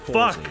Still fuck?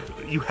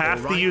 pausing. You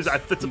have to use...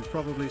 You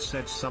probably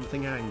said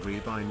something angry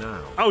by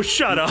now. Oh,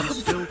 shut up. You can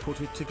still put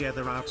it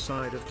together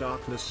outside of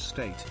darkness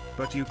state,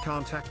 but you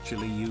can't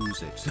actually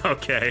use it.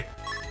 Okay.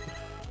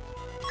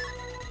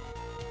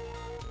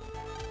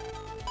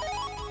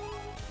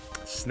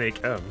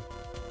 Snake M.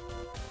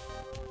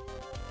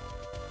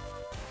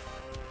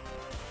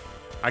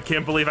 I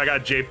can't believe I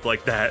got japed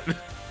like that.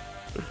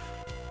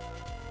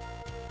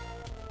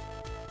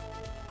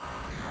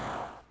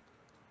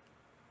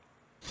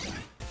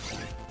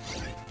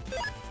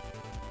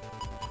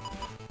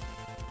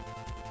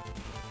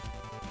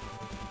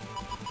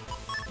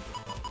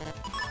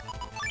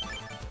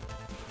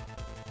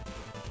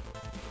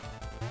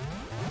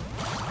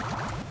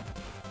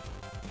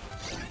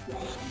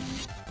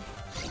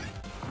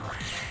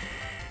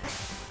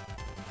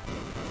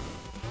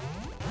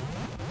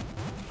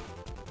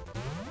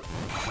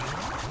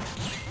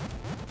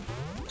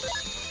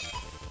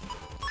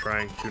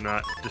 Trying to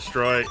not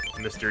destroy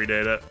mystery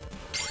data.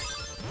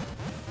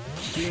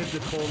 Cleared the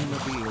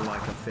cornmobile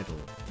like a fiddle.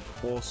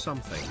 Or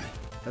something.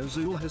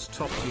 Ozul has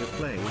top-tier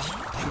plays,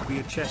 should be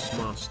a chess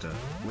master,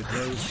 with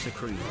those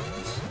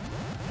secretions.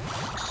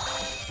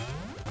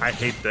 I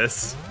hate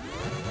this.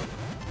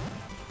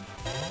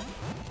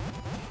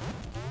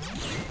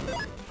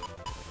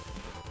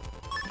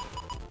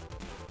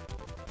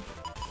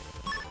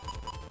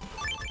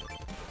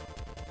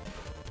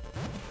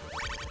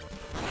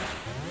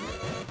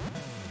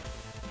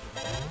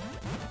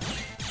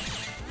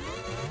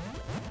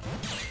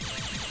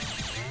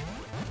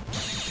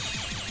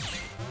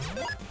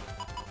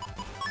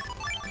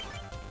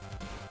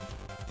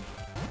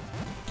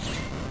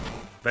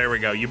 There we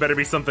go. You better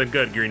be something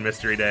good, Green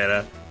Mystery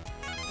Data.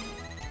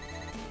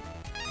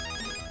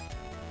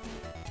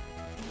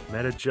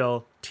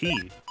 Metagel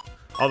T.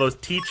 All those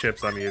T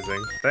chips I'm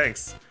using.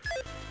 Thanks.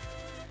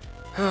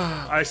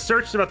 I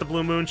searched about the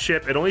Blue Moon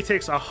chip. It only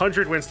takes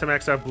 100 wins to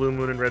max out Blue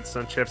Moon and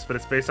Redstone chips, but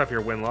it's based off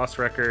your win-loss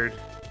record.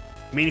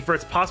 Meaning for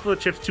it's possible the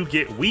chips to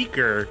get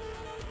weaker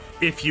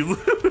if you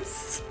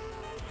lose.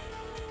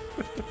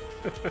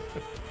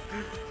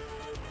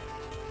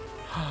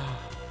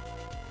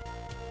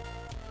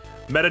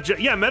 Metagel,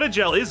 yeah,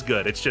 Metagel is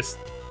good. It's just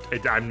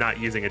I'm not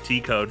using a T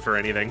code for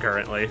anything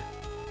currently.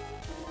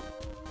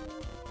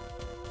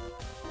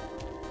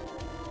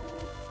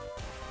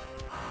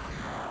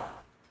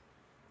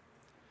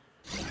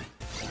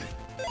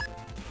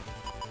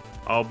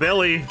 Oh,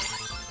 Billy.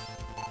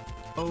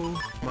 Oh,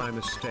 my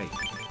mistake.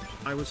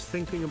 I was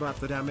thinking about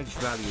the damage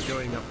value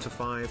going up to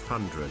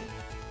 500.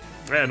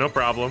 Yeah, no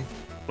problem.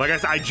 Like I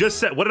said, I just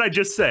said, what did I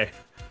just say?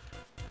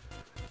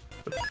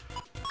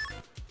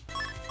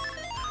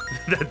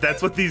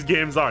 That's what these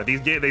games are.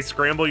 These games, they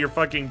scramble your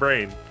fucking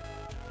brain.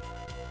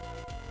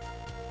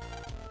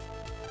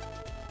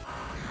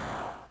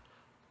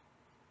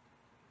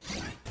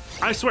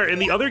 I swear, in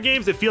the other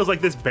games, it feels like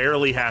this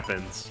barely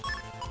happens.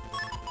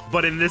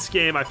 But in this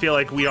game, I feel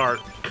like we are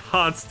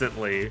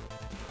constantly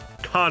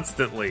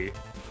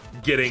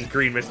getting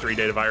green mystery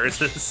data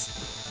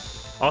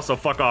viruses. Also,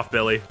 fuck off,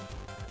 Billy.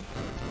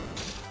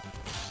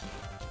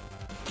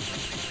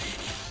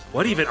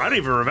 What even? I don't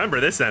even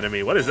remember this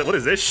enemy. What is it? What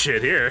is this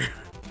shit here?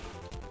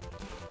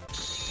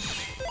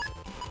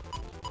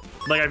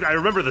 Like, I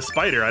remember the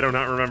spider. I do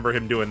not remember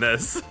him doing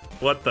this.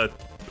 What the?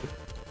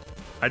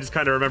 I just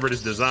kind of remembered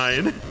his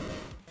design. Get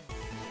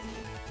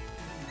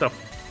the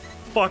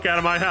fuck out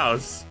of my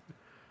house.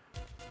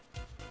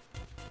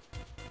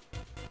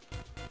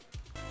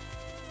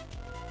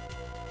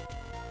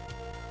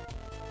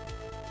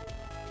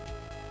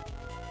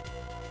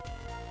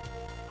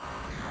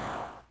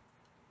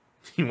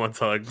 He wants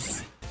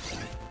hugs.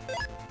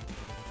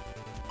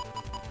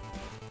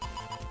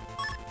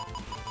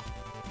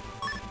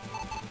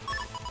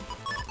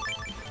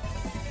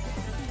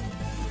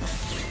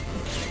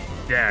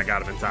 Yeah, I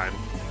got him in time.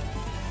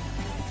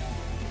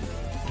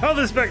 Oh,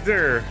 the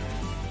Spectre!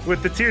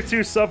 With the tier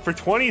 2 sub for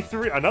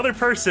 23. Another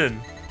person!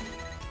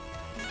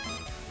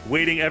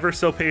 Waiting ever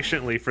so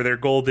patiently for their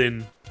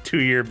golden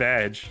 2-year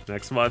badge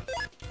next month.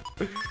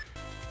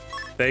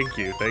 Thank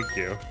you, thank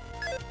you.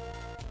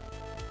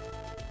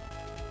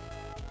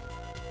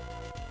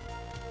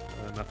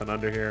 Nothing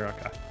under here,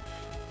 okay.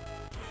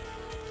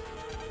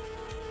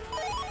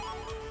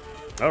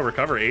 Oh,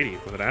 recover 80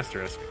 with an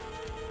asterisk.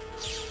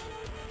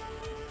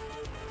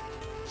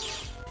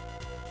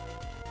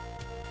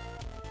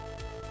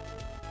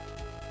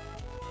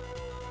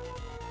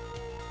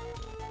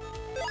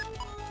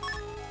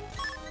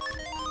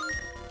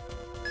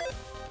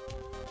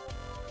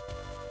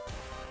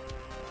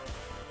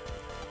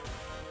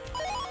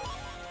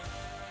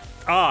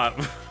 Ah,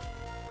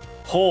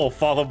 hole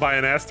followed by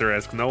an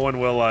asterisk. No one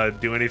will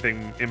do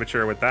anything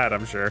immature with that,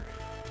 I'm sure.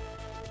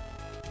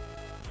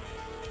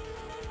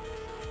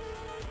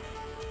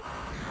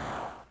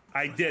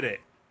 I did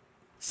it.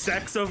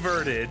 Sex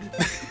averted.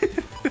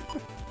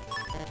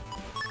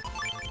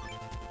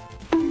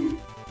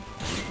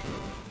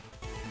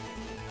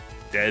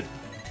 Dead.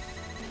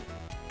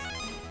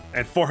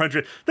 And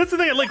 400. That's the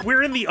thing, like,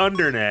 we're in the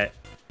undernet.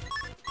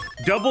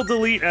 Double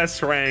delete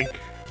S rank.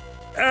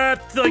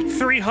 Like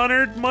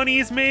 300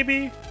 monies,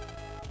 maybe?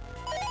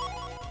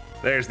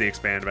 There's the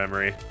expand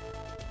memory.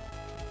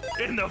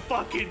 In the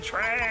fucking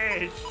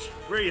trash!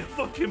 Where you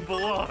fucking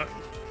belong.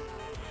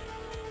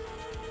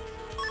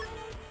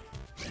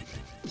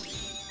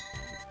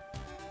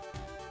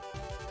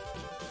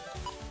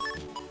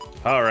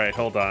 Alright,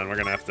 hold on. We're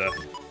gonna have to...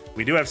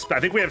 We do have... I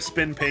think we have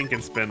spin pink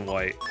and spin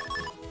white.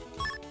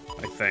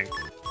 I think.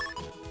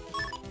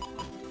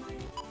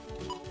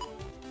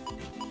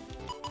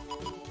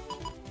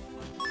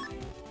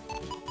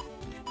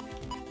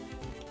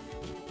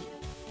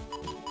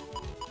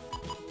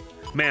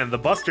 Man, the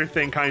Buster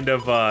thing kind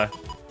of, I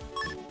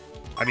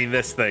I mean,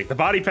 this thing. The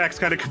body pack's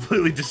kind of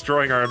completely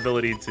destroying our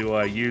ability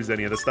to use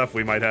any of the stuff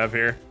we might have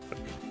here.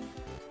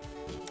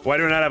 Why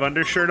do I not have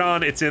undershirt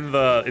on? It's in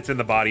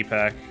the body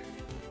pack.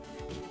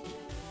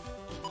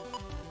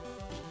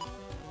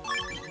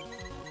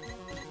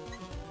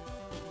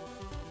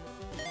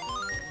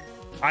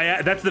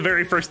 That's the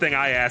very first thing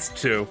I asked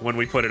too when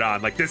we put it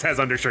on. Like, this has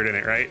undershirt in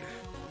it, right?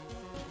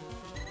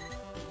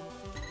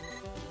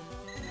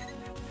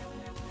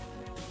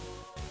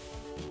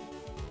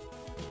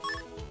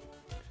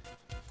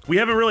 We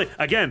haven't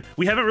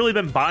really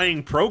been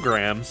buying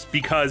programs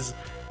because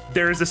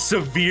there's a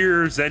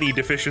severe Zenny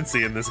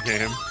deficiency in this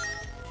game.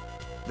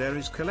 There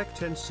is collect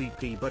 10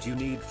 CP, but you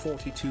need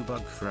 42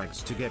 bug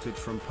frags to get it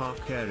from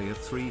Park Area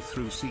 3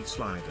 through Sea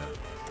Slider.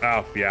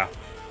 Oh, yeah.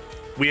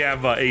 We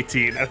have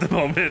 18 at the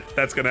moment.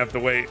 That's gonna have to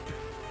wait.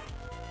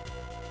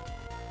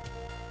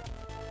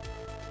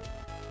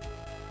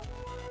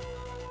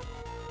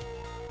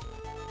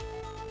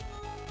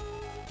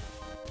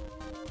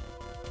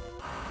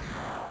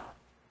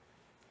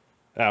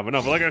 But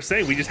no, but like I was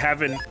saying, we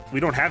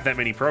don't have that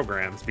many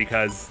programs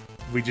because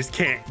we just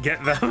can't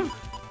get them.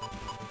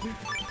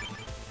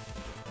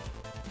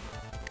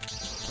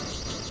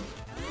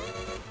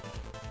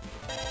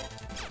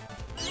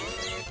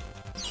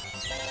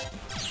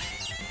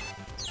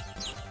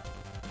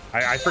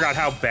 I forgot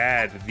how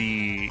bad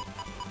the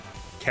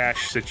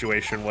cash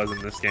situation was in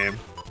this game.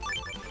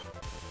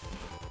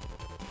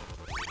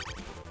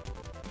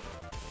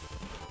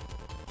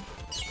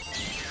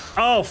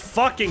 Oh,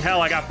 fucking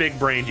hell, I got big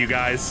brained, you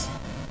guys.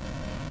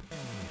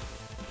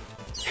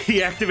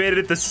 He activated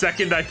it the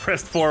second I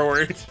pressed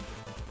forward.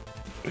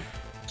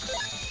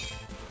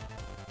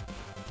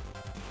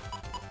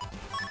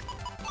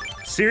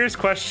 Serious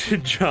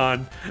question,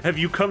 John. Have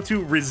you come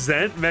to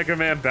resent Mega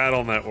Man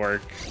Battle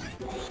Network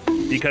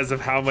because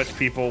of how much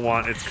people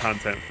want its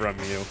content from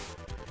you?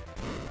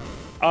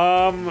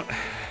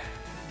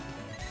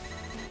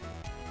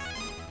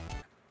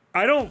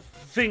 I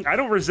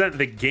don't resent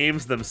the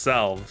games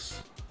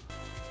themselves.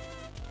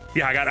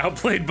 Yeah, I got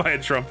outplayed by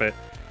a trumpet.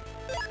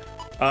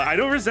 I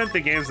don't resent the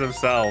games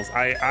themselves.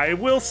 I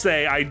will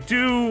say I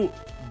do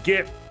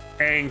get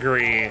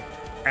angry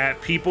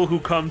at people who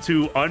come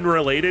to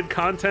unrelated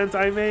content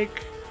I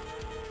make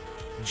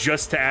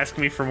just to ask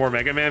me for more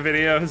Mega Man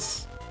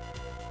videos.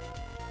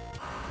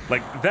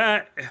 Like,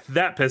 that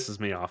pisses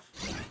me off.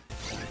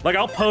 Like,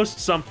 I'll post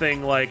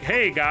something like,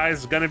 hey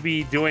guys, gonna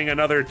be doing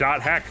another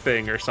 .hack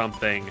thing or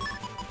something.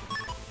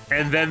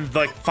 And then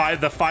like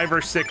the 5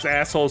 or 6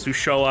 assholes who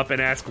show up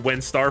and ask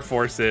when Star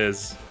Force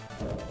is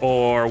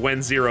or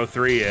when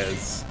 03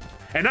 is.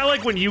 And not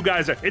like when you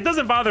guys are, it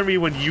doesn't bother me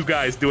when you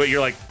guys do it. You're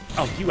like,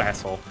 oh, you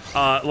asshole.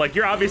 Like,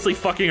 you're obviously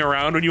fucking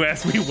around when you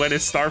ask me when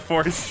is Star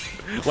Force.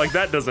 Like,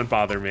 that doesn't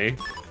bother me.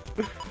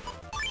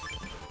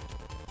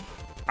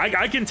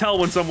 I can tell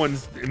when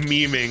someone's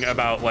memeing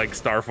about like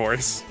Star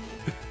Force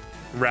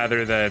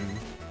rather than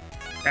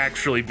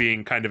actually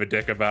being kind of a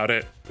dick about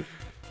it.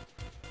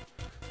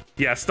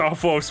 Yeah, Star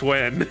Force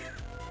win.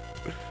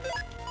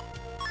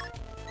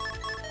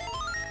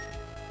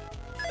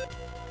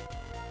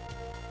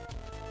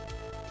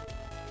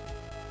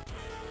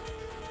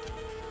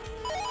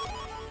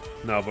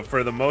 No, but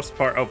for the most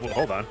part... Oh, well,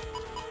 hold on.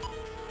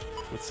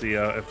 Let's see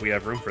if we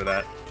have room for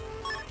that.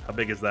 How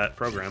big is that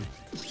program?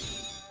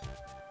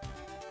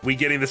 We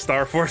getting the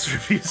Star Force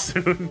review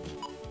soon?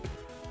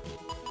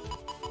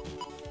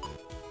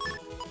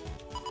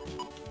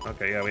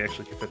 Okay, yeah, we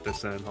actually can fit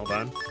this in. Hold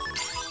on.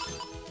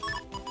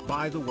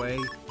 By the way,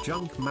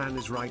 Junkman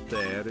is right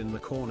there in the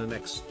corner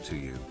next to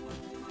you.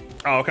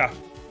 Oh, okay.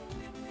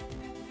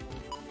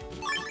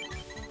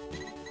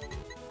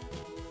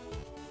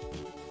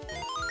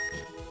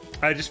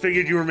 I just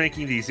figured you were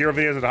making the 0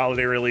 videos of the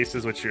holiday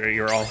releases, which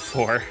you're all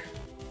for.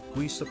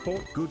 We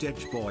support good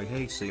edge boy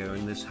Haseo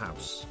in this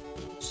house.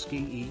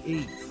 Ski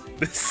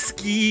ETH.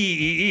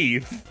 Ski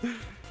ETH.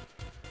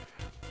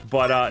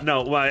 But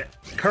no,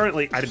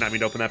 currently, I did not mean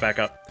to open that back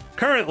up.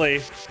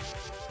 Currently,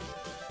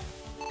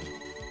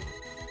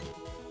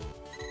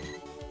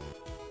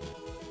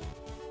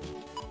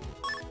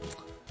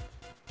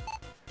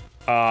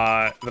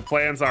 the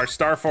plans are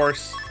Star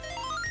Force,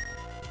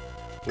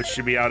 which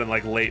should be out in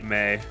like late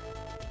May.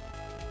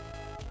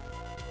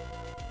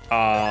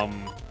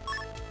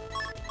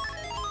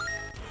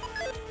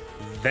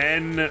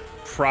 Then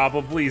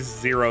probably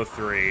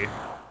 03.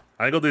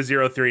 I think I'll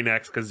do 03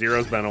 next because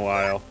 0's been a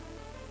while.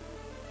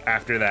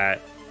 After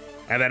that.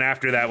 And then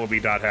after that will be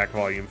 .hack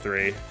Volume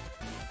 3.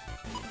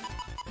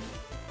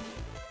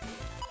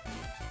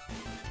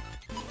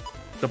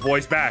 The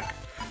boy's back.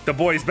 The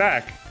boy's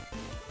back.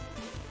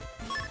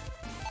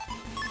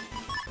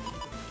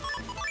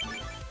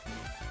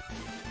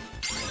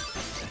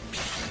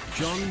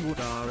 John, what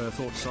are our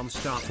thoughts on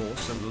Star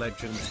Force and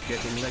Legends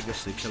getting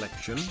legacy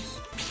collections?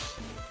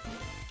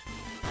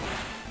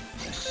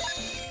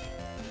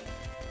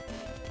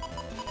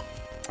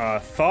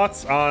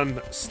 Thoughts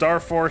on Star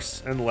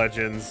Force and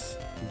Legends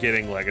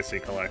getting legacy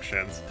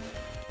collections.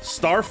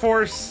 Star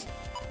Force,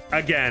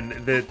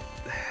 again,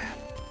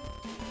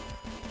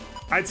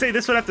 I'd say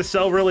this would have to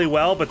sell really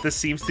well, but this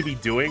seems to be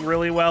doing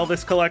really well,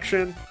 this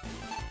collection.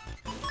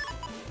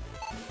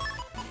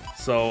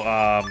 So,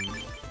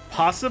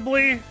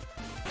 possibly.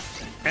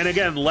 And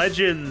again,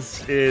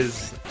 Legends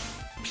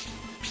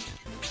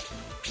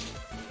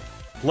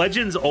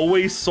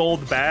always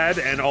sold bad,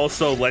 and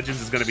also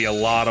Legends is going to be a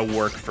lot of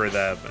work for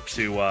them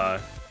to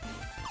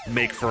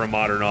make for a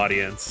modern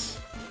audience.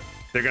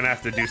 They're going to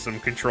have to do some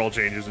control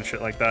changes and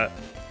shit like that.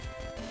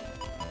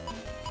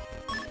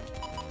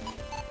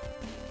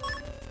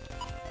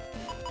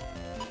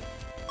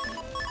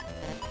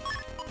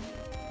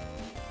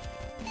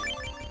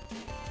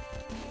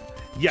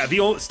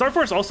 Yeah, Star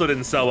Force also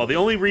didn't sell well. The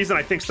only reason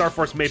I think Star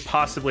Force may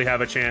possibly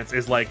have a chance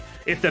is, like,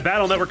 if the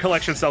Battle Network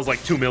collection sells,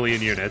 like, 2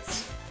 million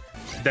units,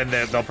 then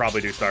they'll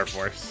probably do Star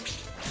Force.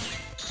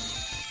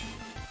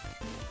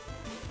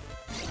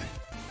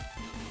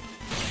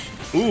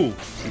 Ooh,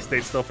 he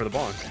stayed still for the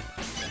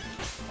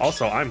bonk.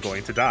 Also, I'm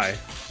going to die.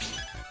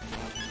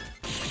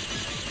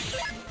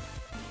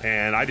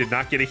 And I did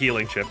not get a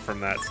healing chip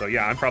from that, so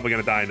yeah, I'm probably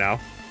going to die now.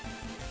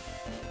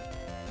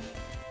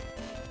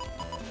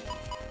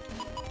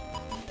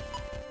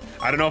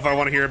 I don't know if I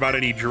want to hear about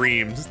any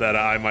dreams that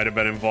I might have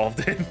been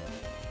involved in.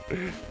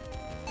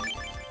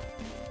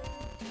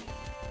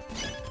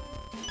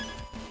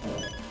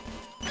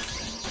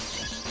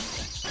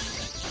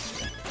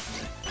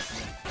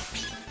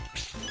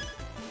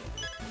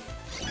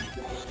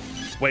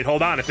 Wait,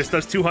 hold on. If this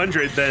does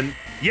 200, then...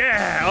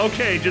 Yeah!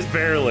 Okay, just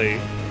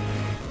barely.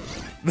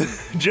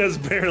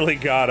 Just barely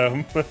got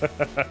him.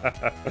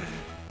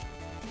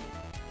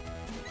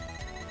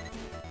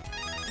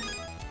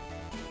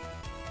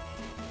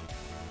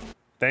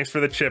 Thanks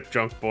for the chip,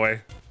 junk boy.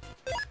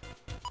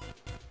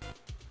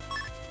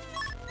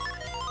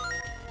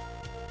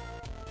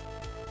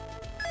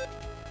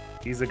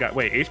 He's a guy.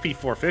 Wait, HP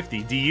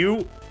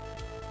 450.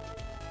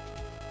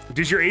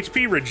 Does your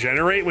HP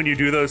regenerate when you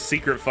do those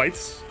secret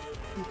fights?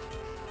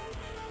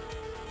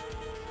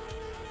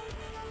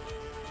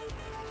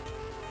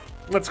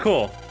 That's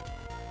cool.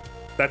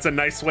 That's a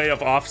nice way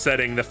of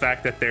offsetting the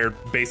fact that they're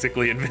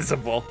basically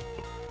invisible.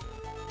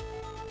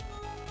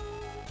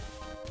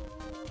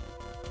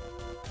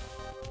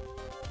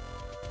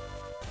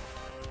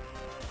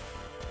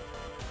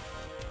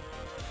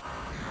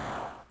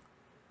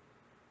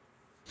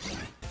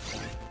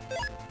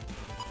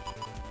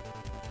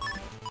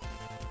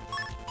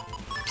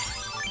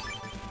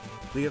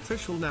 The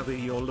official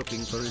Navi you're looking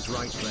for is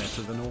right there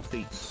to the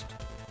northeast.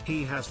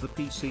 He has the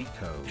PC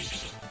code.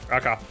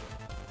 Okay.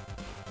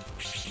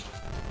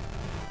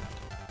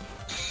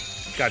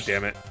 God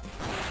damn it.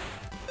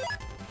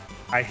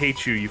 I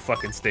hate you, you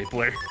fucking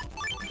stapler.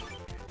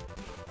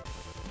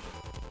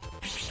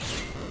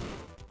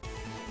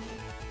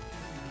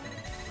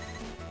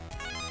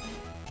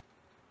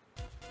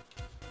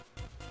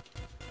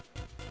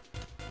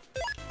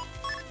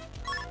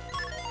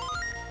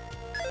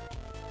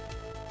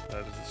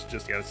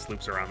 Yeah, it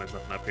sloops around. There's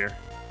nothing up here.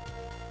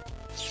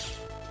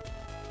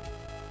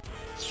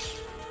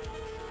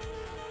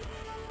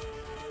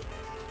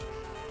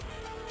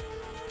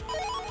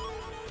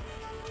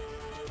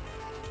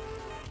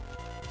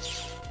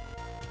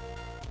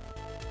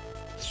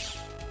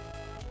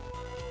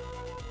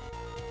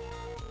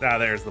 Ah,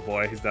 there's the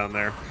boy. He's down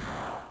there.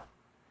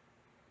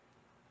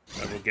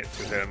 I will get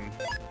to him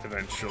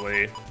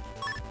eventually.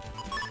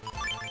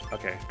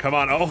 Okay, come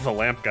on. Oh, the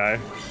lamp guy.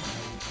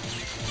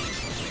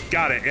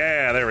 Got it.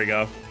 Yeah, there we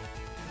go.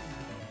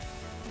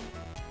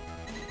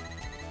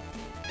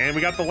 And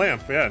we got the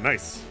lamp. Yeah,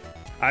 nice.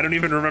 I don't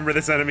even remember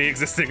this enemy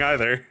existing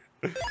either.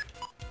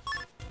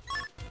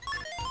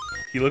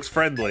 He looks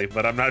friendly,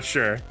 but I'm not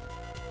sure.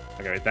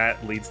 Okay,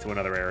 that leads to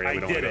another area. We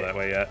don't want to go that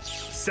way yet.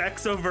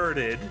 Sex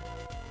averted.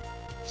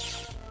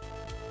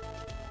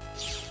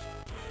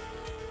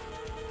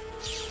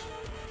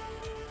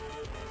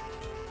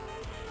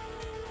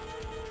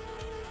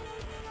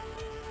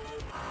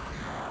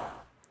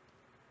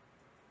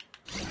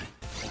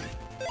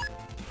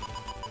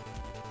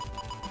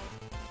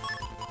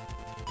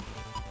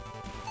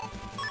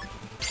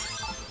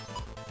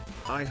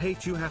 I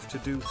hate you have to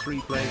do 3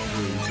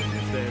 playthroughs, and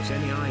if there's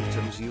any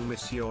items you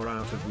miss, you're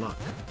out of luck.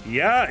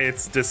 Yeah,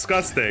 it's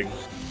disgusting.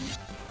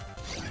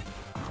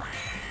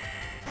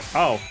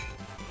 Oh.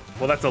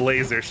 Well, that's a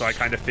laser, so I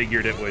kind of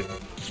figured it would,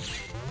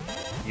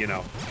 you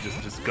know,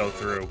 just go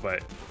through,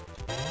 but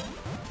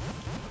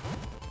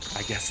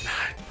I guess not.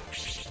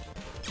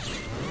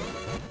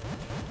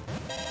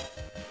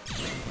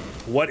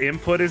 What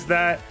input is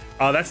that?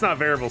 That's not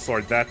variable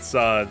sword. That's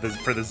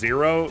for the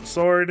zero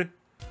sword.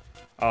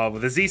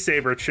 With the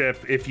Z-Saber chip,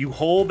 if you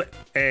hold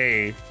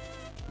A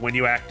when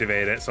you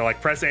activate it, so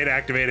like press A to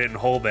activate it and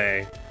hold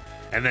A,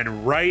 and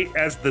then right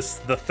as the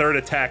third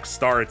attack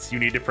starts, you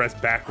need to press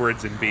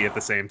backwards and B at the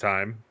same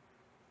time.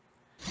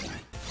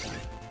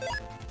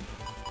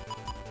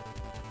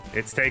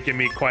 It's taken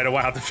me quite a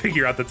while to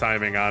figure out the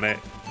timing on it.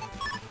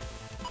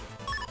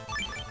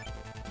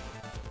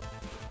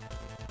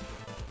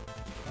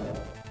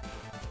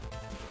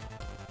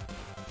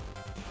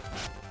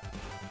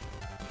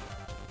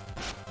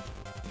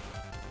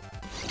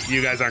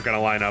 You guys aren't gonna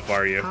line up,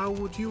 are you? How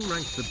would you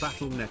rank the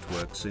battle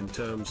networks in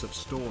terms of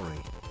story?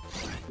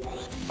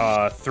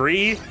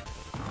 3.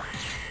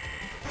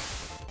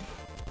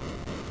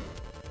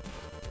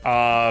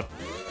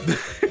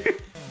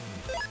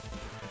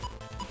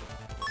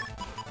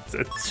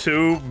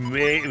 Two,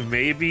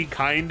 maybe,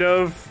 kind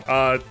of.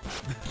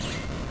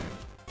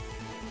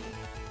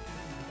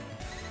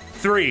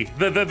 3.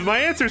 My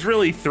answer is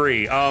really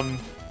 3.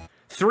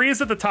 3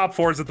 is at the top,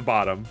 4 is at the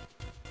bottom.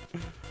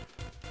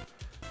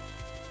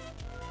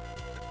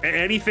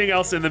 Anything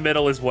else in the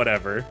middle is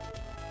whatever.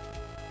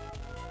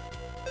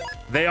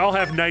 They all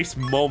have nice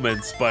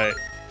moments, but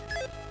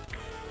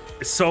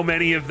so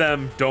many of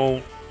them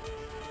don't.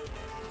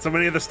 So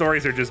many of the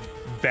stories are just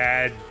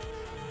bad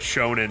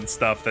shonen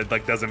stuff that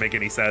like doesn't make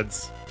any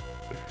sense,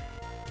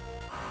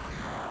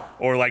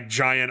 or like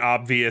giant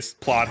obvious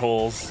plot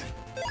holes,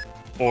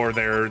 or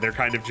they're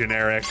kind of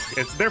generic.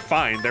 They're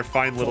fine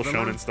little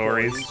shonen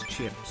stories.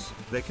 Chips,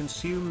 they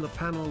consume the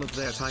panel of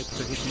their type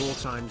to hit more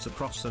times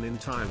across an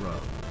entire row.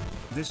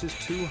 This is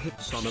 2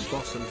 hits on a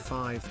boss and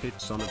 5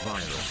 hits on a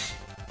virus.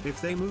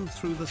 If they move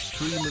through the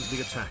stream of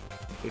the attack,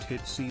 it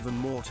hits even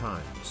more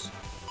times.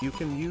 You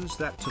can use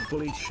that to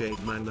bully Shade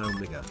Man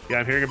Omega. Yeah,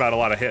 I'm hearing about a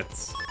lot of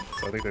hits,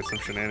 so I think there's some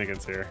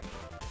shenanigans here.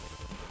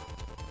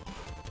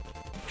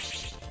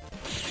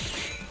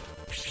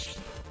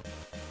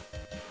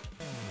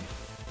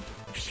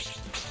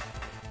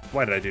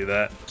 Why did I do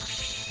that?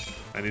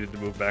 I needed to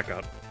move back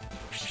up.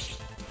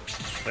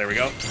 There we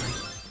go.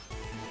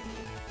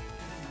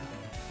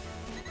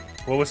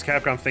 What was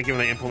Capcom thinking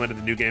when they implemented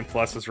the New Game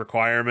Plus as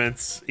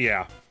requirements?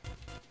 Yeah.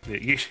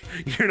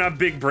 You're not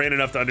big brain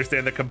enough to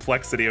understand the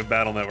complexity of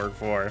Battle Network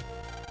 4.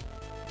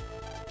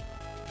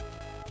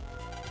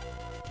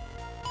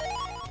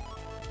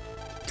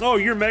 Oh,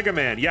 you're Mega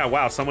Man. Yeah,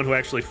 wow, someone who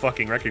actually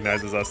fucking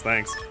recognizes us.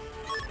 Thanks.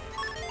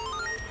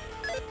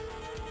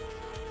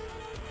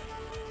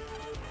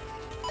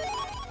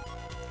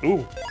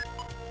 Ooh.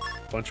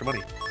 Bunch of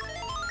money.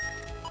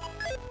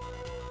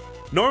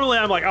 Normally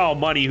I'm like, oh,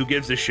 money, who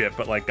gives a shit?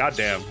 But like,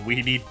 goddamn,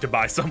 we need to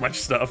buy so much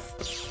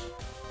stuff.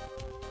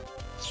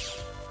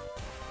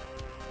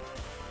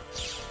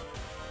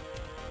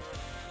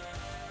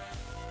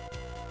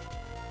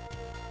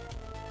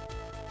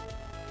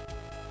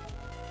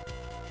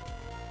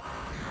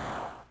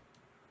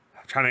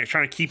 I'm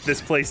trying to keep this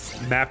place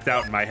mapped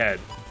out in my head.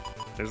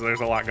 There's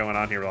a lot going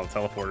on here with all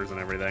the teleporters and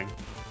everything.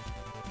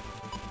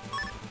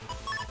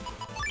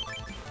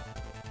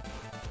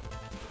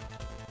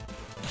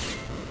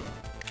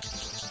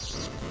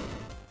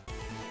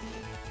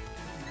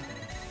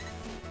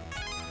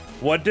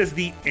 What does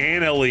the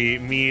anomaly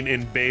mean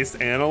in base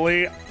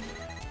anomaly?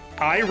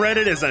 I read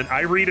it as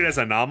I read it as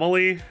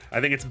anomaly. I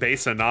think it's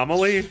base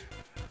anomaly.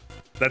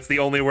 That's the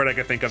only word I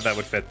could think of that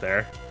would fit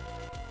there.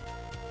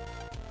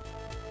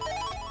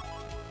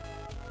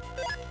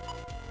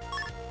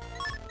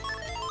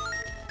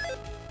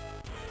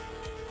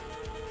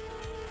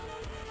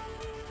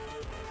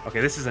 Okay,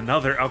 this is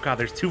another. Oh god,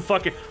 there's 2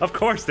 fucking. Of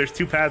course, there's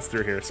 2 paths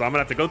through here, so I'm gonna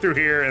have to go through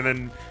here and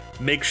then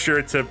make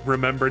sure to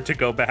remember to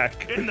go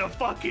back. In the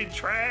fucking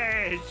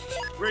trash,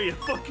 where you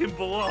fucking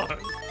belong.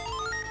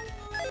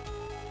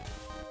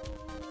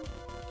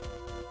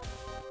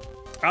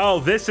 Oh,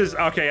 this is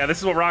okay. Yeah, this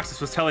is what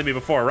Roxas was telling me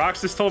before.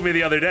 Roxas told me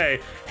the other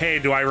day, "Hey,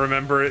 do I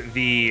remember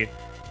the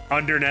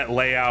undernet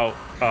layout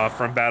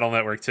from Battle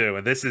Network 2?"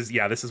 And this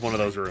is one of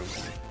those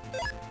rooms.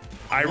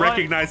 I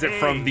recognize it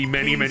from the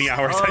many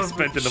hours I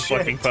spent in the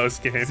fucking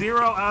post game.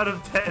 0 out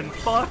of 10.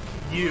 Fuck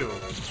you.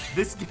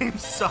 This game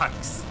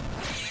sucks.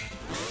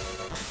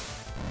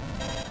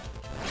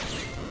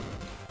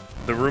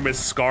 The room is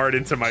scarred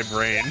into my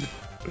brain.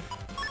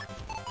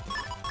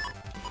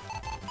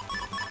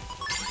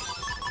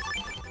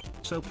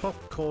 So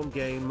Popcorn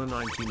Gamer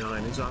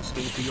 99 is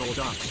asking for your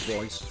darts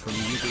voice from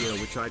Yu-Gi-Oh,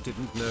 which I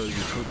didn't know you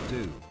could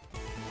do.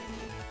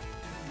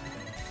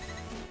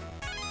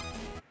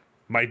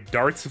 My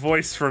darts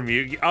voice from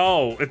you?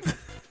 Oh,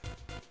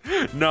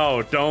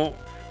 no!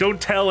 Don't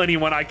tell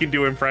anyone I can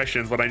do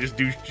impressions when I just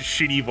do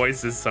shitty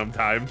voices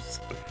sometimes.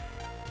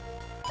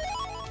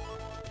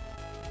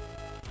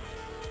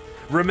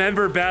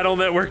 Remember Battle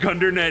Network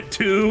Undernet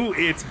 2?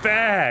 It's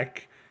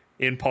back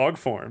in Pog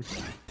form.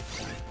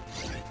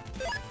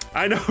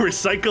 I know,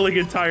 recycling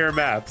entire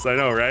maps. I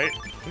know, right?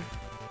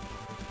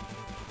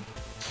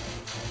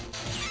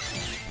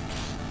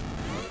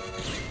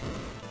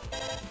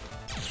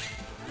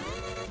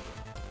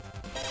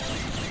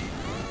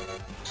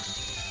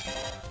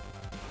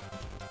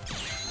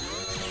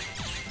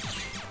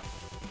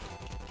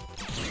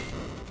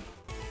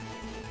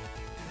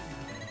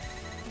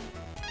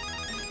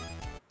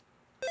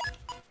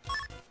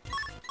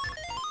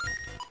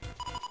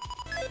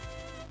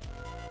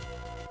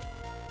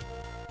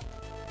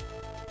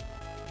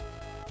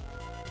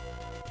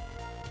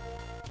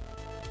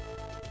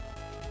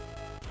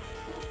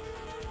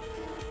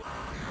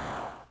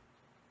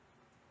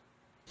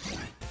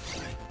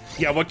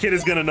 Yeah, what kid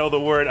is gonna know the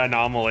word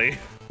anomaly?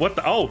 What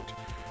the? Oh,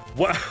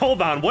 what?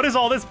 Hold on. What is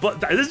all this?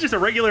 This is just a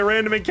regular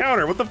random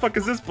encounter. What the fuck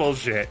is this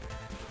bullshit?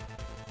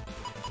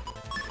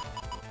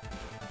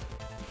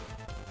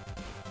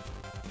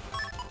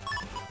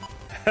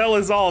 hell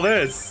is all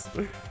this?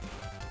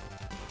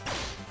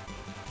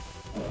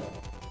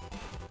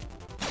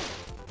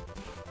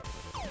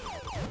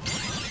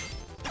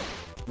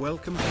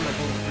 Welcome to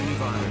level 3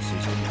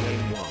 viruses in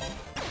game 1.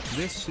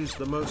 This is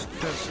the most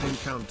cursed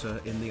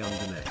encounter in the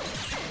Undernet.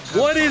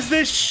 What is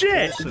this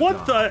shit?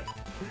 What the?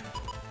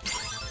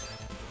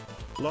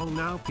 Long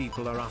now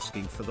people are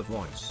asking for the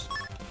voice.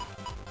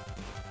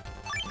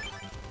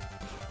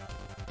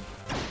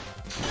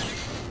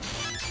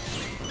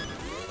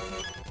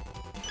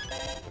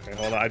 Okay,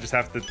 hold on. I just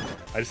have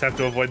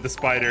to avoid the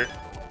spider.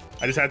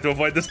 I just have to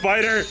avoid the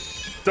spider.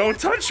 Don't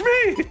touch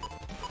me!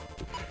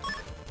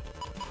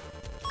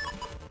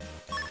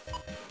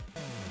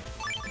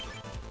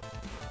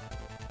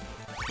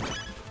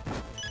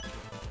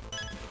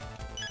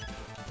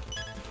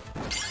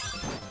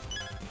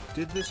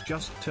 Did this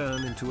just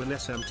turn into an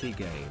SMT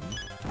game?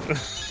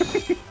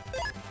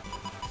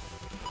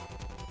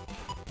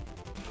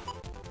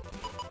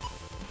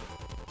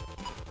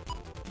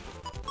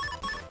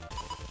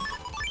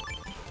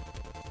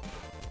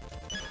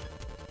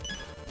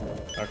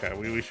 Okay,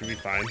 we should be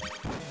fine.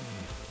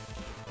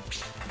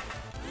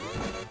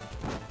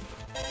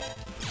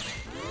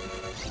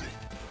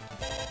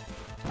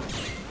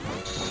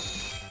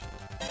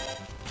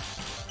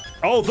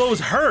 Oh, those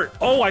hurt!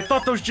 Oh, I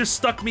thought those just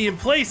stuck me in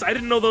place. I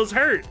didn't know those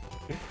hurt.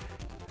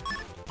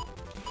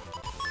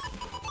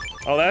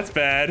 Oh, that's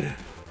bad.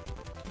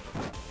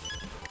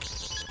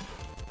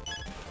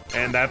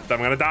 And that, I'm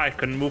gonna die.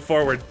 Couldn't move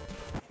forward.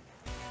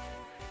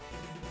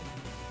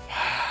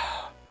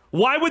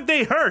 Why would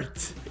they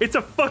hurt? It's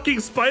a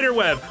fucking spider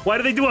web. Why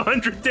do they do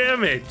 100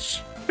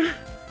 damage?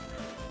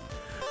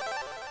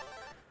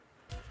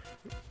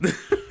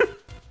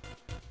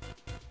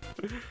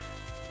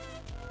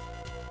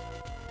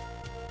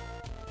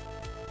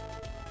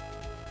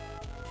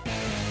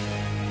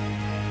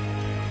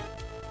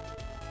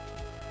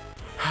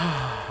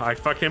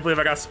 I can't believe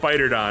I got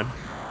spidered on.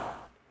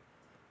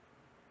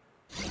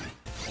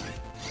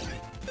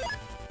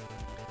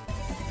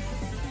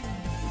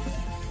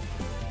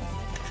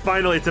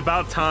 Finally, it's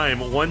about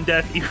time. 1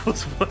 death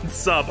equals 1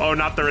 sub. Oh,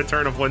 not the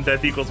return of 1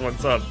 death equals 1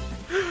 sub.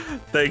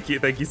 Thank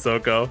you,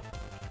 Soko.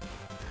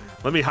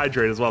 Let me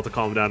hydrate as well to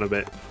calm down a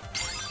bit.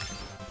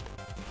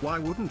 Why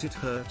wouldn't it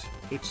hurt?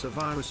 It's a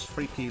virus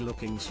freaky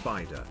looking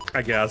spider.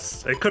 I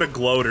guess. It could have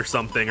glowed or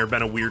something, or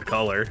been a weird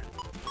color.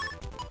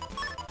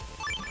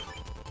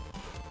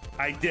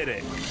 I did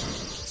it.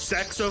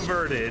 Sex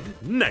averted.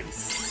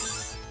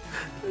 Nice.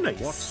 Nice.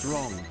 What's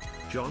wrong,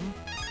 John?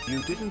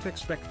 You didn't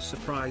expect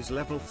surprise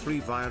level 3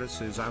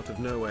 viruses out of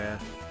nowhere.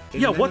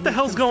 Yeah, what the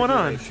hell's going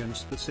on?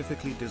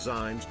 Specifically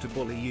designed to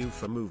bully you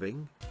for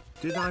moving.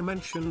 Did I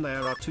mention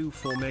there are 2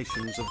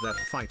 formations of that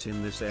fight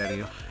in this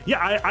area?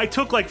 Yeah, I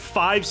took like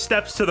 5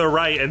 steps to the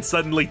right and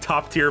suddenly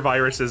top tier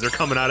viruses are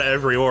coming out of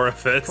every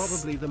orifice.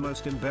 Probably the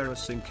most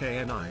embarrassing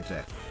KNI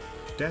death.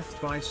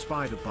 Death by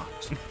spider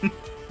butt.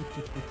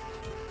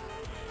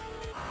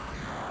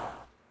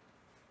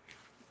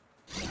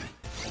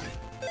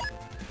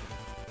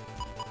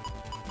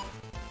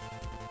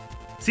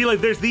 See,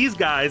 like, there's these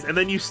guys, and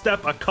then you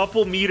step a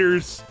couple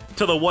meters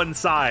to the one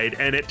side,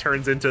 and it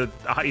turns into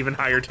even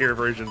higher tier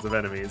versions of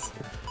enemies.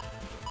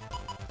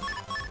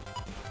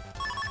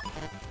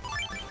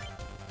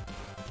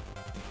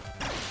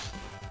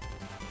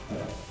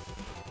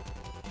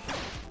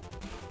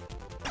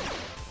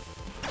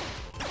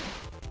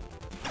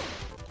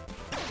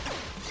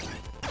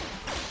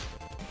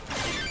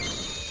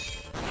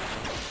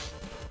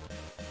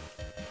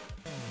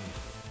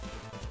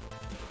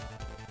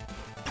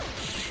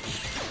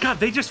 God,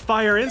 they just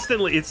fire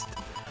instantly. It's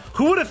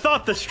who would have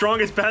thought the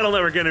strongest battle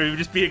network enemy would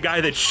just be a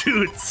guy that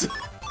shoots?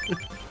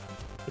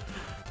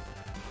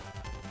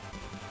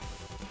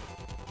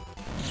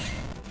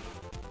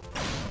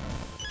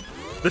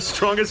 The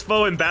strongest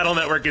foe in battle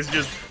network is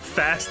just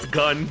fast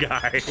gun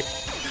guy.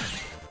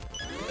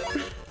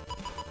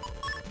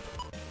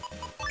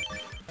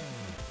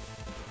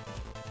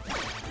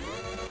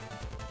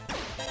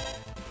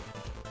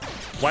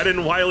 Why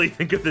didn't Wily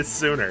think of this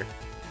sooner?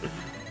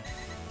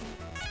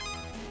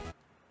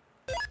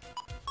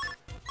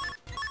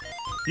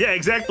 Yeah,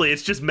 exactly.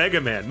 It's just Mega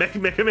Man.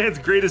 Mega Man's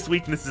greatest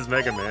weakness is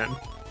Mega Man.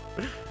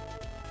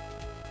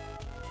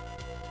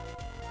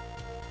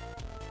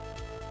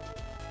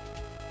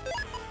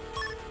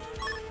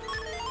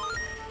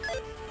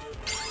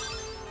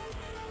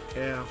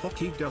 Air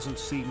hockey doesn't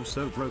seem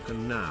so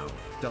broken now,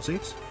 does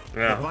it?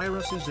 Yeah. The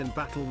viruses in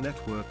Battle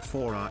Network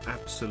 4 are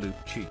absolute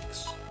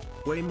cheeks.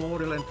 Way more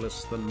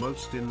relentless than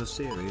most in the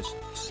series,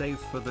 save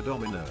for the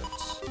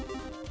Dominerds.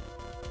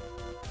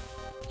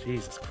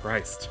 Jesus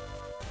Christ.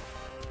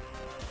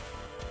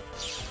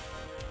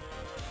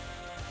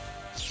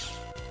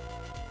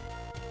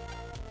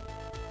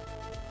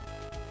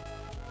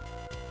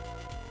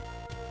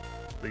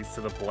 Leads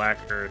to the Black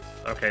Earth.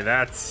 Okay,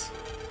 that's...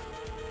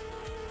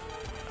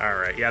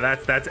 Alright, yeah,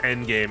 that's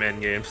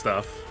endgame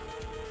stuff.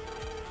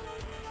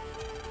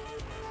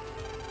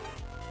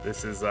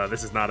 This is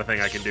not a thing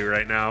I can do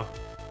right now.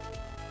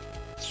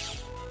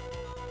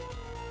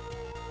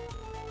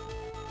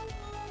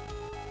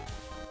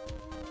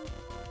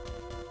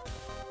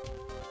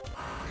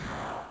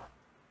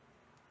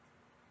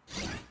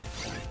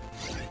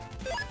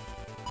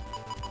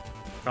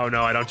 Oh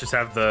no, I don't just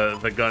have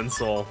the gun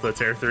soul to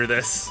tear through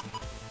this.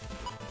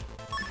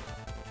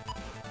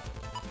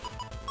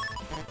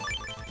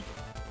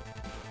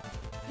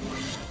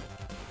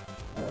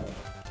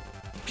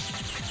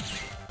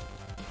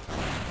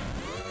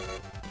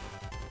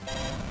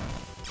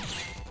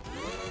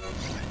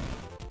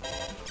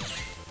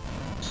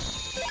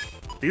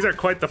 These are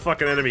quite the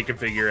fucking enemy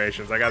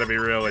configurations, I gotta be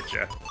real with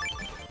you.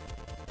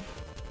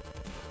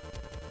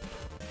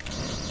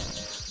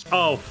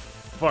 Oh,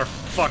 for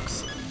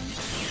fuck's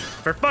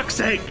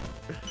sake!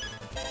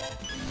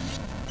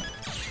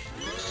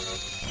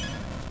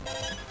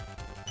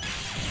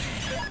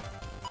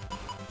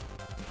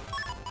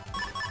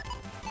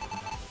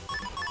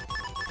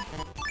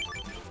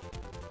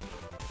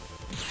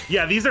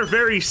 Yeah, these are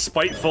very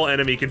spiteful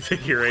enemy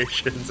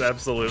configurations,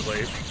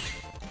 absolutely.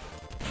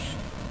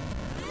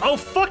 Oh,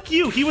 fuck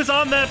you! He was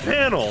on that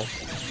panel!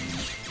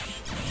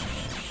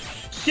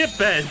 Get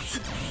bent!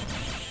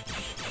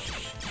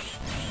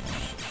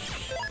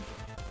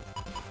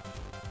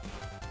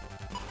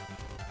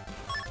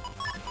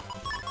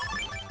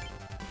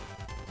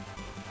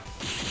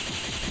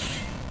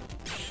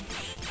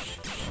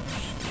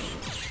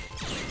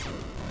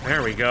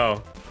 There we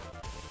go.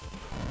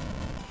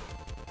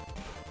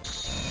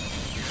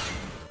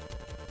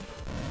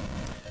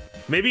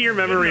 Maybe your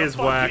memory is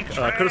whack. Could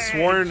have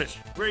sworn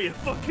where you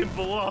fucking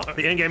belong.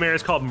 The in-game area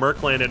is called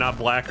Merkland and not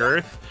Black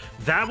Earth.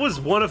 That was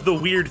one of the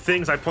weird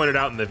things I pointed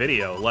out in the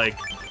video. Like,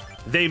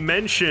 they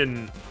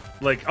mention,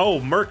 like,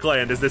 oh,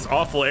 Merkland is this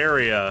awful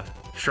area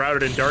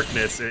shrouded in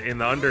darkness in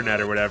the Undernet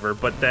or whatever,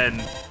 but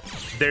then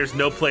there's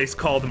no place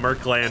called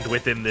Merkland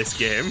within this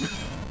game.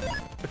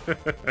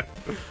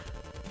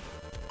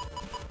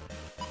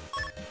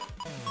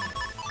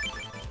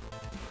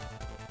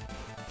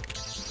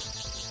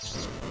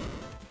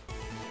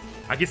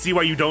 I can see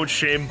why you don't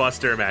shame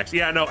Buster Max.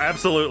 Yeah, no,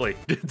 absolutely.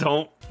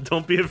 Don't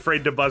be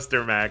afraid to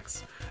Buster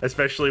Max,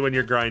 especially when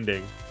you're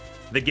grinding.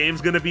 The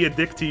game's gonna be a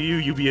dick to you,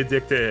 you be a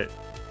dick to it.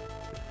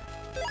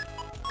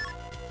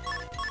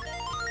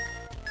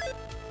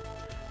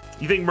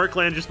 You think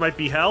Merkland just might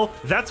be hell?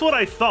 That's what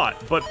I thought,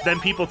 but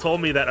then people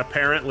told me that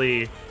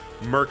apparently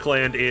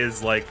Merkland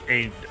is like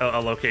a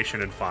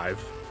location in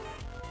 5.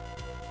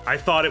 I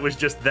thought it was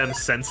just them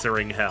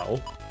censoring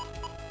hell.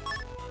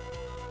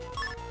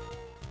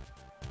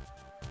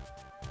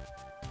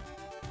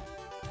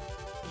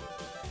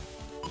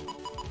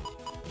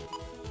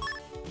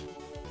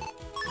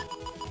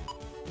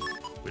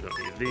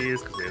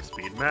 These because they have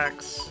speed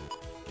max.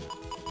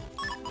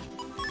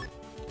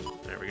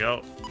 There we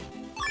go.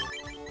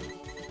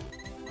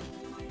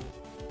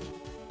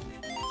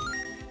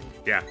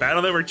 Yeah,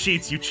 battle that were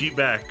cheats, you cheat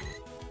back.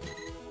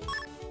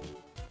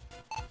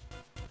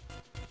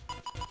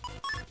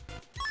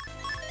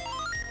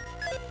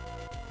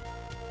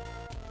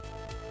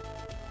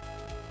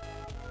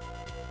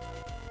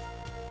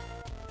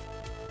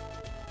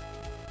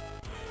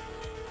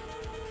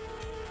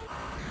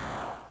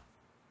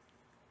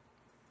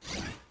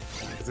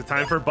 Is it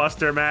time for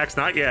Buster Max?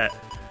 Not yet.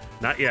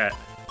 Not yet.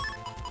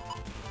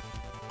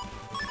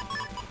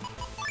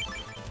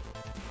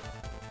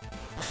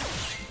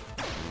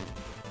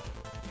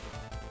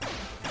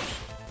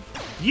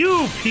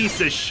 You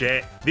piece of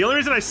shit. The only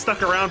reason I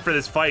stuck around for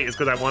this fight is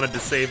because I wanted to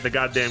save the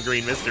goddamn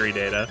green mystery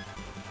data.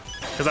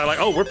 Because I'm like,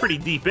 oh, we're pretty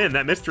deep in.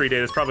 That mystery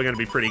data is probably going to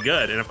be pretty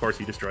good. And of course,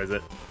 he destroys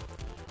it.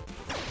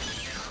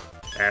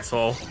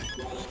 Asshole.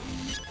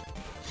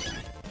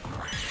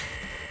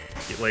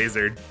 Get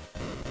lasered.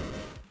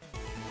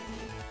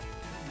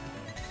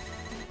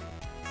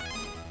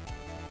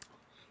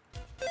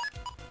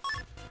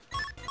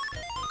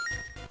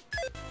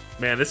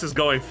 Man, this is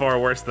going far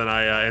worse than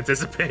I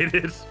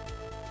anticipated.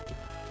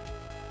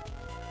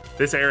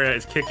 This area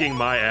is kicking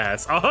my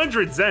ass.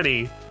 100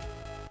 Zenny!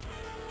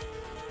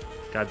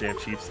 Goddamn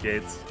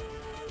cheapskates.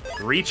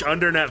 Reach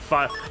Undernet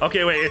 5.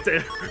 Okay, wait, it's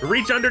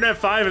reach Undernet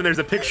 5 and there's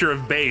a picture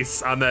of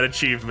base on that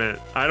achievement.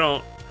 I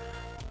don't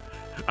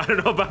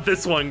know about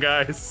this one,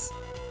 guys.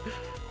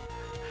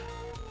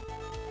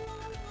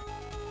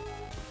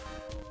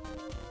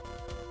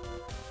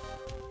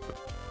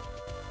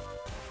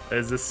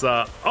 Is this,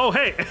 oh,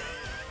 hey!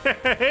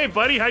 Hey,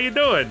 buddy, how you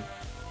doing?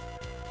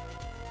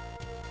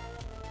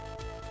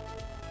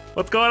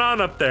 What's going on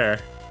up there?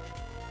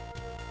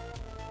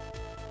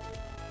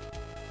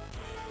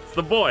 It's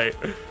the boy.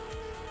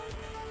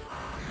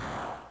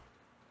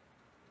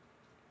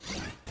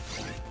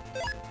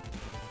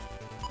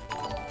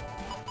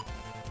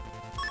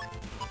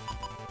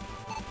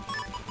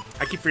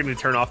 I keep forgetting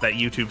to turn off that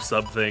YouTube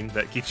sub thing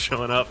that keeps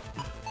showing up.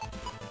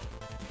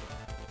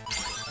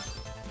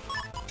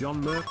 John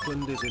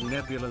Merkland is in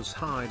Nebula's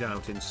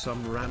hideout in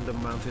some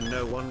random mountain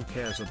no one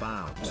cares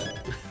about.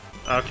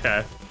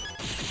 Okay.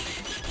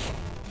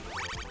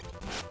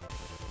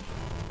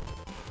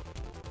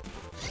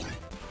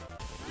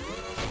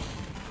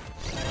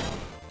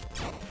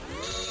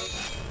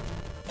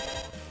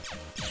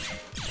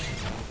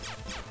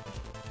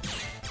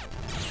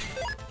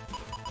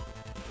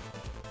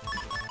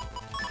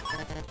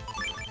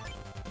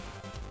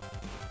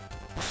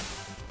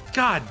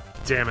 God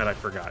damn it, I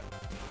forgot.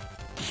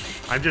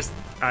 I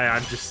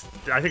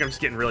think I'm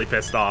just getting really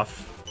pissed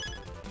off.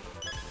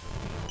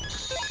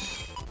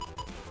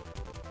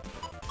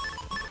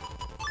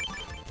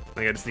 I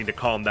think I just need to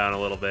calm down a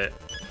little bit.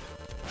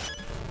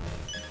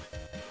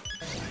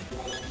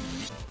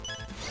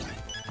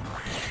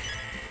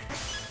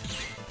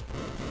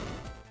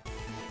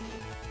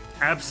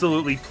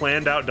 Absolutely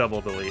planned out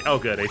double delete. Oh,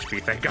 good,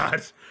 HP, thank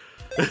God.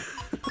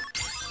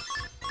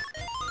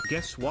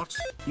 Guess what?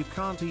 You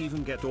can't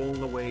even get all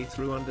the way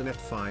through Undernet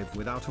 5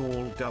 without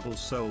all double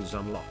souls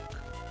unlock.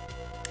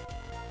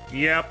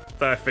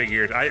 Yep, I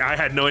figured. I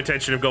had no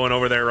intention of going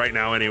over there right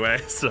now anyway,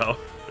 so.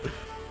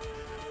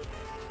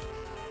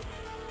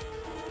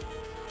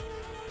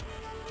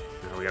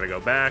 Now we gotta go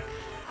back.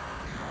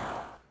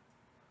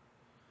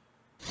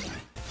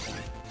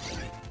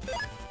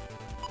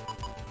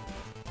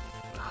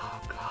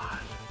 Oh, God.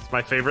 It's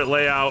my favorite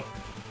layout.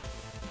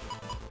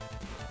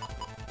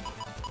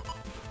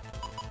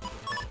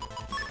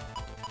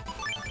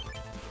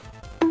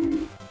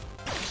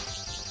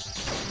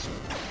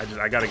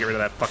 I gotta get rid of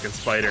that fucking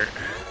spider.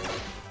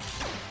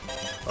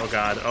 Oh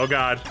God, oh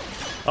God,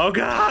 oh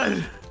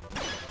God!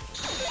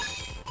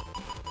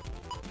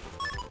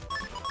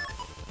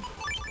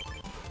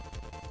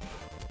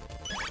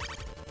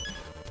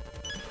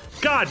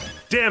 God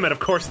damn it, of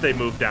course they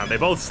moved down. They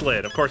both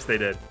slid, of course they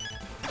did.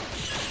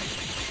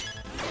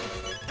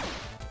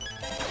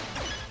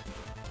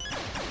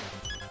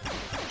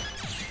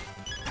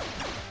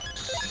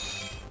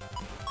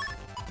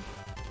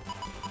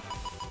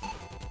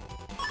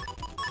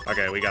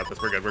 Okay, we got this.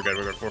 We're good. We're good.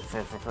 We're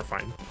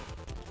fine.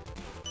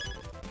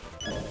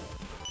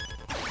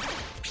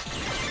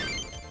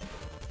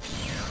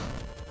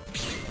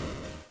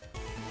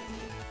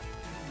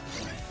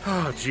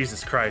 Oh,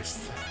 Jesus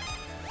Christ.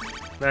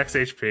 Max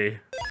HP.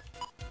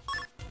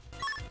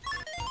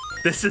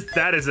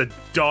 That is a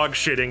dog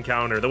shit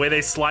encounter. The way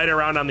they slide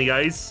around on the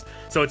ice,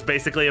 so it's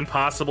basically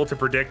impossible to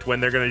predict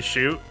when they're gonna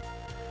shoot.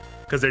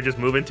 Because they're just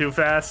moving too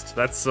fast.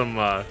 That's some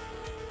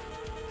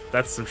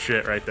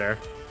shit right there.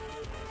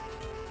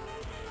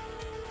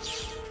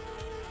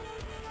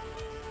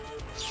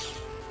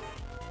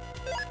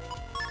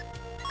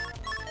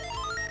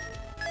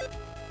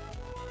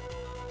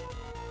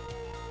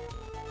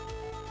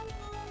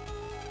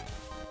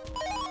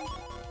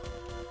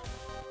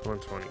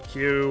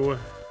 Q.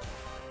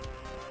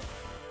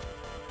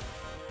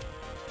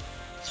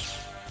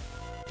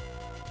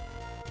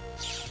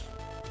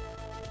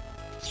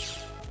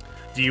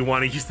 Do you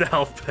want to use the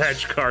health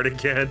patch card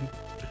again?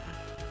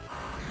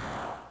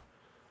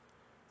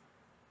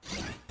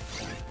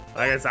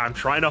 I guess I'm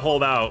trying to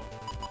hold out.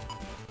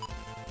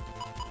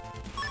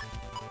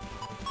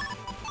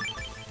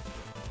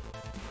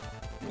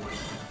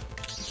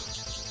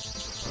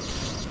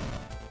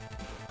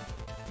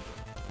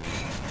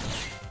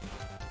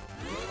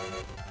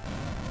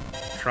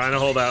 Trying to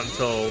hold out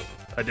until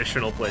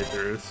additional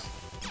playthroughs.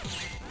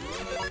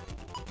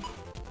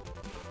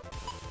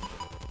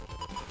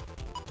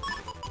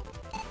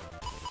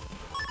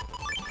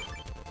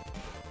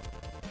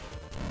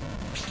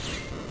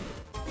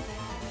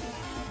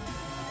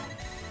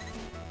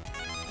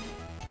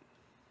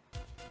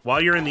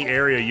 While you're in the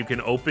area, you can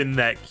open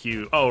that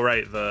queue. Oh,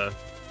 right, Right.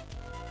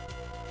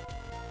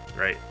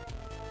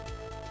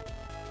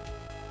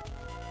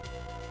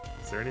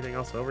 Is there anything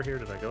else over here?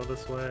 Did I go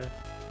this way?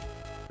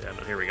 Yeah,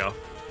 no, here we go.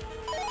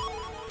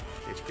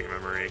 HP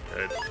memory,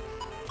 good.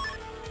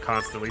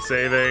 Constantly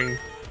saving.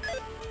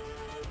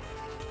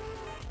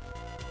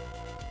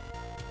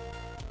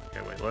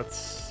 Okay, wait,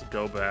 let's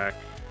go back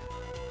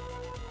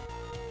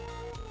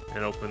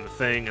and open the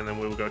thing, and then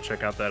we will go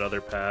check out that other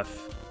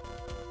path.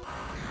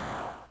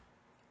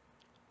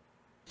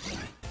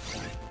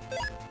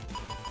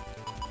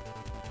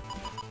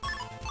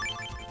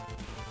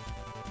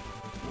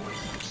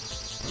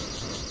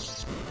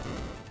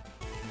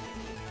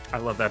 I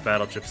love that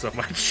battle chip so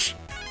much.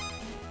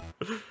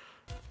 Okay,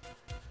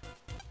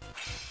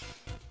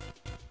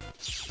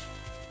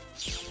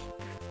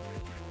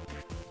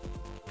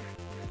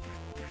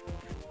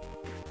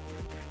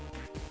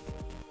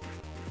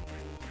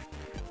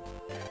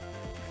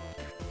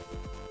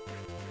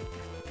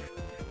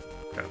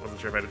 wasn't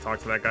sure if I had to talk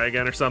to that guy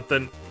again or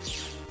something.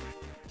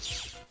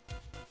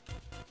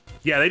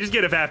 Yeah, they just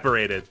get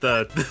evaporated.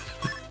 The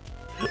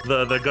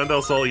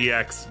Gundel Soul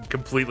EX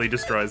completely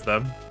destroys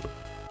them.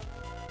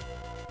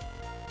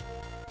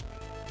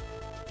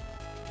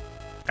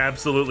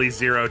 Absolutely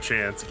zero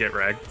chance. Get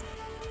wrecked.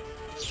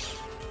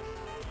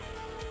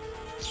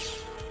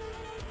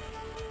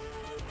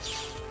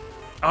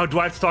 Oh, do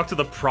I have to talk to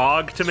the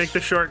prog to make the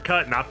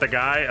shortcut, not the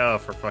guy? Oh,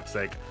 for fuck's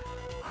sake.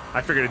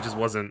 I figured it just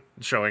wasn't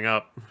showing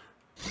up.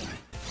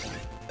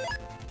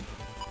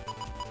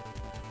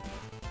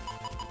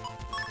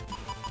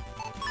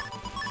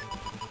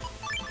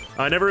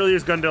 I never really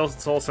used Gundel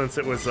Soul since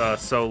it was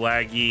so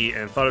laggy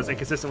and thought it was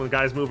inconsistent when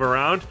guys move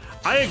around.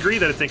 I agree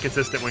that it's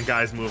inconsistent when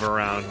guys move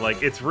around.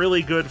 Like, it's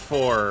really good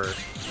for...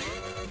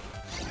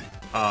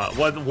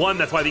 one,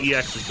 that's why the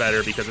EX is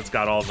better, because it's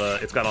got all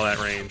that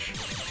range.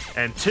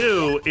 And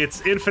 2,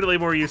 it's infinitely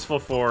more useful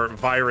for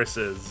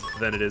viruses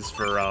than it is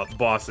for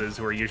bosses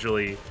who are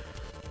usually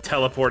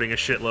teleporting a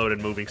shitload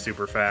and moving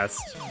super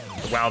fast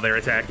while they're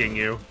attacking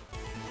you.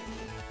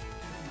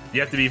 You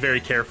have to be very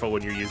careful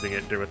when you're using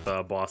it with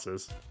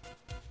bosses.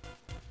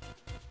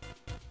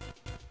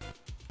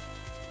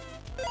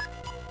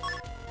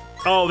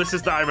 Oh, this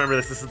is the, I remember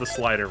this. This is the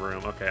slider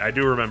room. Okay, I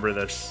do remember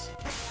this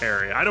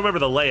area. I don't remember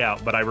the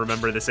layout, but I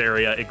remember this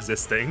area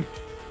existing.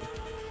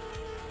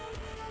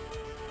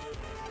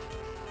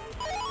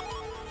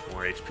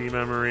 More HP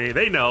memory.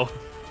 They know.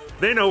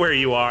 They know where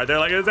you are. They're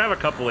like, let's have a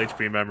couple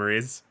HP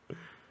memories.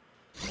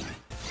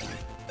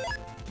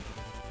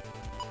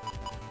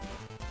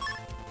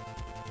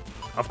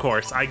 Of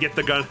course, I get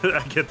the gun.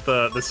 I get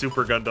the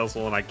super gun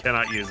duzzle, and I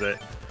cannot use it.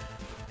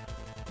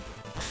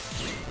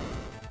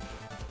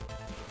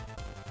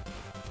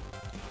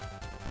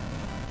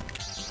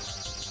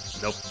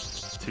 Nope.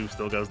 2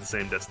 still goes the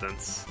same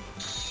distance.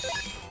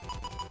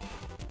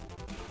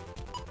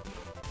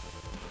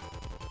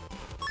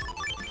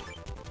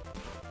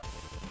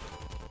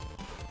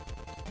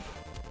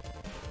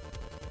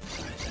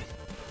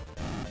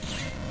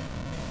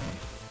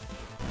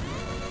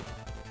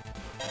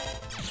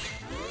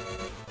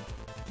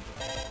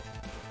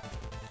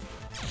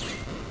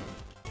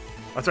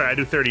 That's right, I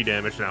do 30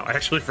 damage now. I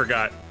actually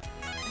forgot.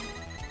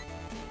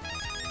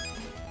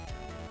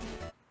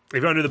 If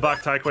you want to do the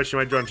Boktai quest, you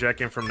might join Jack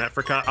in from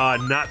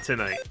Netfricon. Not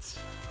tonight.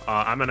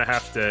 I'm gonna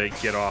have to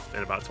get off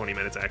in about 20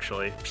 minutes,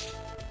 actually.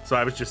 So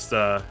I was just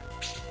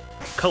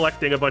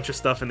collecting a bunch of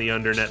stuff in the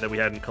Undernet that we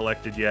hadn't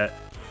collected yet.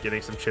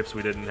 Getting some chips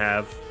we didn't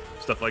have.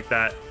 Stuff like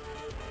that.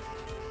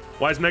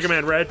 Why is Mega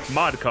Man Red?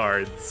 Mod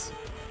cards.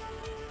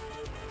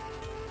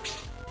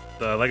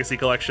 The Legacy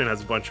Collection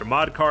has a bunch of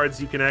mod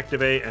cards you can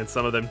activate, and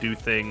some of them do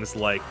things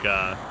like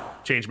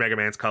change Mega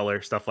Man's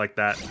color, stuff like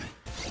that.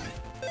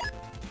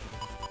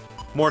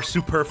 More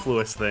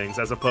superfluous things,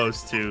 as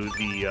opposed to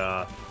the...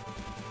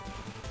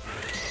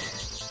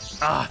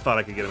 I thought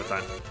I could get him in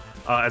time.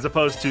 As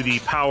opposed to the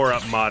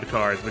power-up mod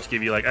cards, which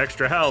give you, like,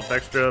 extra health,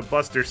 extra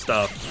buster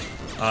stuff.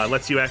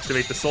 Lets you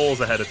activate the souls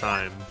ahead of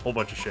time. Whole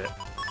bunch of shit.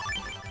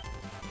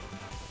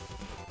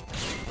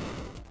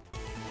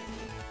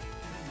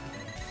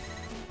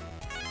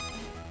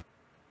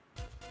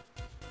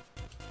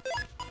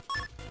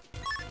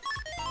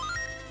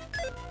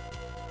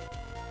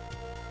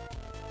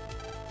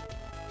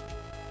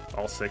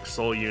 All 6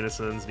 soul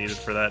unisons needed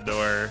for that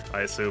door.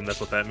 I assume that's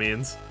what that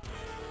means.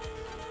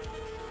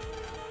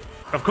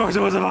 Of course it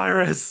was a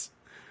virus!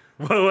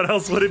 What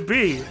else would it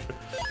be?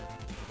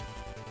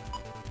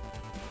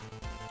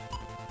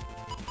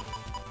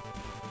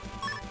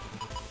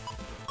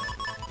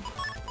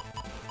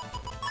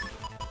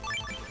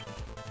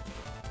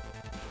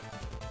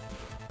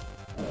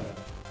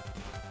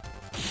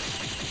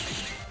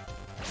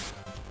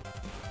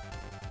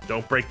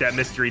 Don't break that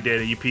mystery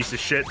data, you piece of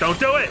shit. Don't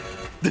do it!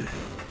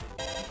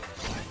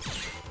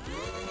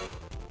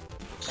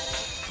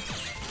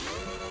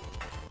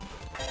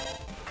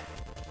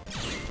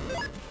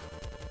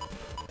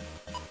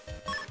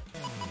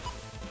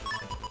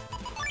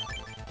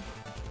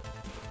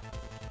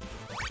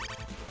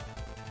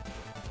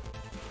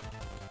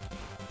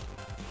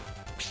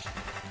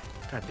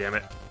 God damn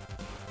it.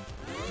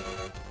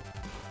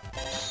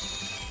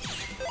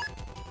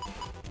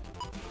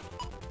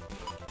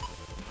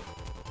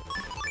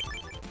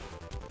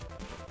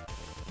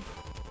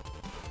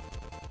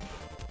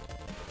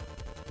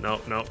 No,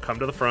 no, come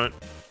to the front.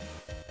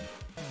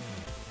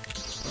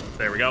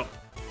 There we go.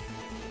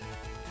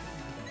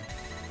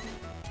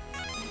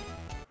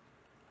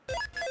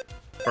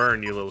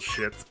 Burn, you little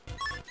shit.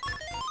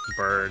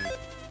 Burn.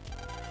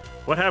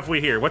 What have we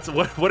here?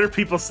 What are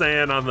people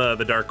saying on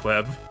the dark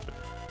web?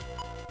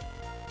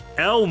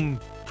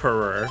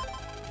 Elmperor.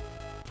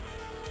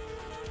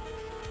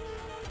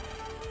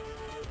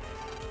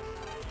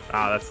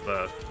 Ah, that's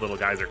the little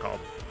guys are called.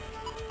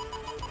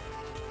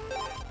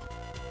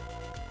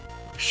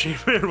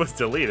 Shaman was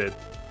deleted.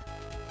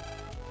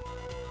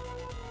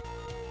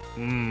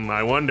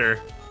 I wonder.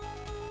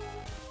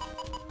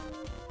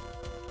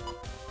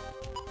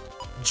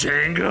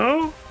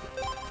 Django?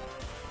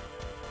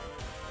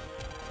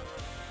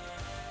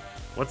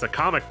 What's a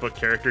comic book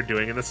character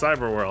doing in the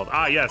cyber world?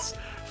 Ah, yes.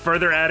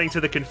 Further adding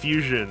to the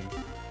confusion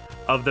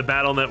of the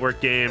Battle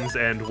Network games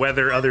and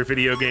whether other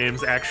video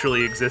games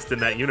actually exist in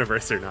that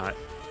universe or not.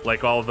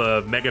 Like all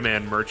the Mega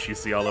Man merch you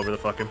see all over the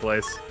fucking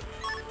place.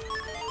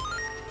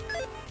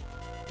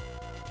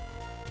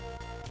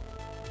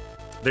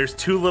 There's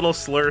too little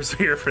slurs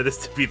here for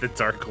this to be the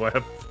dark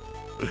web.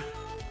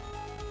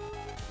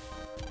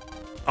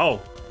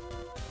 Oh.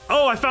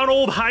 Oh, I found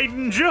old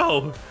Hyden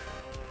Joe!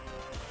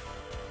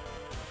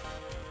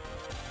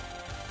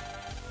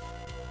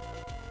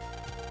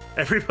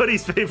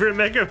 Everybody's favorite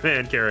Mega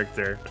Man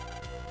character.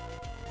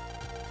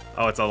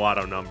 Oh, it's a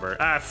lotto number.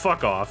 Ah,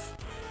 fuck off.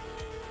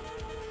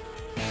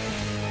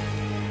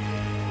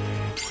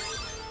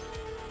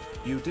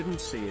 You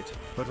didn't see it,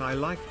 but I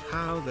like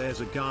how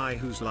there's a guy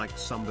who's like,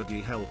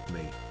 somebody help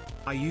me.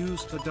 I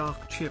used the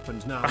dark chip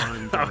and now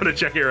I'm I'm gonna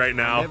check it right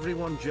now. And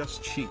everyone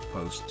just cheat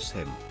posts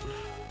him.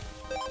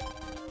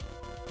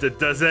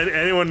 Does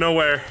anyone know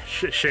where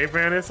Shave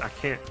Man is? I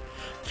can't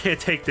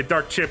take the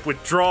dark chip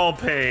withdrawal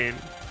pain.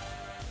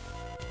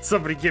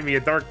 Somebody give me a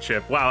dark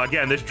chip. Wow,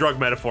 again, this drug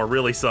metaphor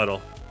really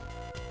subtle.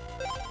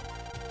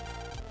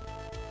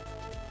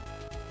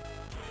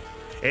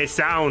 It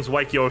sounds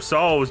like your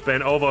soul's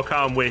been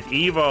overcome with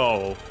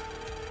evil.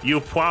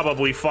 You've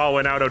probably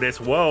fallen out of this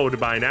world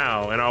by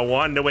now and are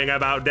wondering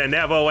about the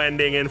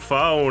never-ending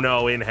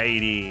inferno in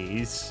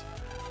Hades.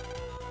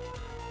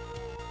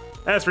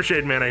 As for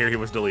Shade Man, I hear he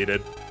was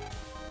deleted.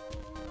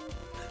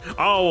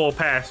 All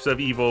paths of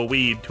evil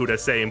lead to the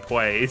same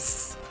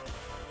place.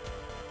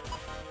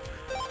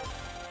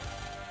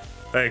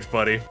 Thanks,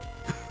 buddy.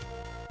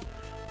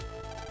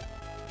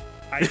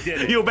 I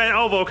did it. You've been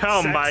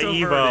overcome Sex by averted.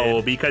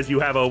 evil because you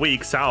have a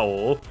weak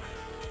soul.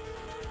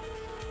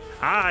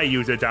 I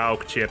use a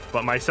dark chip,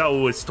 but my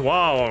soul is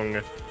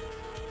strong.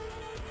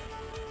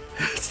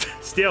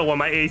 Still, when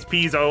my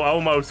HPs are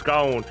almost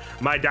gone,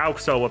 my dark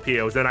soul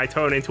appears, and I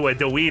turn into a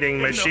deleting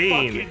In the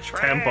machine fucking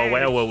trash,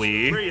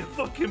 temporarily, where you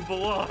fucking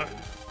belong.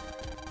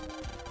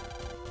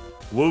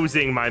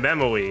 losing my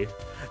memory.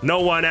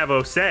 No one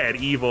ever said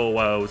evil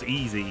was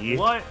easy.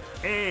 What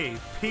a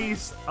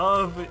piece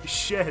of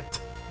shit.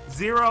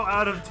 0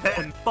 out of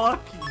 10.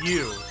 Fuck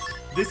you.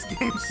 This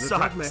game The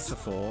drug sucks.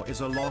 metaphor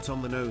is a lot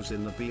on the nose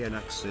in the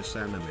BN-Axis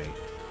anime.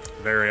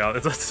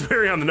 It's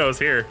very on the nose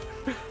here.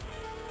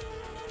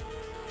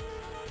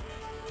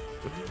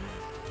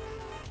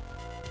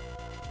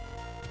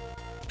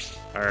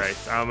 All right,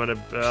 I'm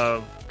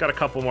gonna got a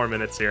couple more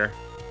minutes here,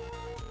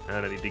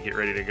 and I need to get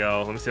ready to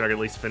go. Let me see if I can at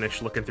least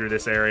finish looking through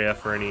this area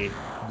for any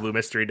blue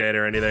mystery data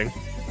or anything.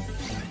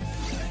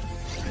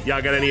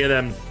 Y'all got any of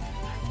them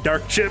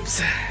dark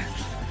chips?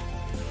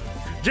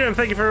 Jim,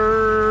 thank you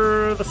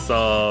for the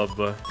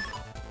sub.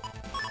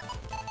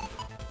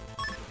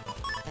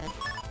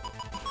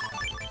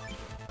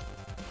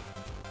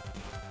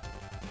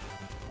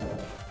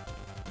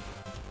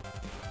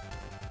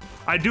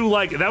 I do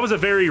like, that was a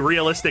very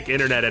realistic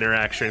internet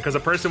interaction, because a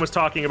person was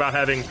talking about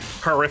having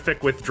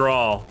horrific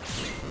withdrawal,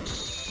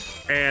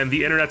 and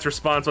the internet's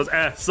response was,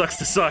 sucks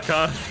to suck,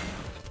 huh?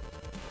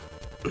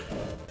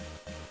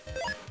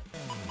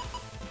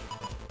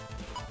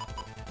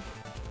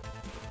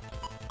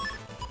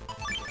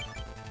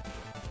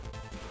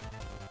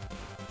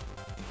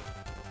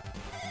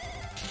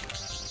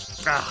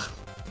 Ah,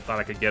 thought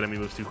I could get him, he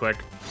moves too quick.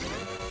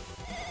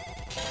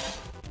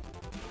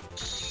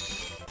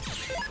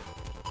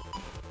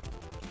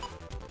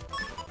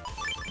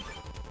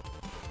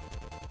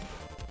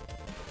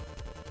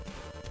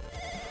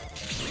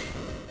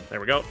 There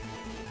we go.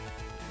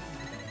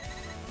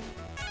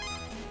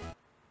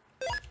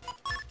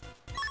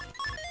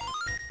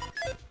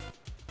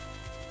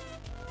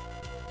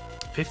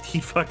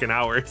 $15 fucking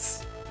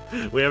hours.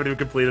 We haven't even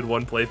completed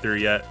one playthrough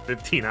yet.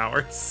 15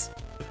 hours.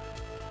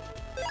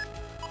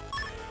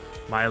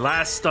 My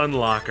last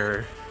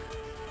unlocker.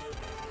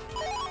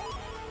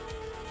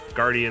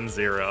 Guardian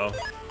 0.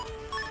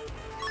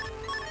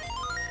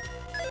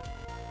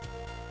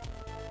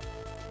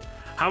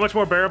 How much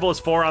more bearable is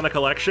 4 on the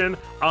collection?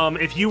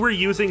 If you were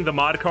using the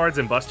mod cards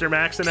and Buster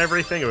Max and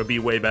everything, it would be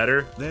way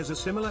better. There's a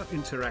similar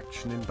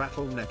interaction in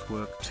Battle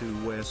Network 2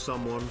 where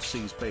someone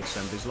sees base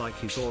and is like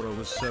his aura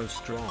was so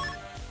strong.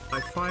 I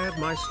fired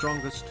my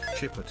strongest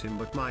chip at him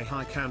but my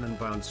high cannon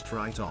bounced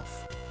right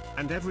off.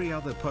 And every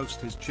other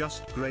post is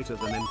just greater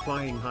than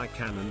implying high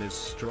cannon is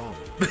strong.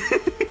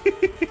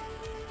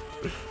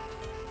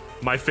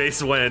 My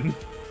face when.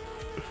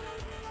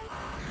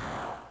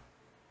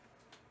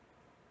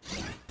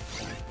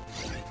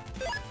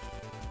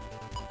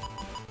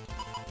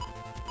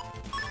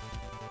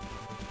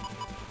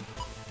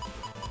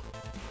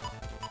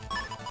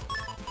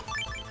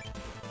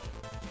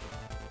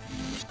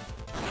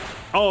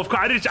 Oh, of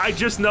course, I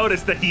just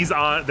noticed that he's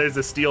on, there's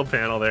a steel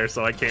panel there,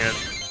 so I can't.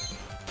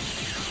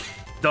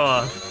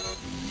 Duh.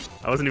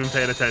 I wasn't even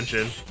paying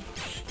attention.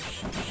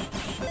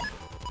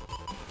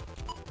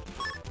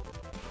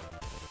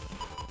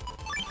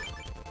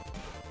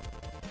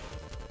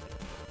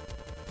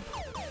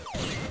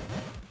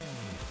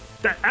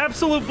 That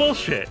absolute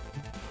bullshit.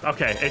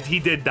 Okay, and he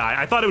did die.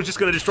 I thought it was just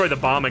gonna destroy the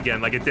bomb again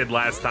like it did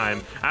last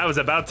time. I was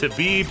about to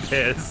be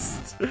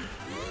pissed.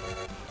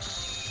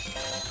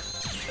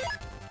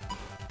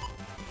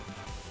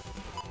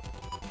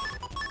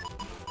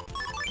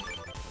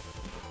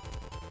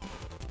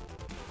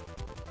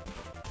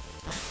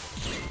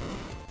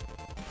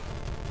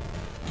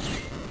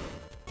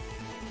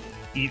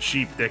 Eat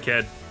sheep,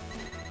 dickhead.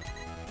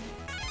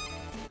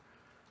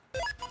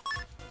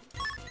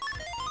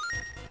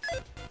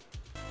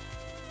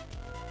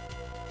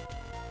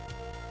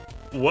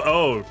 Whoa,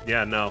 oh,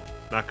 yeah, no.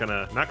 Not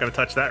gonna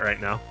touch that right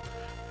now.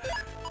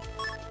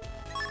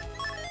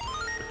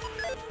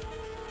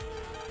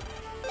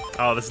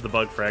 Oh, this is the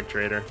bug frag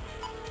trader.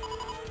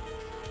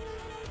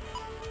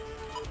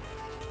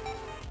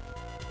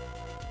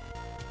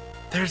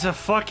 There's a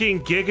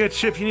fucking giga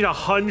chip. You need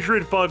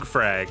 100 bug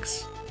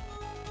frags.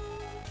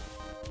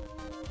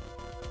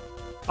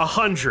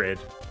 100.